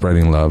in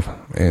spreading love,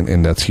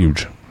 and that's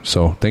huge.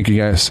 So thank you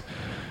guys.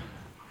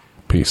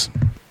 Peace.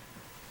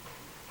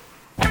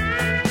 Well,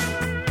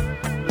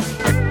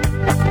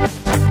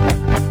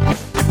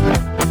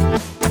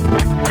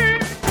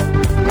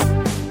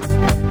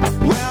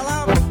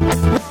 I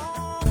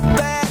won't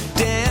back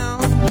down.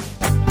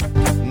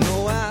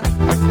 No, I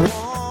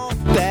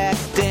won't back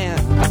down.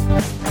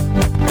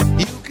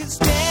 You can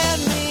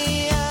stand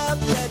me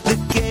up at the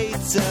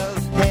gates of